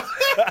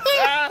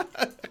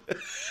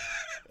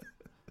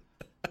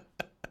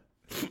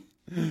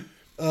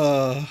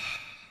it.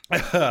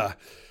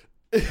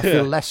 I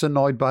feel less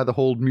annoyed by the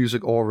hold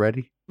music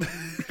already.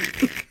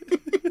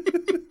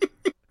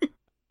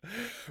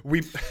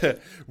 We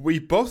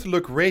both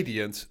look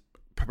radiant.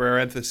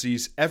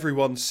 Parentheses,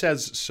 everyone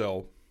says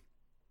so.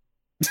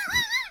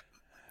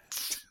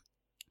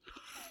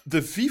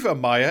 The Viva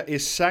Maya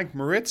is St.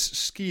 Moritz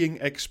skiing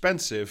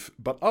expensive,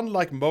 but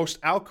unlike most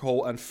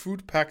alcohol and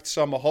food-packed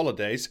summer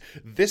holidays,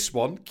 this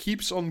one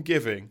keeps on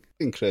giving.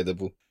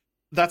 Incredible.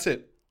 That's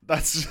it.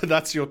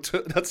 That's your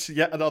that's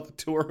yet another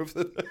tour of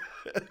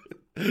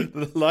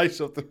the lives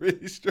of the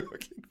really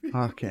struggling people.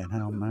 Okay,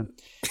 hell, man.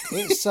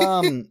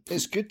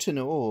 It's good to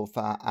know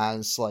that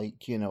as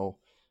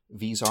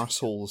these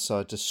arseholes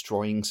are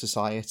destroying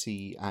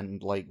society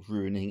and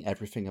ruining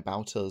everything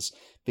about us,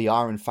 they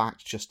are in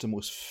fact just the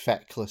most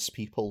feckless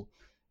people.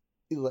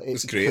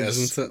 It's great,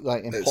 isn't it?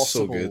 Impossible it's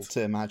so good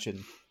to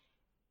imagine.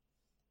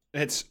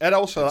 It's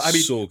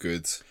so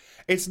good.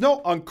 It's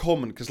not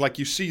uncommon because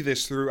you see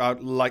this throughout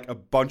a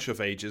bunch of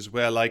ages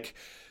where that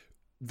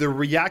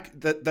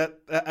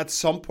at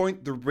some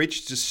point the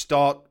rich just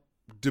start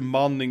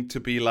demanding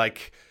to be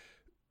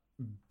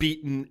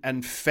beaten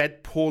and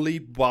fed poorly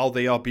while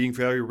they are being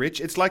very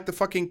rich. It's like the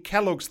fucking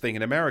Kellogg's thing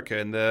in America,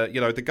 and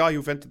the guy who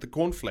invented the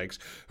cornflakes,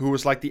 who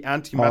was the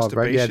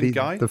anti-masturbation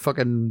guy. The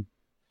fucking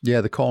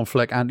the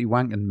cornflake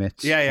anti-wanking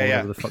mitts. Yeah.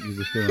 Whatever the fuck he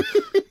was doing.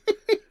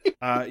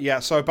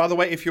 So by the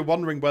way, if you're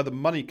wondering where the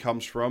money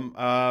comes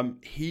from,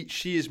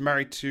 she is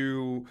married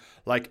to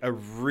a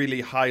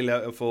really high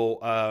level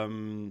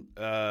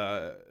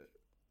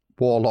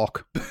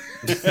warlock.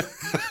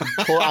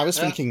 I was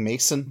thinking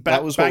Mason.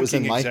 That was what was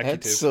in my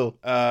head. So,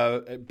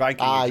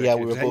 banking executive. Yeah,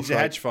 we were both He's a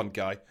hedge fund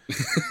guy. Of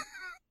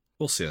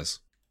course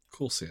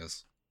he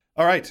is.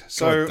 All right,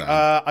 so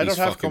I don't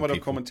have comment or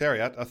people.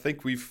 commentariat. I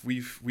think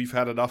we've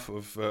had enough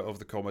of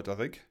the comment. I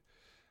think,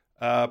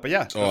 but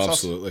yeah. Oh,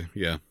 absolutely,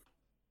 us.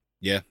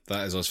 Yeah.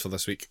 That is us for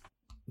this week.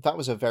 That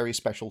was a very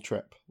special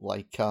trip.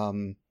 I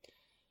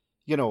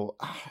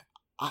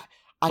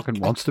Fucking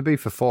wants to be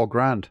for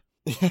 $4,000.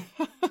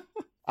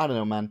 I don't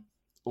know, man.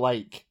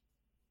 A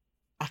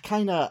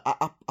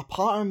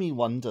part of me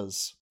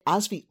wonders,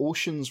 as the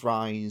oceans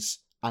rise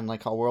and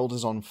our world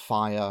is on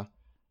fire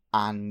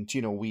and,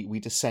 we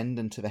descend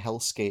into the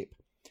hellscape,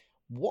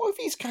 what are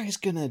these guys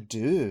gonna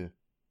do?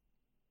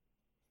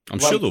 I'm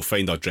sure they'll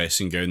find a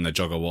dressing gown and a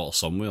jug of water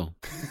somewhere.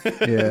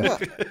 Yeah.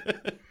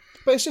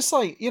 But it's just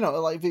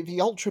the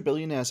ultra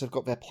billionaires have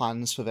got their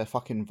plans for their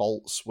fucking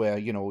vaults where,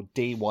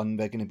 day one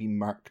they're going to be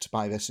murked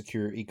by their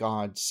security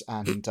guards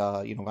and,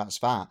 that's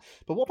that.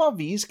 But what about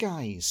these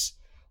guys?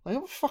 What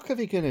the fuck are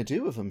they going to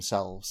do with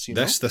themselves?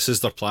 This is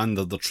their plan.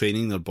 They're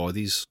training their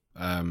bodies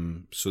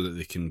so that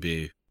they can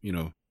be,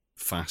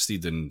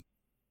 fasted and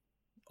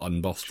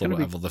unbuffed or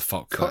whatever the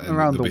fuck. Cutting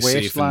around the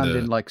wasteland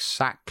in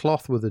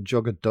sackcloth with a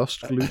jug of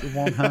dust glued to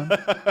one hand.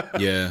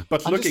 Yeah.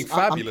 But looking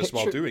fabulous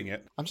while doing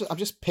it. I'm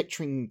just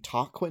picturing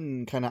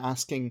Tarquin kind of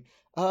asking,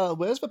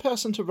 where's the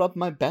person to rub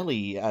my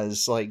belly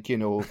as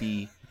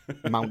the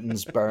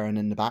mountains burn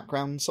in the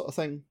background sort of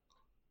thing?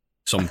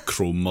 Some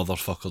chrome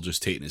motherfucker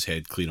just taking his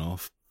head clean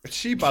off.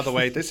 She, by the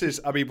way,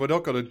 we're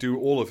not going to do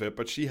all of it,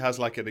 but she has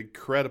an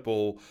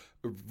incredible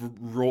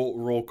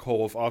roll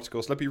call of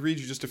articles. Let me read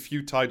you just a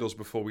few titles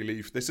before we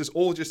leave. This is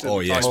all just in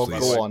the title.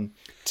 Go on.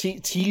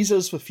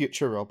 Teasers for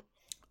future, Rob.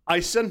 I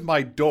sent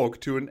my dog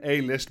to an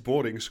A-list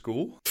boarding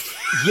school.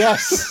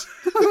 Yes!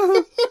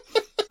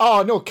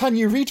 Oh, no, can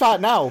you read that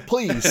now,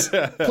 please?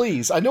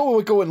 Please. I know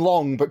we're going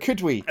long, but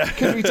could we?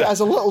 Could we, as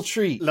a little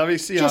treat? Let me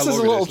see how long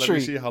it is. Let me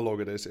see how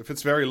long it is. If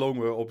it's very long,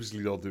 we're obviously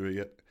not doing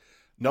it.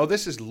 No,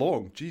 this is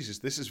long. Jesus,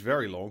 this is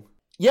very long.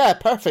 Yeah,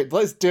 perfect.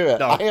 Let's do it.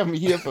 No. I am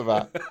here for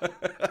that.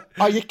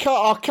 You can't.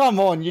 Oh, come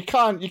on. You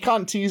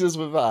can't tease us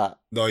with that.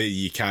 No,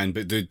 you can,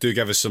 but do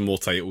give us some more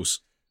titles.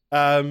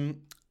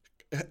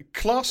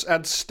 Class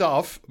and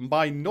staff,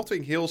 my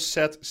Notting Hill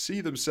set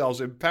see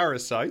themselves in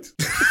Parasite.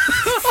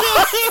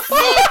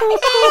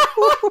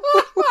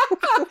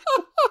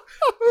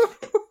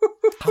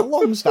 How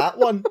long's that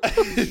one?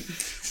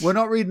 We're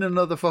not reading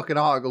another fucking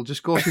article.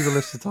 Just go through the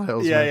list of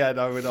titles.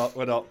 No,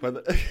 we're not.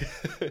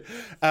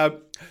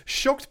 But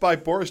shocked by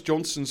Boris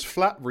Johnson's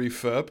flat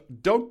refurb.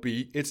 Don't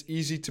be. It's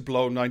easy to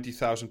blow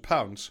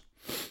 £90,000.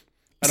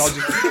 And I'll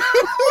just.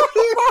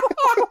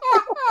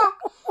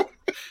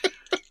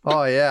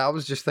 Oh yeah, I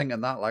was just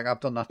thinking that. Like I've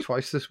done that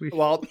twice this week.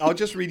 Well, I'll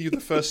just read you the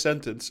first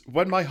sentence.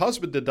 When my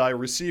husband and I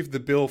received the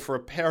bill for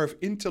a pair of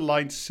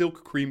interlined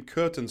silk cream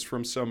curtains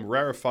from some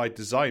rarefied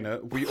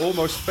designer, we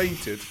almost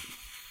fainted.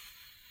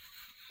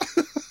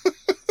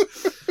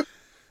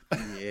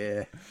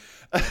 Yeah.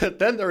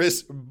 Then there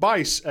is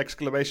mice, !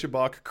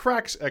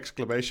 Cracks, !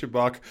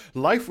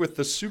 Life with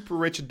the super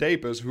rich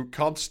neighbors who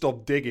can't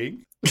stop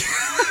digging.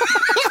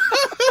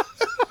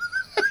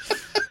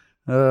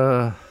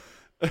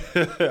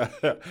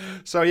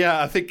 So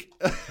yeah, I think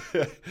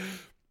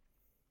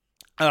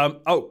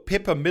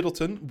Pippa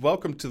Middleton,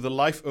 welcome to the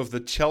life of the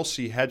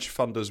Chelsea hedge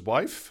funder's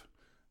wife.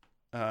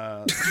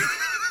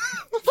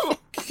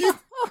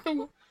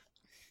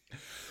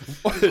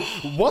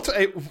 What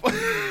a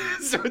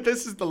so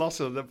this is the last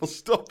one, then we'll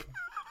stop.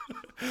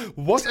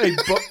 What a I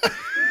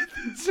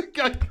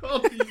can't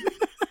even...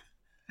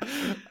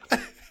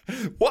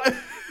 What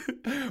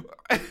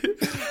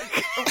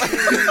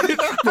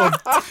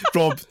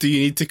Rob, do you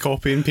need to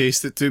copy and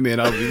paste it to me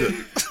and I'll read it?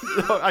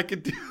 No, I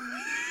can do.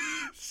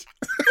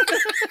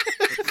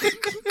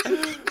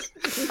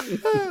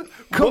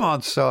 Come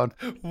on, son.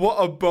 What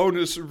a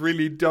bonus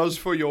really does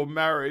for your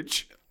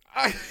marriage.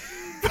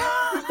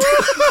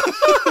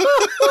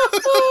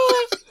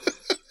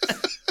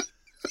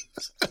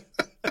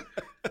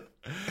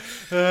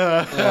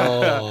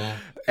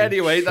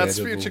 Anyway, that's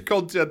future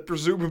content,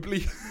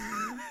 presumably.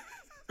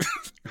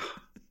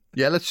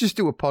 Yeah, let's just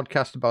do a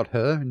podcast about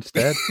her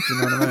instead. You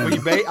know what I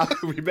mean?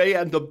 we may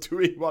end up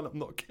doing one. I'm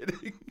not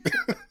kidding.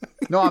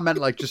 No, I meant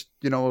like just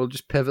we'll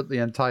just pivot the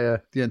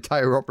entire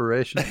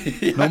operation.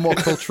 Yeah. No more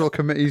cultural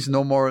committees.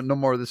 No more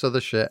of this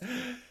other shit.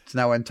 It's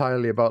now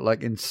entirely about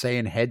like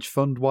insane hedge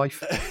fund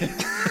wife.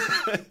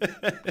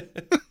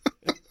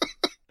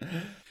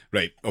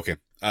 Right. Okay.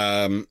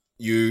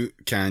 You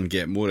can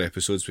get more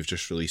episodes. We've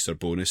just released our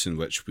bonus in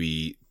which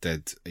we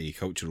did a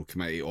cultural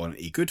committee on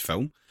a good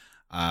film.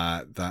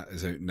 That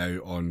is out now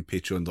on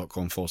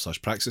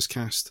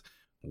patreon.com/praxiscast.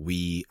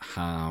 We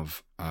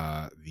have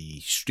the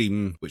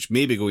stream, which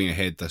may be going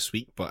ahead this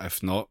week, but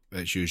if not,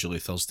 it's usually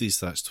Thursdays.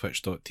 That's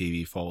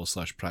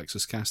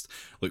twitch.tv/praxiscast.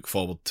 Look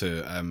forward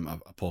to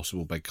a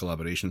possible big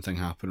collaboration thing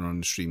happening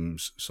on the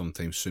streams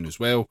sometime soon as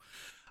well.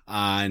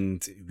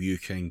 And you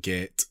can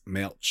get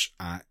merch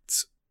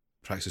at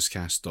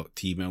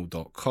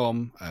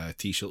praxiscast.tmail.com.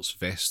 T-shirts,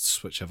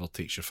 vests, whichever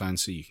takes your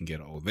fancy, you can get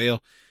it all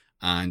there.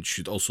 And you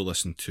should also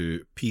listen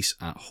to Peace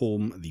at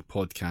Home, the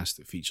podcast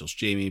that features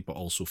Jamie, but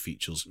also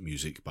features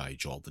music by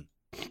Jordan.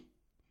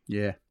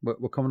 Yeah,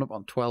 we're coming up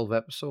on 12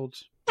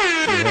 episodes.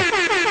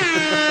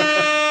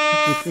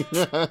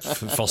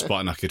 First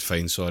button I could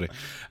find, sorry.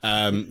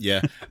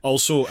 Yeah.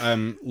 Also,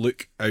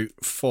 look out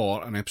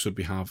for an episode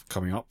we have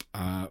coming up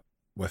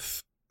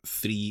with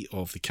 3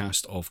 of the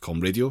cast of Com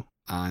Radio,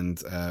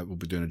 and we'll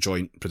be doing a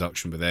joint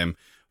production with them.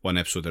 1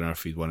 episode on our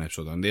feed, 1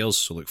 episode on theirs,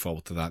 so look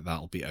forward to that.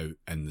 That'll be out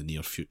in the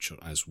near future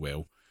as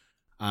well.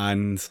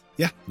 And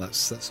yeah,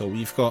 that's all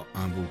we've got,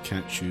 and we'll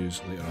catch you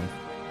later on.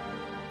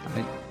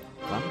 Right.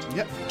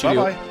 Yeah,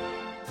 Cheerio.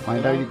 bye-bye.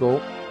 Mind how you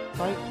go.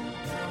 Bye.